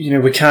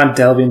 we can't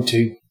delve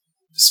into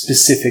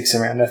specifics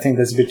around it. I think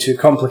that's a bit too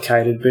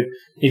complicated. But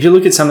if you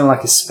look at something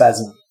like a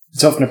spasm,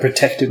 it's often a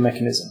protective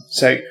mechanism.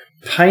 So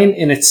pain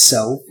in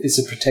itself is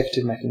a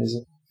protective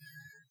mechanism.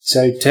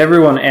 So to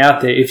everyone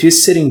out there, if you're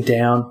sitting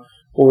down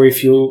or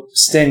if you're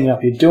standing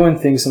up, you're doing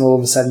things and all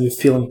of a sudden you're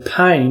feeling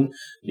pain,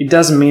 it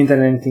doesn't mean that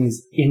anything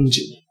is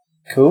injured.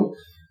 Cool?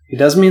 It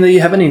doesn't mean that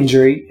you have an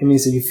injury. It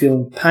means that you're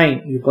feeling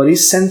pain. Your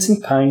body's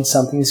sensing pain.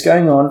 Something is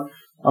going on.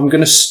 I'm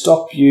going to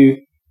stop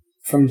you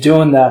from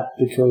doing that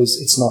because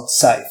it's not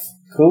safe.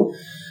 Cool?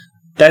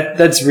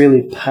 That's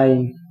really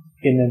pain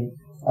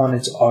on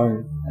its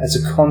own as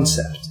a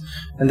concept.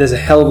 And there's a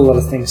hell of a lot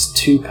of things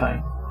to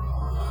pain.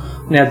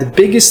 Now, the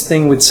biggest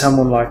thing with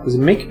someone like, was it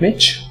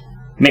Mitch?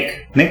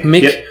 Mick.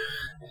 Yep.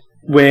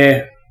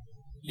 Where,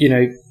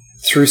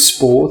 through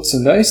sports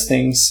and those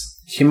things,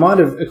 he might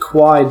have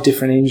acquired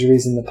different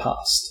injuries in the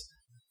past.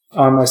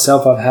 I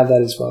myself, I've had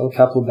that as well, a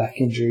couple of back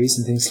injuries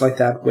and things like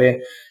that, where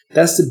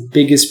that's the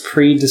biggest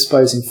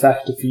predisposing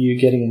factor for you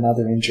getting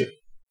another injury.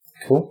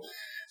 Cool?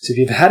 So if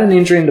you've had an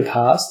injury in the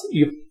past,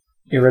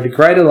 you're at a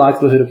greater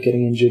likelihood of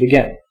getting injured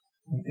again.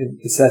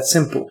 It's that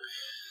simple.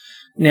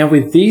 Now,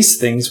 with these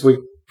things, we've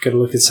got to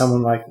look at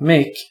someone like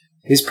Mick.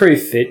 He's pretty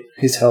fit,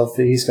 he's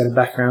healthy, he's got a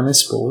background in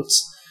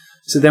sports.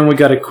 So then we've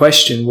got to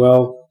question,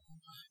 well,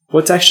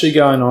 what's actually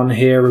going on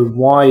here, and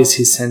why is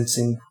he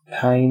sensing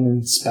pain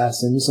and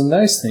spasms and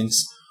those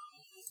things?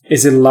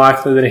 Is it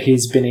likely that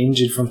he's been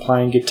injured from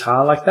playing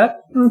guitar like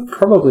that?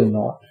 Probably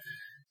not.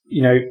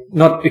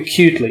 Not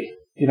acutely.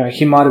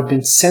 He might have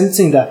been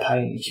sensing that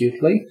pain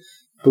acutely,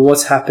 but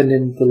what's happened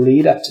in the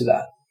lead up to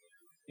that?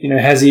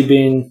 Has he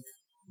been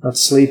not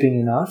sleeping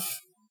enough?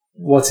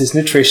 What's his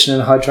nutrition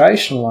and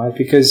hydration like?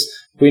 Because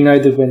we know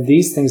that when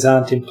these things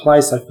aren't in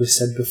place, like we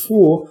said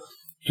before,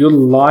 your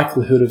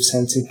likelihood of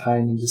sensing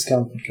pain and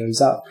discomfort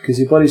goes up because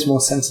your body's more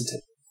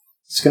sensitive.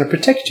 It's going to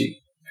protect you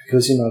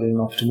because you're not in an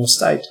optimal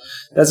state.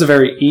 That's a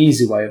very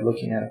easy way of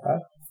looking at it,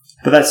 right?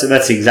 But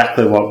that's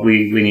exactly what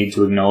we need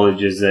to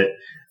acknowledge, is that,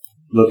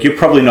 look, you're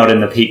probably not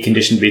in the peak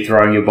condition to be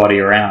throwing your body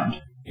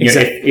around.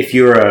 Exactly. If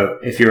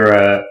you're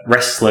a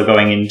wrestler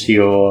going into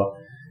your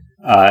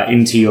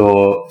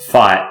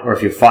fight, or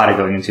if you're a fighter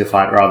going into your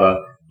fight,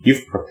 rather,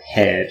 you've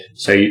prepared.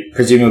 So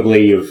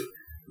presumably you've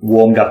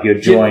warmed up your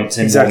joints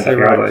and warmed up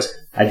your elbows.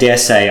 I dare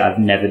say I've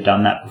never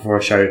done that before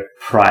a show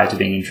prior to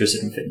being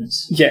interested in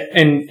fitness. Yeah,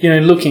 and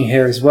looking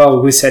here as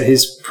well, we said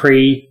his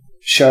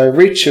pre-show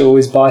ritual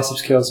is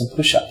biceps curls and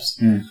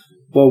push-ups.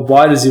 Well,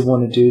 why does he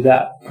want to do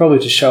that? Probably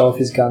to show off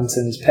his guns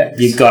and his pecs.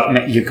 You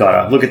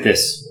gotta look at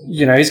this.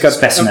 He's got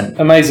specimen,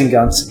 amazing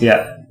guns.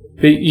 Yeah,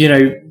 but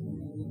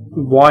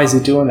why is he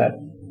doing that?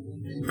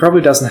 He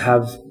probably doesn't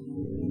have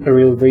a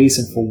real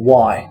reason for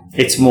why.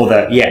 It's more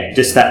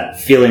just that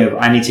feeling of,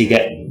 I need to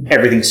get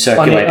everything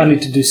circulating. I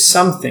need to do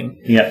something.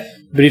 Yeah.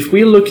 But if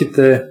we look at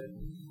the,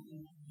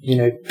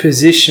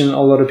 position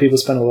a lot of people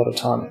spend a lot of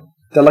time in,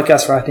 they're like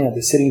us right now.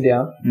 They're sitting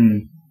down.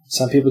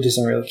 Some people just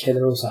don't really care.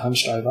 They're also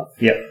hunched over.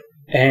 Yeah.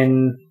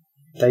 And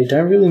they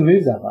don't really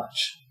move that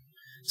much.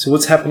 So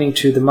what's happening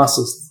to the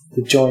muscles,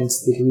 the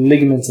joints, the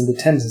ligaments and the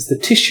tendons, the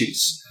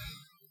tissues,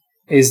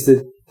 is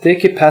that their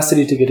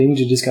capacity to get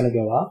injured is going to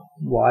go up.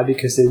 Why?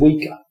 Because they're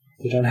weaker.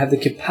 They don't have the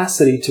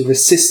capacity to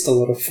resist a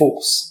lot of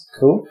force.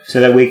 Cool? So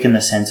they're weak in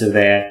the sense of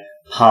they're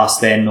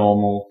past their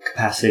normal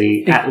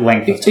capacity at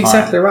length of time.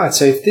 Exactly right.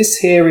 So if this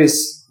here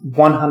is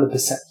 100%,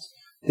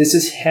 this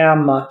is how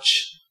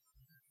much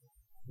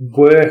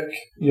work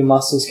your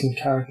muscles can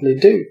currently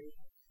do.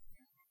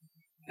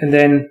 And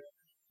then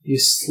you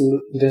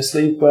don't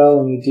sleep well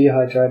and you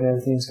dehydrate and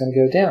everything's going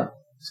to go down.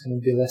 It's going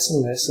to be less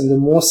and less. And the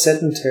more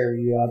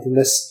sedentary you are, the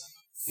less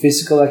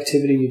physical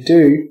activity you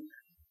do,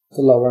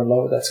 the lower and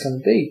lower that's going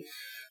to be.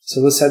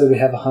 So let's say that we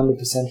have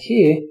 100%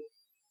 here.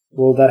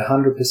 Well, that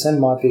 100%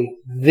 might be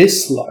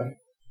this low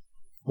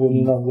when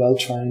you're not well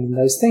trained in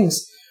those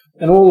things.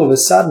 And all of a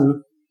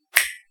sudden,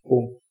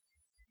 boom,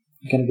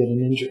 you're going to get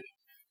an injury.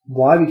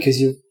 Why? Because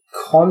you've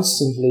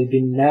constantly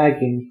been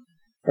nagging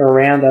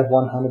around that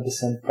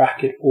 100%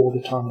 bracket all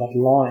the time, that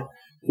line.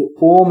 You're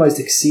almost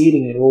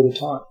exceeding it all the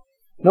time.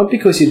 Not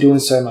because you're doing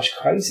so much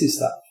crazy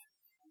stuff.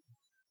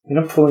 You're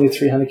not pulling a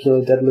 300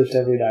 kilo deadlift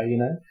every day,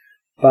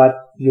 but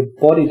your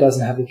body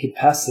doesn't have the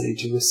capacity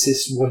to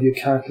resist what you're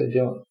currently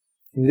doing.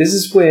 And this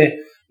is where,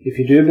 if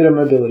you do a bit of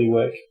mobility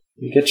work,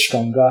 you get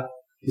stronger,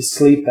 you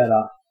sleep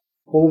better,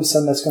 all of a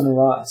sudden that's going to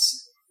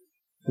rise.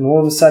 And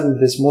all of a sudden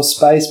there's more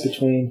space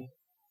between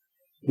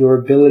your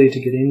ability to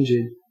get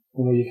injured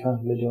and what you're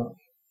currently doing.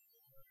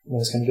 And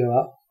it's going to go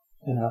up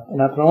and up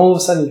and up. And all of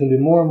a sudden you can do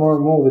more and more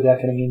and more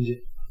without getting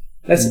injured.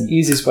 That's the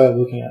easiest way of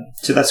looking at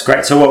it. So that's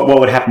great. So what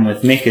would happen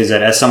with Mick is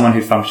that as someone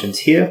who functions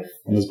here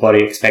and his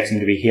body expects him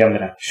to be here, I'm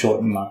going to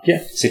shorten my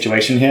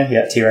situation here.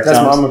 Yeah, T-Rex That's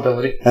arms. my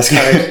mobility. That's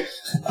great.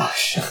 Oh,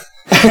 shit.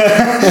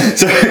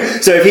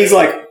 So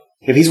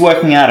if he's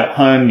working out at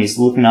home and he's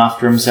looking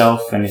after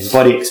himself and his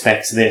body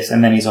expects this,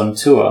 and then he's on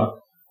tour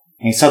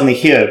and he's suddenly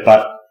here,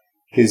 but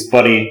his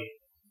body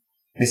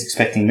is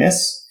expecting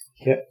this.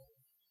 Yep.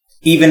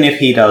 Even if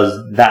he does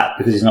that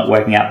because he's not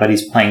working out, but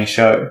he's playing a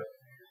show,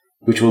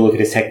 which we'll look at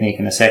his technique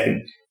in a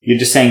second, you're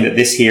just saying that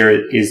this here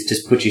is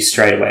just puts you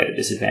straight away at a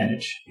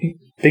disadvantage.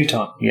 Big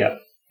time. Yeah.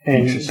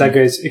 And that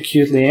goes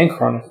acutely and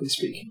chronically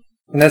speaking.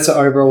 And that's an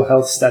overall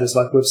health status,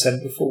 like we've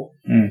said before.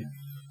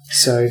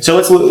 So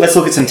let's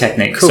look at some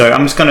techniques. Cool. So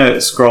I'm just going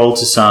to scroll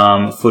to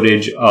some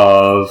footage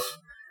of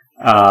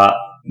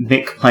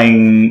Mick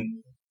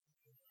playing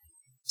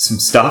some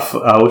stuff.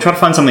 We'll try to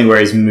find something where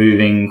he's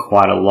moving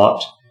quite a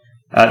lot.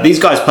 These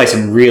guys play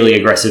some really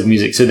aggressive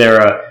music, so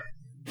there are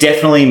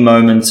definitely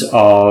moments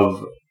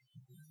of...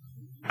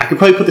 I could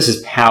probably put this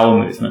as power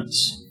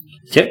movements.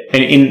 Yep.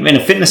 And in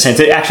a fitness sense,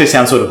 it actually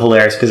sounds sort of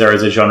hilarious because there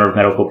is a genre of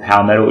metal called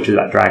power metal, which is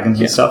about dragons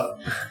and stuff.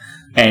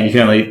 And you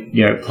can only,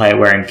 play it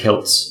wearing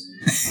kilts.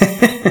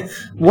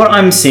 What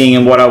I'm seeing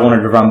and what I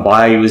wanted to run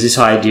by you is this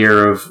idea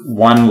of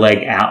one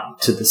leg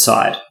out to the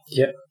side.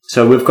 Yep.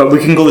 So we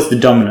can call this the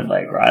dominant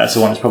leg, right? That's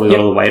the one that's probably got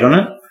all the weight on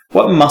it.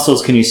 What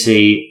muscles can you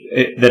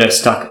see that are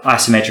stuck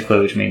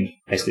isometrically, which means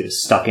basically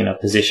just stuck in a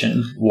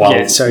position while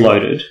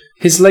loaded?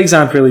 His legs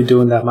aren't really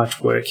doing that much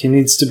work. He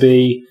needs to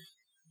be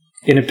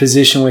in a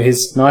position where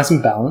he's nice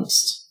and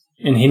balanced,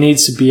 and he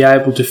needs to be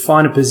able to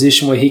find a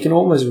position where he can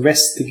almost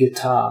rest the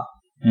guitar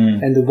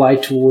and the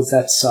weight towards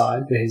that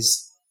side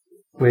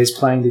where he's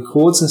playing the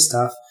chords and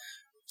stuff,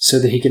 so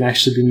that he can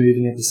actually be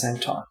moving at the same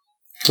time.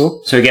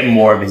 Cool? So you get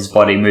more of his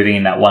body moving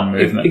in that one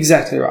movement.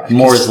 Exactly right.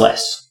 More is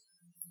less.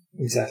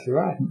 Exactly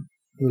right.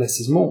 Less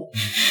is more.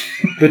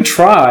 But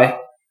try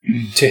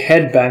to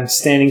headbang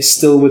standing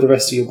still with the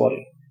rest of your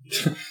body.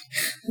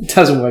 It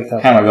doesn't work that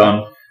way. How am I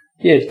going?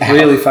 Yeah,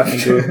 really fucking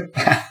good.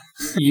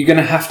 You're going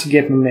to have to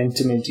get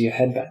momentum into your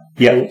headbang.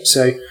 Yeah.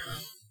 So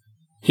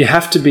you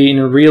have to be in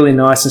a really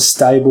nice and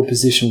stable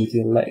position with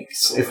your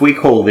legs. If we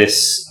call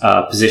this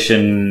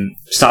position,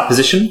 start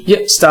position?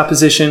 Yep, start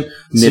position.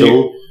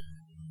 Middle,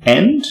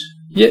 end?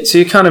 Yeah, so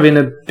you're kind of in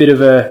a bit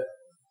of a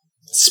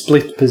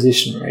split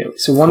position, really.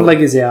 So one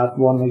leg is out,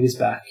 one leg is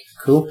back.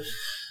 Cool.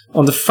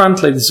 On the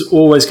front leg, there's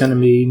always going to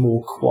be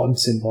more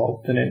quads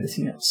involved than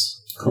anything else.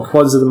 Cool. The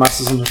quads are the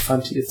muscles on the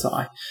front of your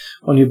thigh.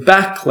 On your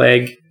back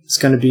leg, it's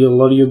going to be a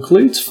lot of your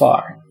glutes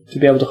firing to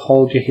be able to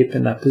hold your hip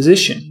in that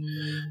position.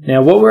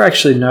 Now, what we're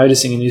actually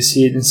noticing, and you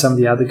see it in some of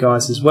the other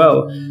guys as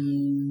well,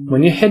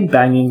 when you're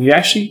headbanging, you're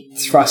actually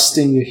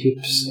thrusting your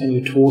hips and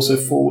your torso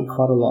forward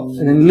quite a lot.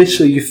 And then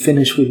literally you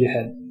finish with your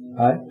head,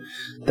 right?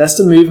 That's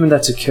the movement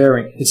that's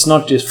occurring. It's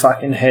not just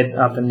fucking head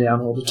up and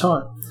down all the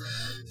time.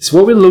 So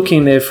what we're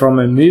looking there from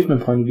a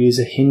movement point of view is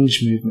a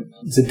hinge movement.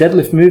 It's a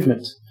deadlift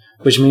movement,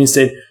 which means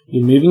that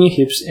you're moving your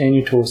hips and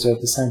your torso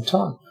at the same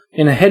time.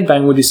 In a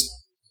headbang, we're just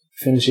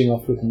finishing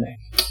off with the neck.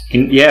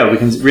 We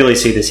can really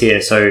see this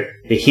here. So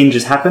the hinge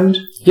has happened,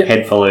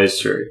 head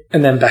follows through.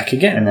 And then back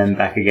again. And then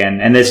back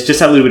again. And there's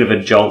just a little bit of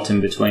a jolt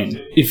in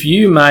between. If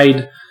you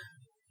made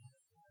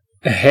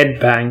a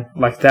headbang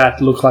like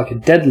that look like a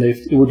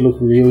deadlift, it would look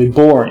really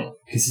boring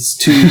because it's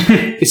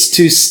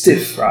too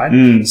stiff,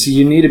 right? So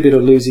you need a bit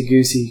of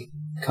loosey-goosey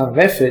kind of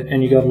effort,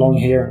 and you got long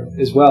hair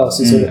as well,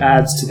 so it sort of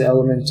adds to the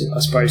element of, I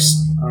suppose,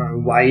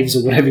 waves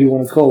or whatever you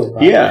want to call it,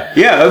 right?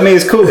 Yeah. I mean,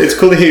 it's cool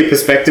to hear your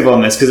perspective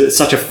on this because it's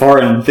such a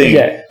foreign thing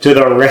to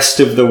the rest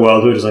of the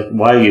world who are just like,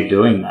 why are you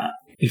doing that?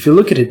 If you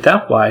look at it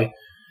that way,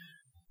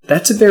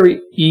 that's a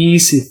very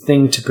easy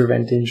thing to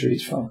prevent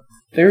injuries from.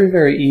 Very,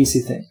 very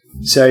easy thing.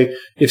 So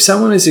if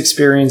someone is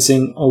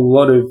experiencing a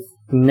lot of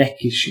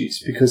neck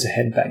issues because of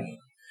headbanging,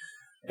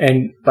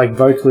 and like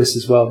vocalists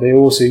as well, they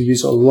also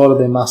use a lot of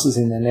their muscles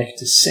in their neck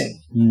to sing,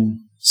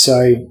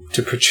 so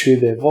to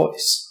protrude their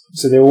voice.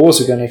 So they're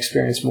also going to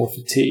experience more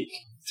fatigue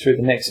through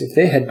the neck. So if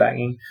they're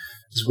headbanging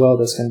as well,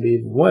 that's going to be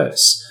even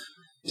worse,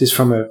 just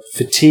from a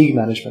fatigue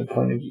management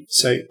point of view.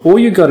 So all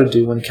you got to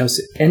do when it comes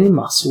to any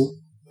muscle,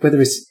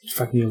 whether it's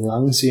fucking your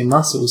lungs or your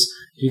muscles,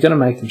 you got to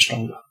make them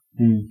stronger.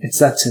 It's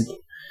that simple.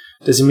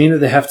 Does it mean that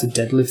they have to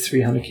deadlift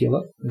 300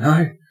 kilo?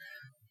 No.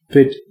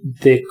 But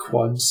their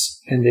quads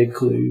and their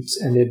glutes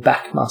and their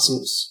back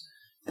muscles,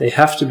 they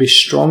have to be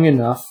strong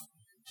enough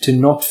to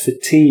not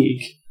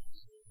fatigue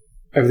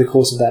over the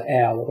course of that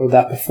hour or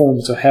that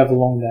performance or however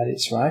long that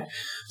is, right?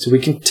 So we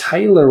can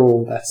tailor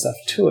all that stuff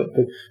to it,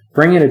 but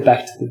bringing it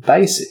back to the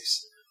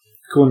basics.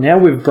 Cool, now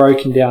we've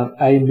broken down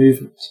a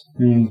movement.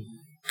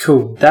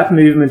 Cool, that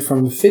movement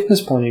from a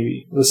fitness point of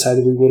view, let's say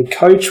that we would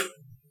coach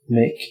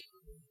Mick,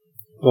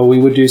 well, we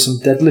would do some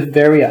deadlift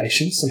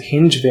variations, some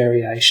hinge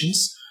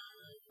variations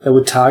that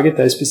would target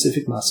those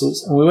specific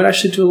muscles, and we would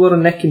actually do a lot of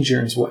neck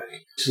endurance work,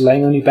 just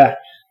laying on your back,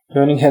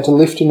 learning how to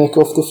lift your neck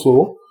off the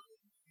floor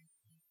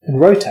and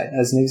rotate,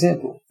 as an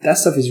example. That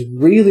stuff is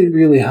really,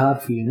 really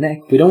hard for your neck.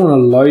 We don't want to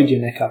load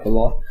your neck up a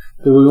lot,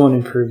 but we want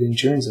to improve the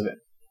endurance of it.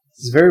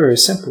 It's very, very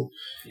simple.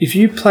 If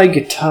you play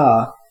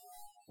guitar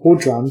or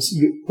drums,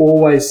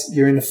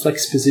 you're in a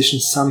flex position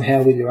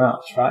somehow with your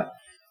arms, right?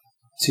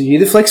 So you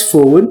either flex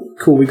forward,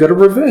 cool, we've got to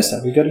reverse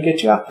that, we've got to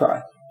get you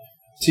upright.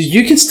 So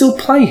you can still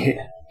play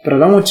here, but I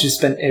don't want you to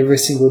spend every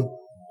single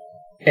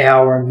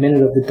hour and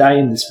minute of the day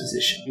in this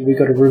position. We've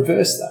got to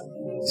reverse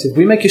that. So if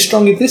we make you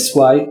stronger this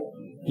way,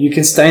 you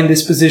can stay in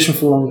this position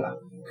for longer.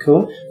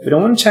 Cool? We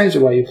don't want to change the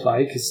way you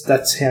play because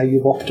that's how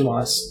you've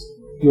optimized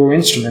your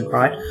instrument,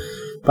 right?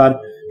 But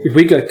if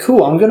we go,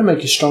 cool, I'm going to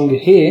make you stronger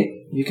here,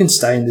 you can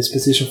stay in this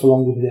position for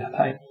longer without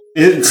pain.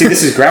 See,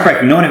 this is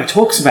groundbreaking. No one ever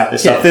talks about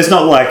this stuff. There's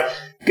not like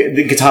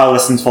the guitar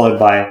lessons followed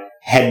by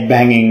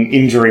head-banging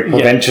injury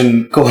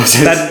prevention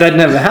courses. That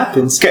never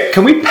happens.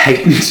 Can we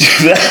patent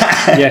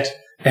that? Yeah.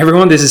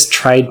 Everyone, this is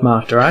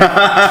trademarked, all right?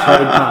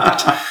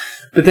 Trademarked.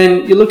 But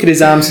then you look at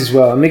his arms as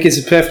well. Mick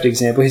is a perfect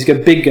example. He's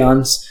got big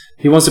guns.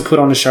 He wants to put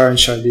on a show and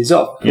show these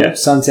off. Yeah.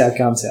 Sun's out,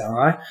 guns out,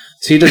 right?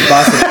 So he does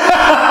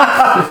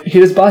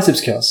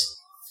biceps curls.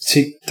 So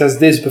he does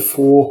this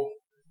before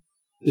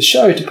the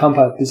show to pump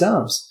up his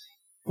arms.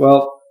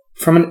 Well,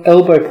 from an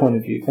elbow point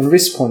of view and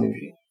wrist point of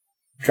view,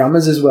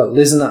 drummers as well,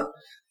 listen up.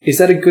 Is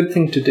that a good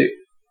thing to do?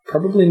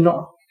 Probably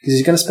not, because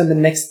he's going to spend the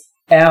next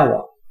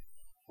hour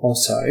or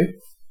so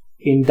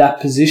in that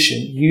position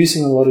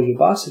using a lot of your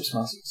biceps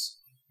muscles.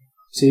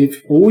 So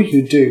if all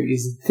you do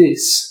is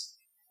this,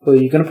 well,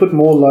 you're going to put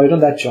more load on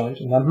that joint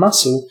and that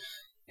muscle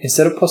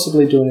instead of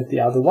possibly doing it the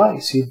other way.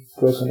 So you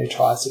work on your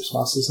triceps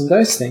muscles and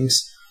those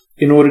things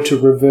in order to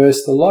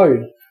reverse the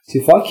load. So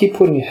if I keep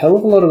putting a hell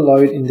of a lot of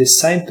load in this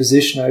same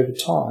position over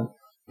time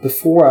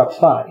before I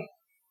play,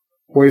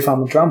 or if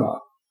I'm a drummer,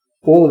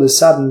 all of a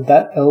sudden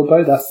that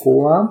elbow, that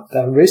forearm,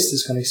 that wrist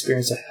is going to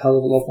experience a hell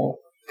of a lot more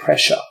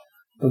pressure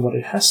than what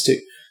it has to.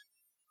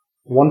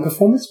 One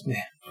performance?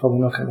 Probably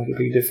not going to make a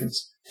big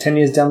difference. 10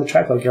 years down the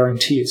track, I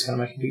guarantee it's going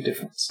to make a big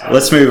difference.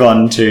 Let's move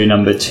on to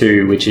number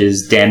 2, which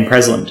is Dan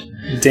Presland.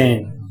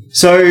 Dan.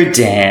 So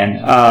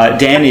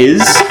Dan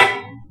is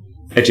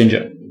a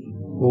ginger.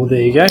 Well,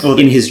 there you go. Well,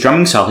 in his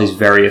drumming style, he's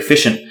very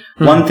efficient.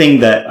 Mm-hmm. One thing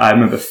that I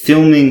remember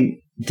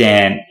filming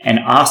Dan and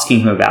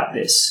asking him about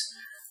this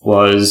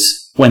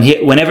was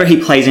whenever he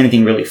plays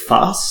anything really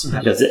fast,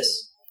 he does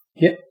this.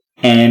 Yep.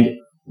 And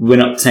we're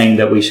not saying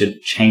that we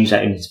should change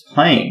that in his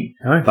playing,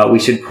 but we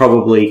should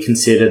probably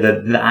consider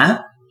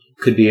that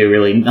could be a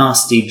really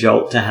nasty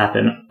jolt to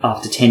happen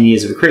after 10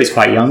 years of a career. He's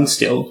quite young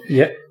still.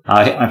 Yep.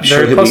 I'm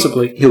sure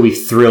he'll be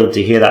thrilled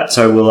to hear that.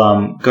 So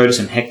we'll go to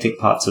some hectic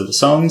parts of the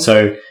song.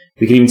 So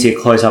we can even see a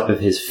close-up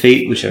of his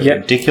feet, which are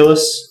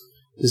ridiculous.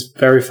 Just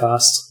very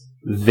fast.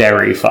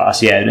 Very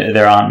fast, yeah.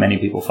 There aren't many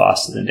people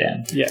faster than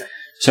Dan. Yeah.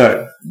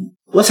 So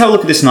let's have a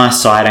look at this nice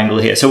side angle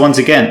here. So once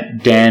again,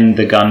 Dan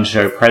the Gun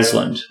Show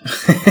Presland.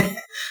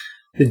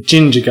 The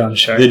Ginger Gun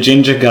Show. The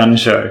Ginger Gun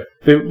Show.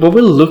 But what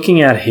we're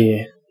looking at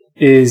here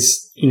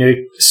is,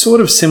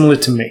 sort of similar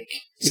to Mick.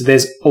 So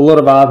there's a lot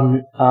of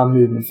arm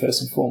movement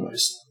first and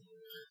foremost.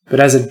 But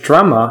as a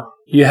drummer,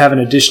 you have an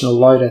additional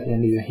load at the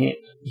end of your hand,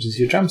 which is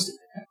your drumstick.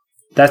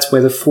 That's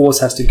where the force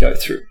has to go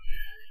through.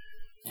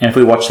 And if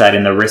we watch that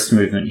in the wrist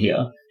movement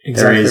here,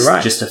 exactly there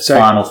is just a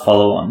final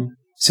follow-on.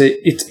 So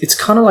it's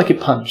kind of like a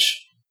punch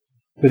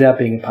without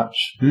being a punch.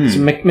 So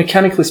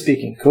mechanically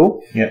speaking,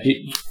 cool? Yeah.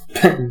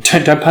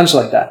 Don't punch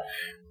like that.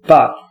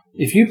 But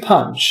if you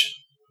punch,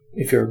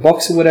 if you're a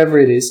boxer, whatever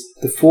it is,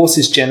 the force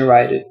is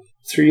generated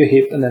through your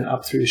hip and then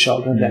up through your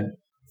shoulder and then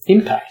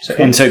impact.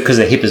 So because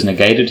the hip is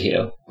negated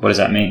here, what does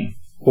that mean?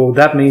 Well,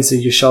 that means that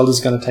your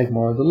shoulder's going to take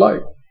more of the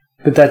load.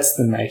 But that's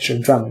the nature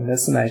of drumming.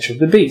 That's the nature of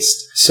the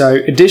beast. So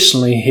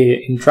additionally here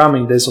in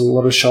drumming, there's a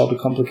lot of shoulder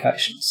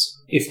complications.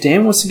 If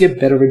Dan wants to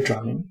get better at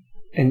drumming,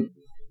 and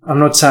I'm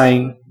not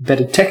saying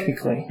better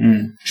technically.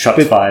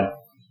 Shots fired.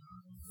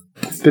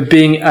 But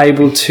being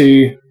able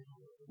to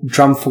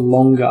drum for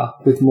longer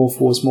with more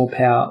force, more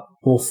power,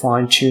 more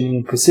fine-tuning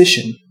and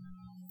precision,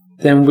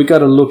 then we got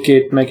to look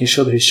at making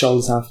sure that his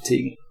shoulders aren't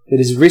fatiguing, that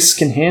his wrists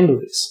can handle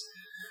this.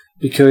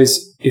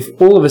 Because if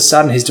all of a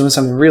sudden he's doing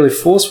something really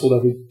forceful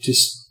that we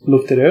just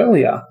looked at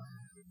earlier,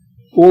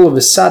 all of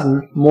a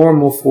sudden more and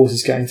more force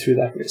is going through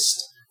that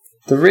wrist.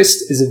 The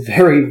wrist is a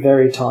very,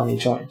 very tiny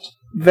joint.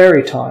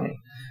 Very tiny.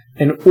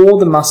 And all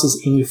the muscles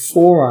in your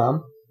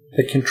forearm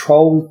that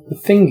control the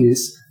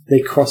fingers, they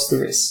cross the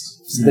wrist.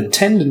 So the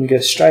tendon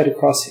goes straight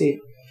across here.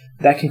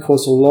 That can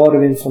cause a lot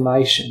of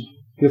inflammation.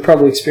 You'll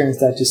probably experience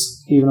that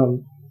just even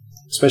on,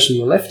 especially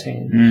your left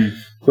hand,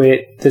 where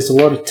there's a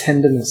lot of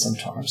tenderness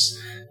sometimes.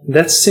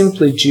 That's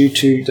simply due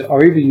to the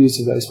overuse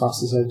of those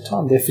muscles over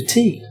time. They're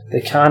fatigued.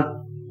 They can't,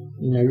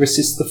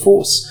 resist the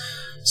force.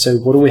 So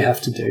what do we have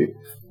to do?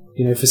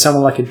 For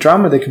someone like a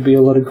drummer, there could be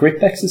a lot of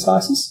grip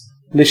exercises.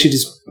 Literally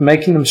just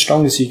making them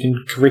stronger so you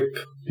can grip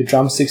your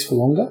drumsticks for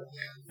longer.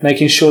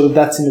 Making sure that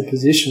that's in a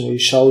position where your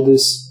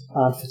shoulders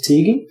aren't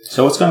fatiguing.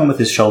 So what's going on with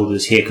his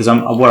shoulders here? Because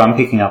what I'm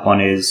picking up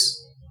on is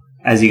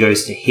as he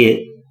goes to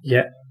hit.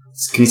 Yeah.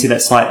 Can you see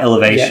that slight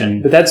elevation?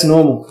 Yeah, but that's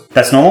normal.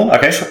 That's normal?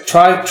 Okay.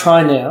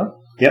 Try now.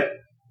 Yep.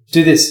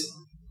 Do this.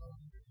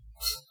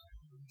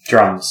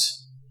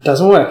 Drums.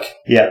 Doesn't work.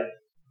 Yeah.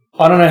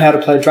 I don't know how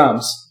to play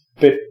drums,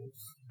 but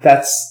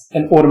that's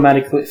an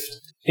automatic lift.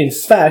 In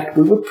fact,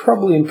 we would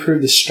probably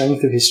improve the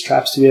strength of his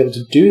straps to be able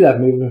to do that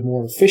movement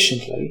more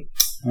efficiently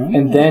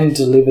and then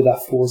deliver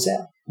that force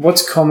out.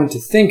 What's common to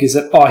think is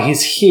that,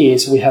 he's here,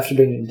 so we have to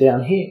bring him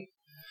down here.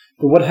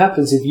 But what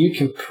happens if you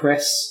can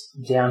press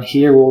down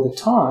here all the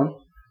time,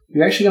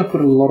 you're actually going to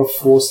put a lot of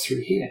force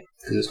through here.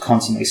 Because it's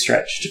constantly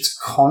stretched. It's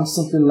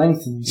constantly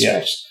lengthened and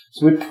stretched.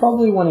 So we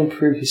probably want to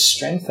improve his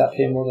strength up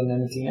here more than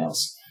anything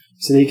else.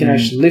 So that he can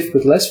actually lift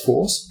with less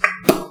force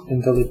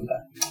and deliver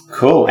that.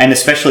 Cool. And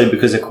especially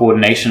because the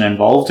coordination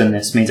involved in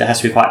this means it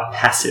has to be quite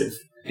passive.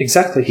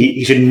 Exactly.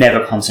 He should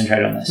never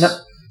concentrate on this. No.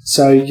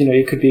 So,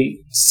 it could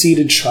be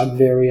seated shrug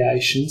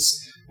variations,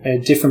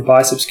 different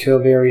biceps curl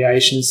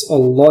variations, a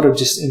lot of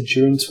just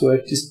endurance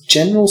work, just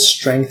general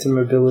strength and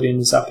mobility in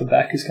his upper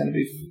back is going to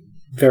be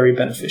very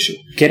beneficial.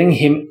 Getting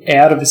him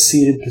out of a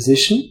seated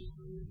position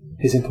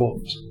is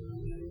important.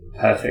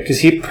 Perfect. Because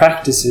he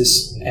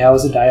practices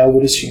hours a day, I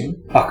would assume.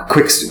 A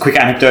quick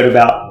anecdote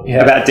about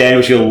Dan,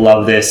 which you'll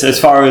love this. As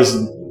far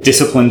as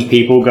disciplined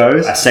people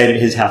goes, I stayed at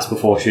his house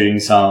before shooting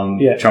some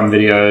drum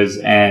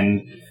videos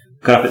and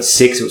got up at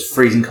 6. It was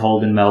freezing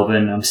cold in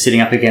Melbourne. I'm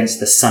sitting up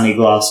against the sunny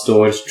glass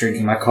door, just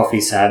drinking my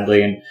coffee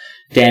sadly, and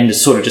Dan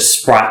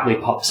just sprightly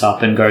pops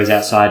up and goes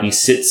outside and he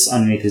sits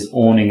underneath his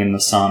awning in the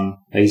sun.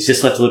 He's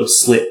just left a little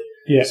slit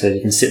so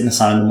he can sit in the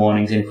sun in the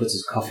mornings, and he puts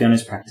his coffee on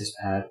his practice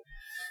pad.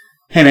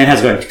 Hey man, how's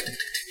it going?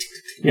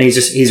 And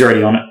he's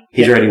already on it.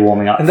 He's already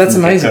warming up. And that's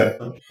amazing.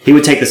 He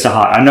would take this to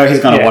heart. I know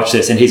he's going to watch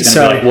this and he's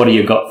going to be like, what do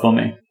you got for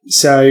me?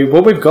 So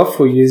what we've got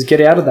for you is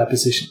get out of that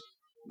position.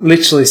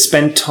 Literally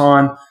spend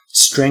time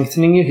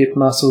strengthening your hip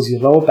muscles,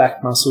 your lower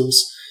back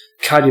muscles.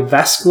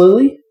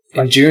 Cardiovascularly,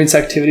 endurance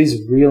activities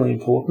are really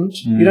important.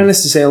 You don't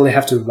necessarily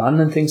have to run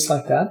and things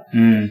like that.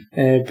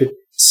 But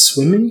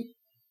swimming,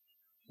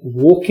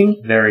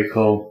 walking. Very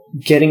cool.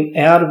 Getting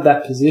out of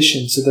that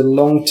position. So the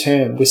long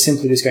term, we're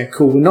simply just going,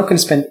 cool, we're not going to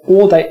spend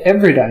all day,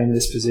 every day in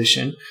this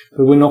position,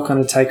 but we're not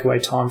going to take away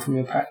time from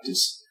your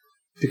practice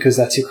because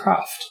that's your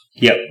craft.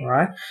 Yep.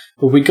 Right?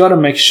 But we got to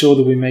make sure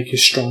that we make you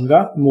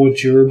stronger, more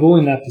durable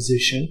in that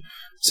position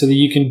so that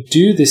you can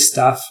do this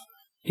stuff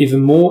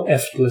even more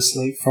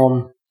effortlessly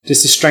from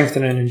just a strength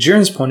and an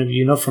endurance point of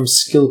view, not from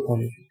skill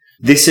point of view.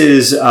 This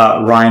is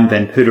Ryan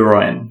Van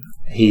Puderoyen.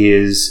 He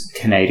is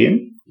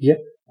Canadian. Yep.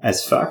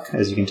 As fuck,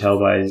 as you can tell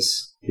by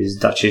his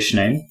Dutchish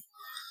name.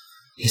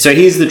 So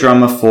he's the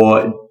drummer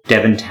for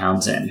Devin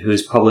Townsend, who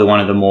is probably one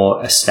of the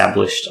more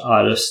established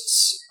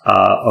artists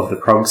of the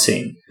prog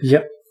scene.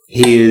 Yep.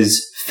 He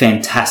is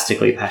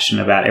fantastically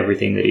passionate about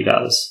everything that he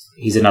does.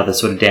 He's another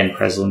sort of Dan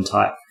Breslin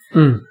type.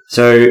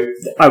 So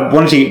I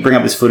wanted to bring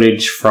up this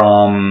footage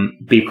from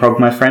Be Prog,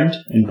 My Friend,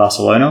 in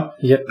Barcelona.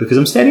 Yep. Because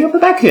I'm standing up the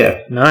back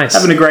here. Nice.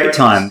 Having a great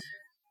time.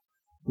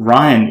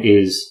 Ryan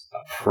is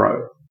a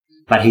pro,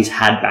 but he's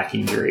had back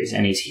injuries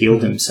and he's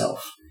healed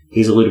himself.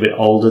 He's a little bit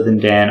older than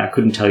Dan. I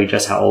couldn't tell you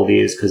just how old he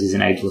is because he's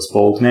an ageless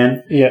bald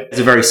man. Yeah. It's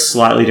a very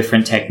slightly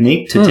different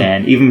technique to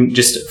Dan. Even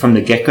just from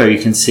the get-go, you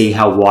can see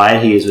how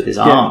wide he is with his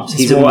arms.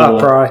 He's more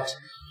upright.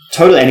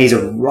 Totally. And he's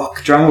a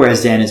rock drummer,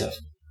 whereas Dan is a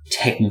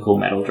technical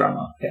metal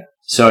drummer. Yeah.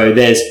 So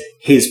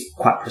he's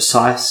quite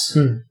precise,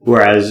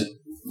 whereas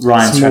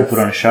Ryan's trying to put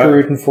on a show.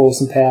 Brute and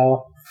force and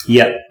power.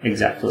 Yep,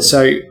 exactly.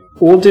 So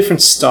all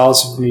different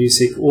styles of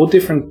music, all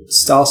different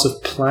styles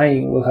of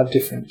playing will have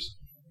different,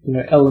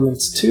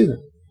 elements to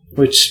them,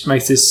 which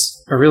makes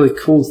this a really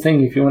cool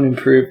thing. If you want to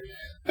improve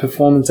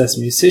performance as a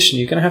musician,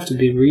 you're going to have to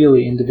be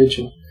really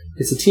individual.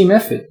 It's a team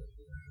effort,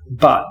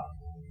 but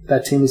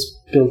that team is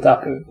built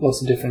up of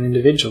lots of different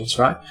individuals,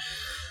 right?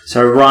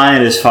 So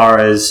Ryan, as far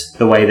as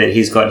the way that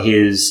he's got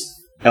his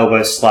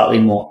elbows slightly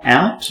more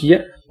out,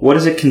 what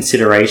is a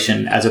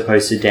consideration as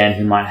opposed to Dan,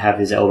 who might have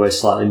his elbows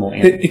slightly more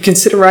in? The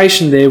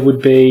consideration there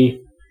would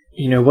be,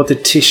 what the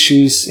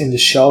tissues in the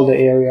shoulder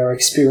area are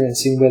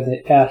experiencing, whether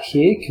they're out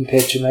here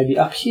compared to maybe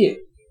up here.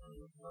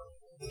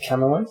 The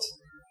camera won't.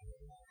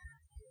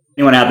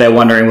 Anyone out there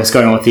wondering what's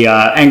going on with the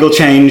angle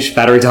change,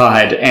 battery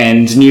died,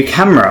 and new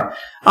camera?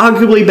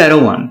 Arguably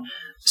better one.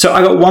 So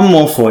I got one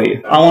more for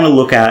you. I want to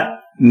look at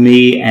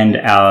me and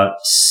our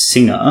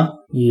singer,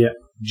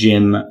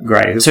 Jim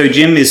Gray. So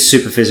Jim is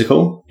super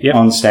physical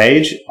on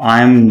stage.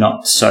 I'm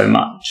not so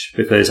much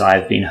because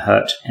I've been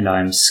hurt and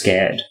I'm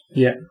scared.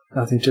 Yeah,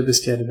 nothing to be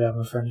scared about,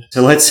 my friend.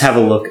 So let's have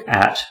a look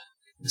at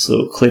this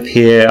little clip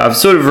here. I've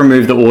sort of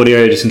removed the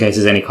audio just in case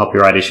there's any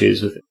copyright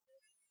issues with it.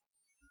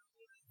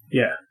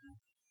 Yeah,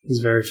 it's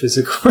very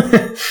physical.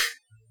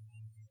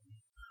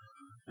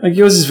 Like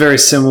yours is very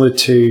similar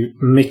to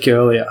Mick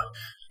earlier.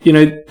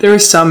 There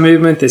is some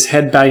movement, there's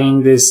head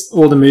banging, there's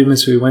all the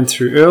movements we went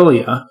through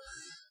earlier.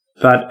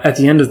 But at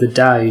the end of the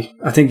day,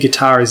 I think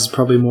guitar is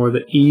probably more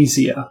the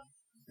easier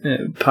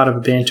part of a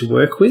band to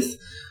work with,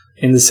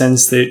 in the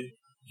sense that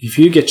if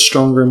you get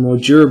stronger and more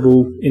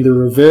durable in the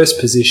reverse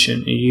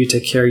position, and you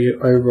take care of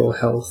your overall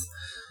health,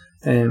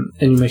 and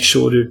you make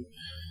sure to,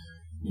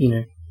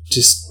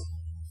 just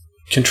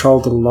control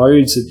the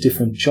loads of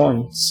different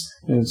joints,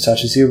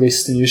 such as your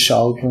wrist and your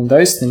shoulder and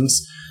those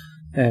things,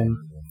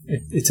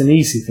 it's an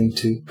easy thing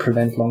to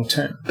prevent long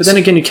term. But then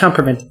again, you can't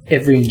prevent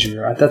every injury,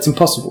 right? That's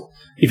impossible.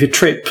 If you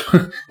trip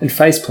and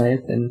face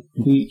plant, then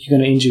you're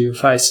going to injure your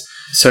face.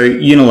 So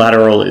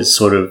unilateral is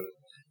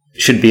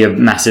should be a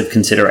massive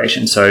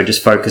consideration. So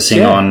just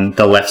focusing on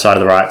the left side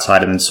or the right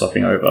side and then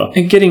swapping over.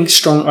 And getting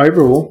strong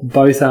overall,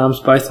 both arms,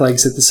 both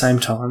legs at the same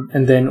time,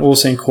 and then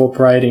also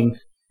incorporating,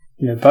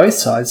 both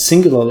sides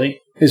singularly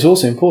is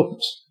also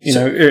important.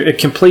 A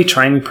complete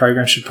training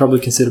program should probably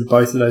consider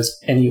both of those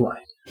anyway.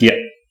 Yeah.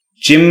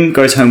 Jim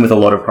goes home with a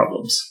lot of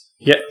problems.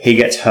 Yeah. He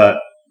gets hurt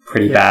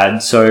pretty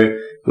bad. So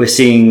we're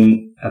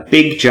seeing a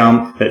big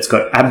jump that's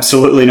got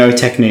absolutely no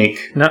technique.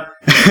 No.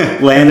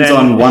 Lands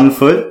on one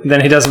foot.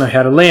 Then he doesn't know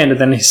how to land, and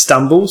then he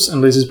stumbles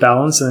and loses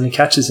balance, and then he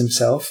catches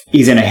himself.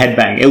 He's in a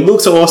headbang. It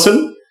looks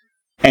awesome,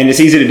 and it's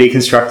easy to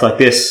deconstruct like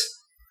this,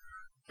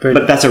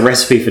 but that's a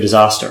recipe for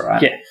disaster,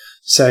 right? Yeah.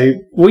 So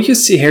what you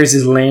see here is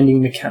his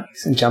landing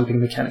mechanics and jumping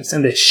mechanics,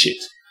 and they're shit.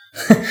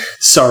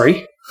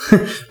 Sorry,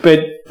 but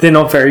they're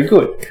not very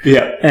good.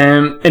 Yeah.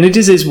 And it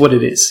is what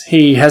it is.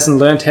 He hasn't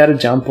learned how to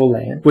jump or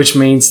land, which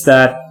means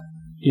that,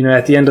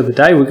 at the end of the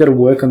day, we've got to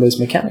work on those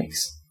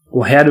mechanics.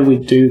 Well, how do we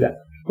do that?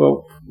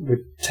 Well, we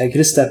take it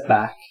a step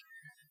back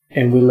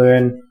and we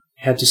learn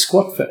how to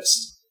squat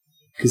first,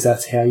 because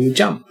that's how you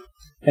jump.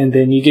 And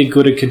then you get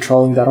good at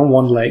controlling that on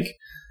one leg.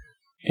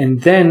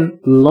 And then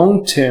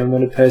long term,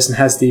 when a person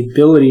has the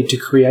ability to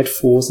create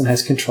force and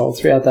has control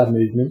throughout that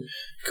movement,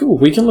 cool,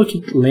 we can look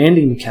at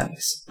landing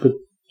mechanics. But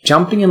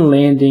jumping and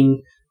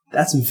landing,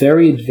 that's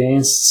very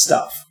advanced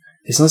stuff.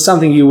 It's not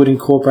something you would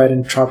incorporate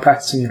and try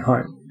practicing at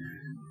home.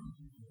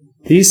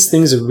 These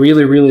things are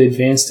really, really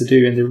advanced to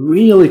do, and they're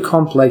really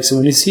complex. So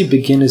when you see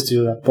beginners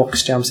do like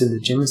box jumps in the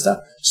gym and stuff,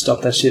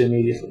 stop that shit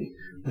immediately.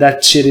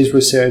 That shit is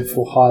reserved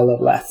for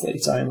high-level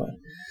athletes only.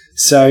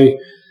 So,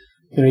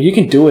 you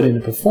can do it in a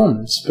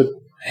performance, but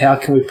how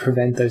can we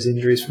prevent those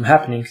injuries from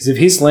happening? Because if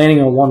he's landing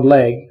on one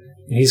leg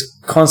and he's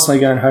constantly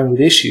going home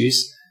with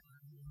issues,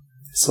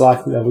 it's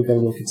likely that we've got to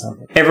look at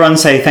something. Everyone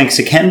say thanks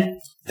to Ken.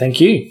 Thank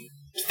you.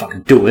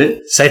 Fucking do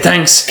it. Say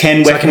thanks.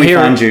 Ken, where can we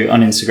find you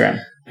on Instagram?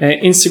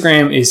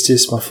 Instagram is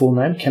just my full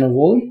name, Kennet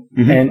Waale,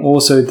 and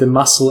also The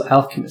Muscle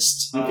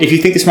Alchemist. If you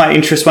think this might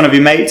interest one of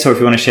your mates, or if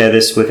you want to share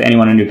this with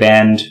anyone in your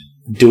band,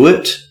 do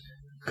it,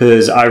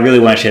 because I really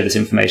want to share this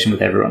information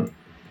with everyone.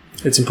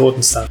 It's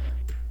important stuff.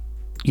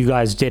 You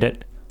guys did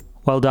it.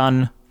 Well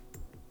done,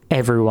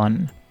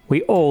 everyone.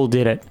 We all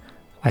did it.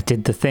 I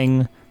did the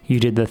thing.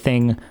 You did the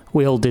thing.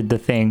 We all did the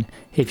thing.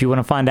 If you want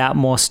to find out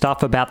more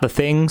stuff about the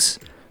things,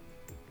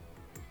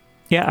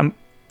 I'm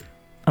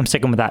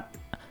sticking with that.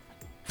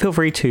 Feel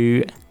free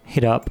to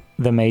hit up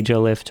the Major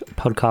Lift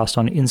podcast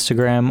on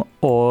Instagram,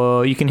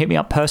 or you can hit me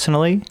up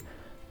personally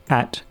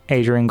at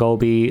Adrian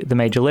Golby, the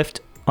Major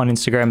Lift on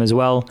Instagram as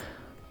well.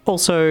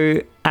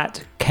 Also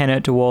at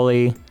Kennet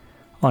Waale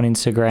on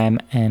Instagram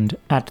and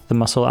at The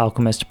Muscle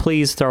Alchemist.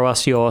 Please throw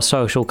us your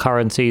social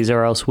currencies,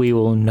 or else we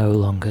will no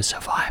longer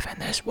survive in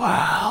this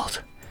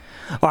world.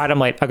 All right, I'm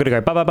late. I gotta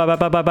go.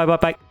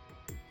 Bye.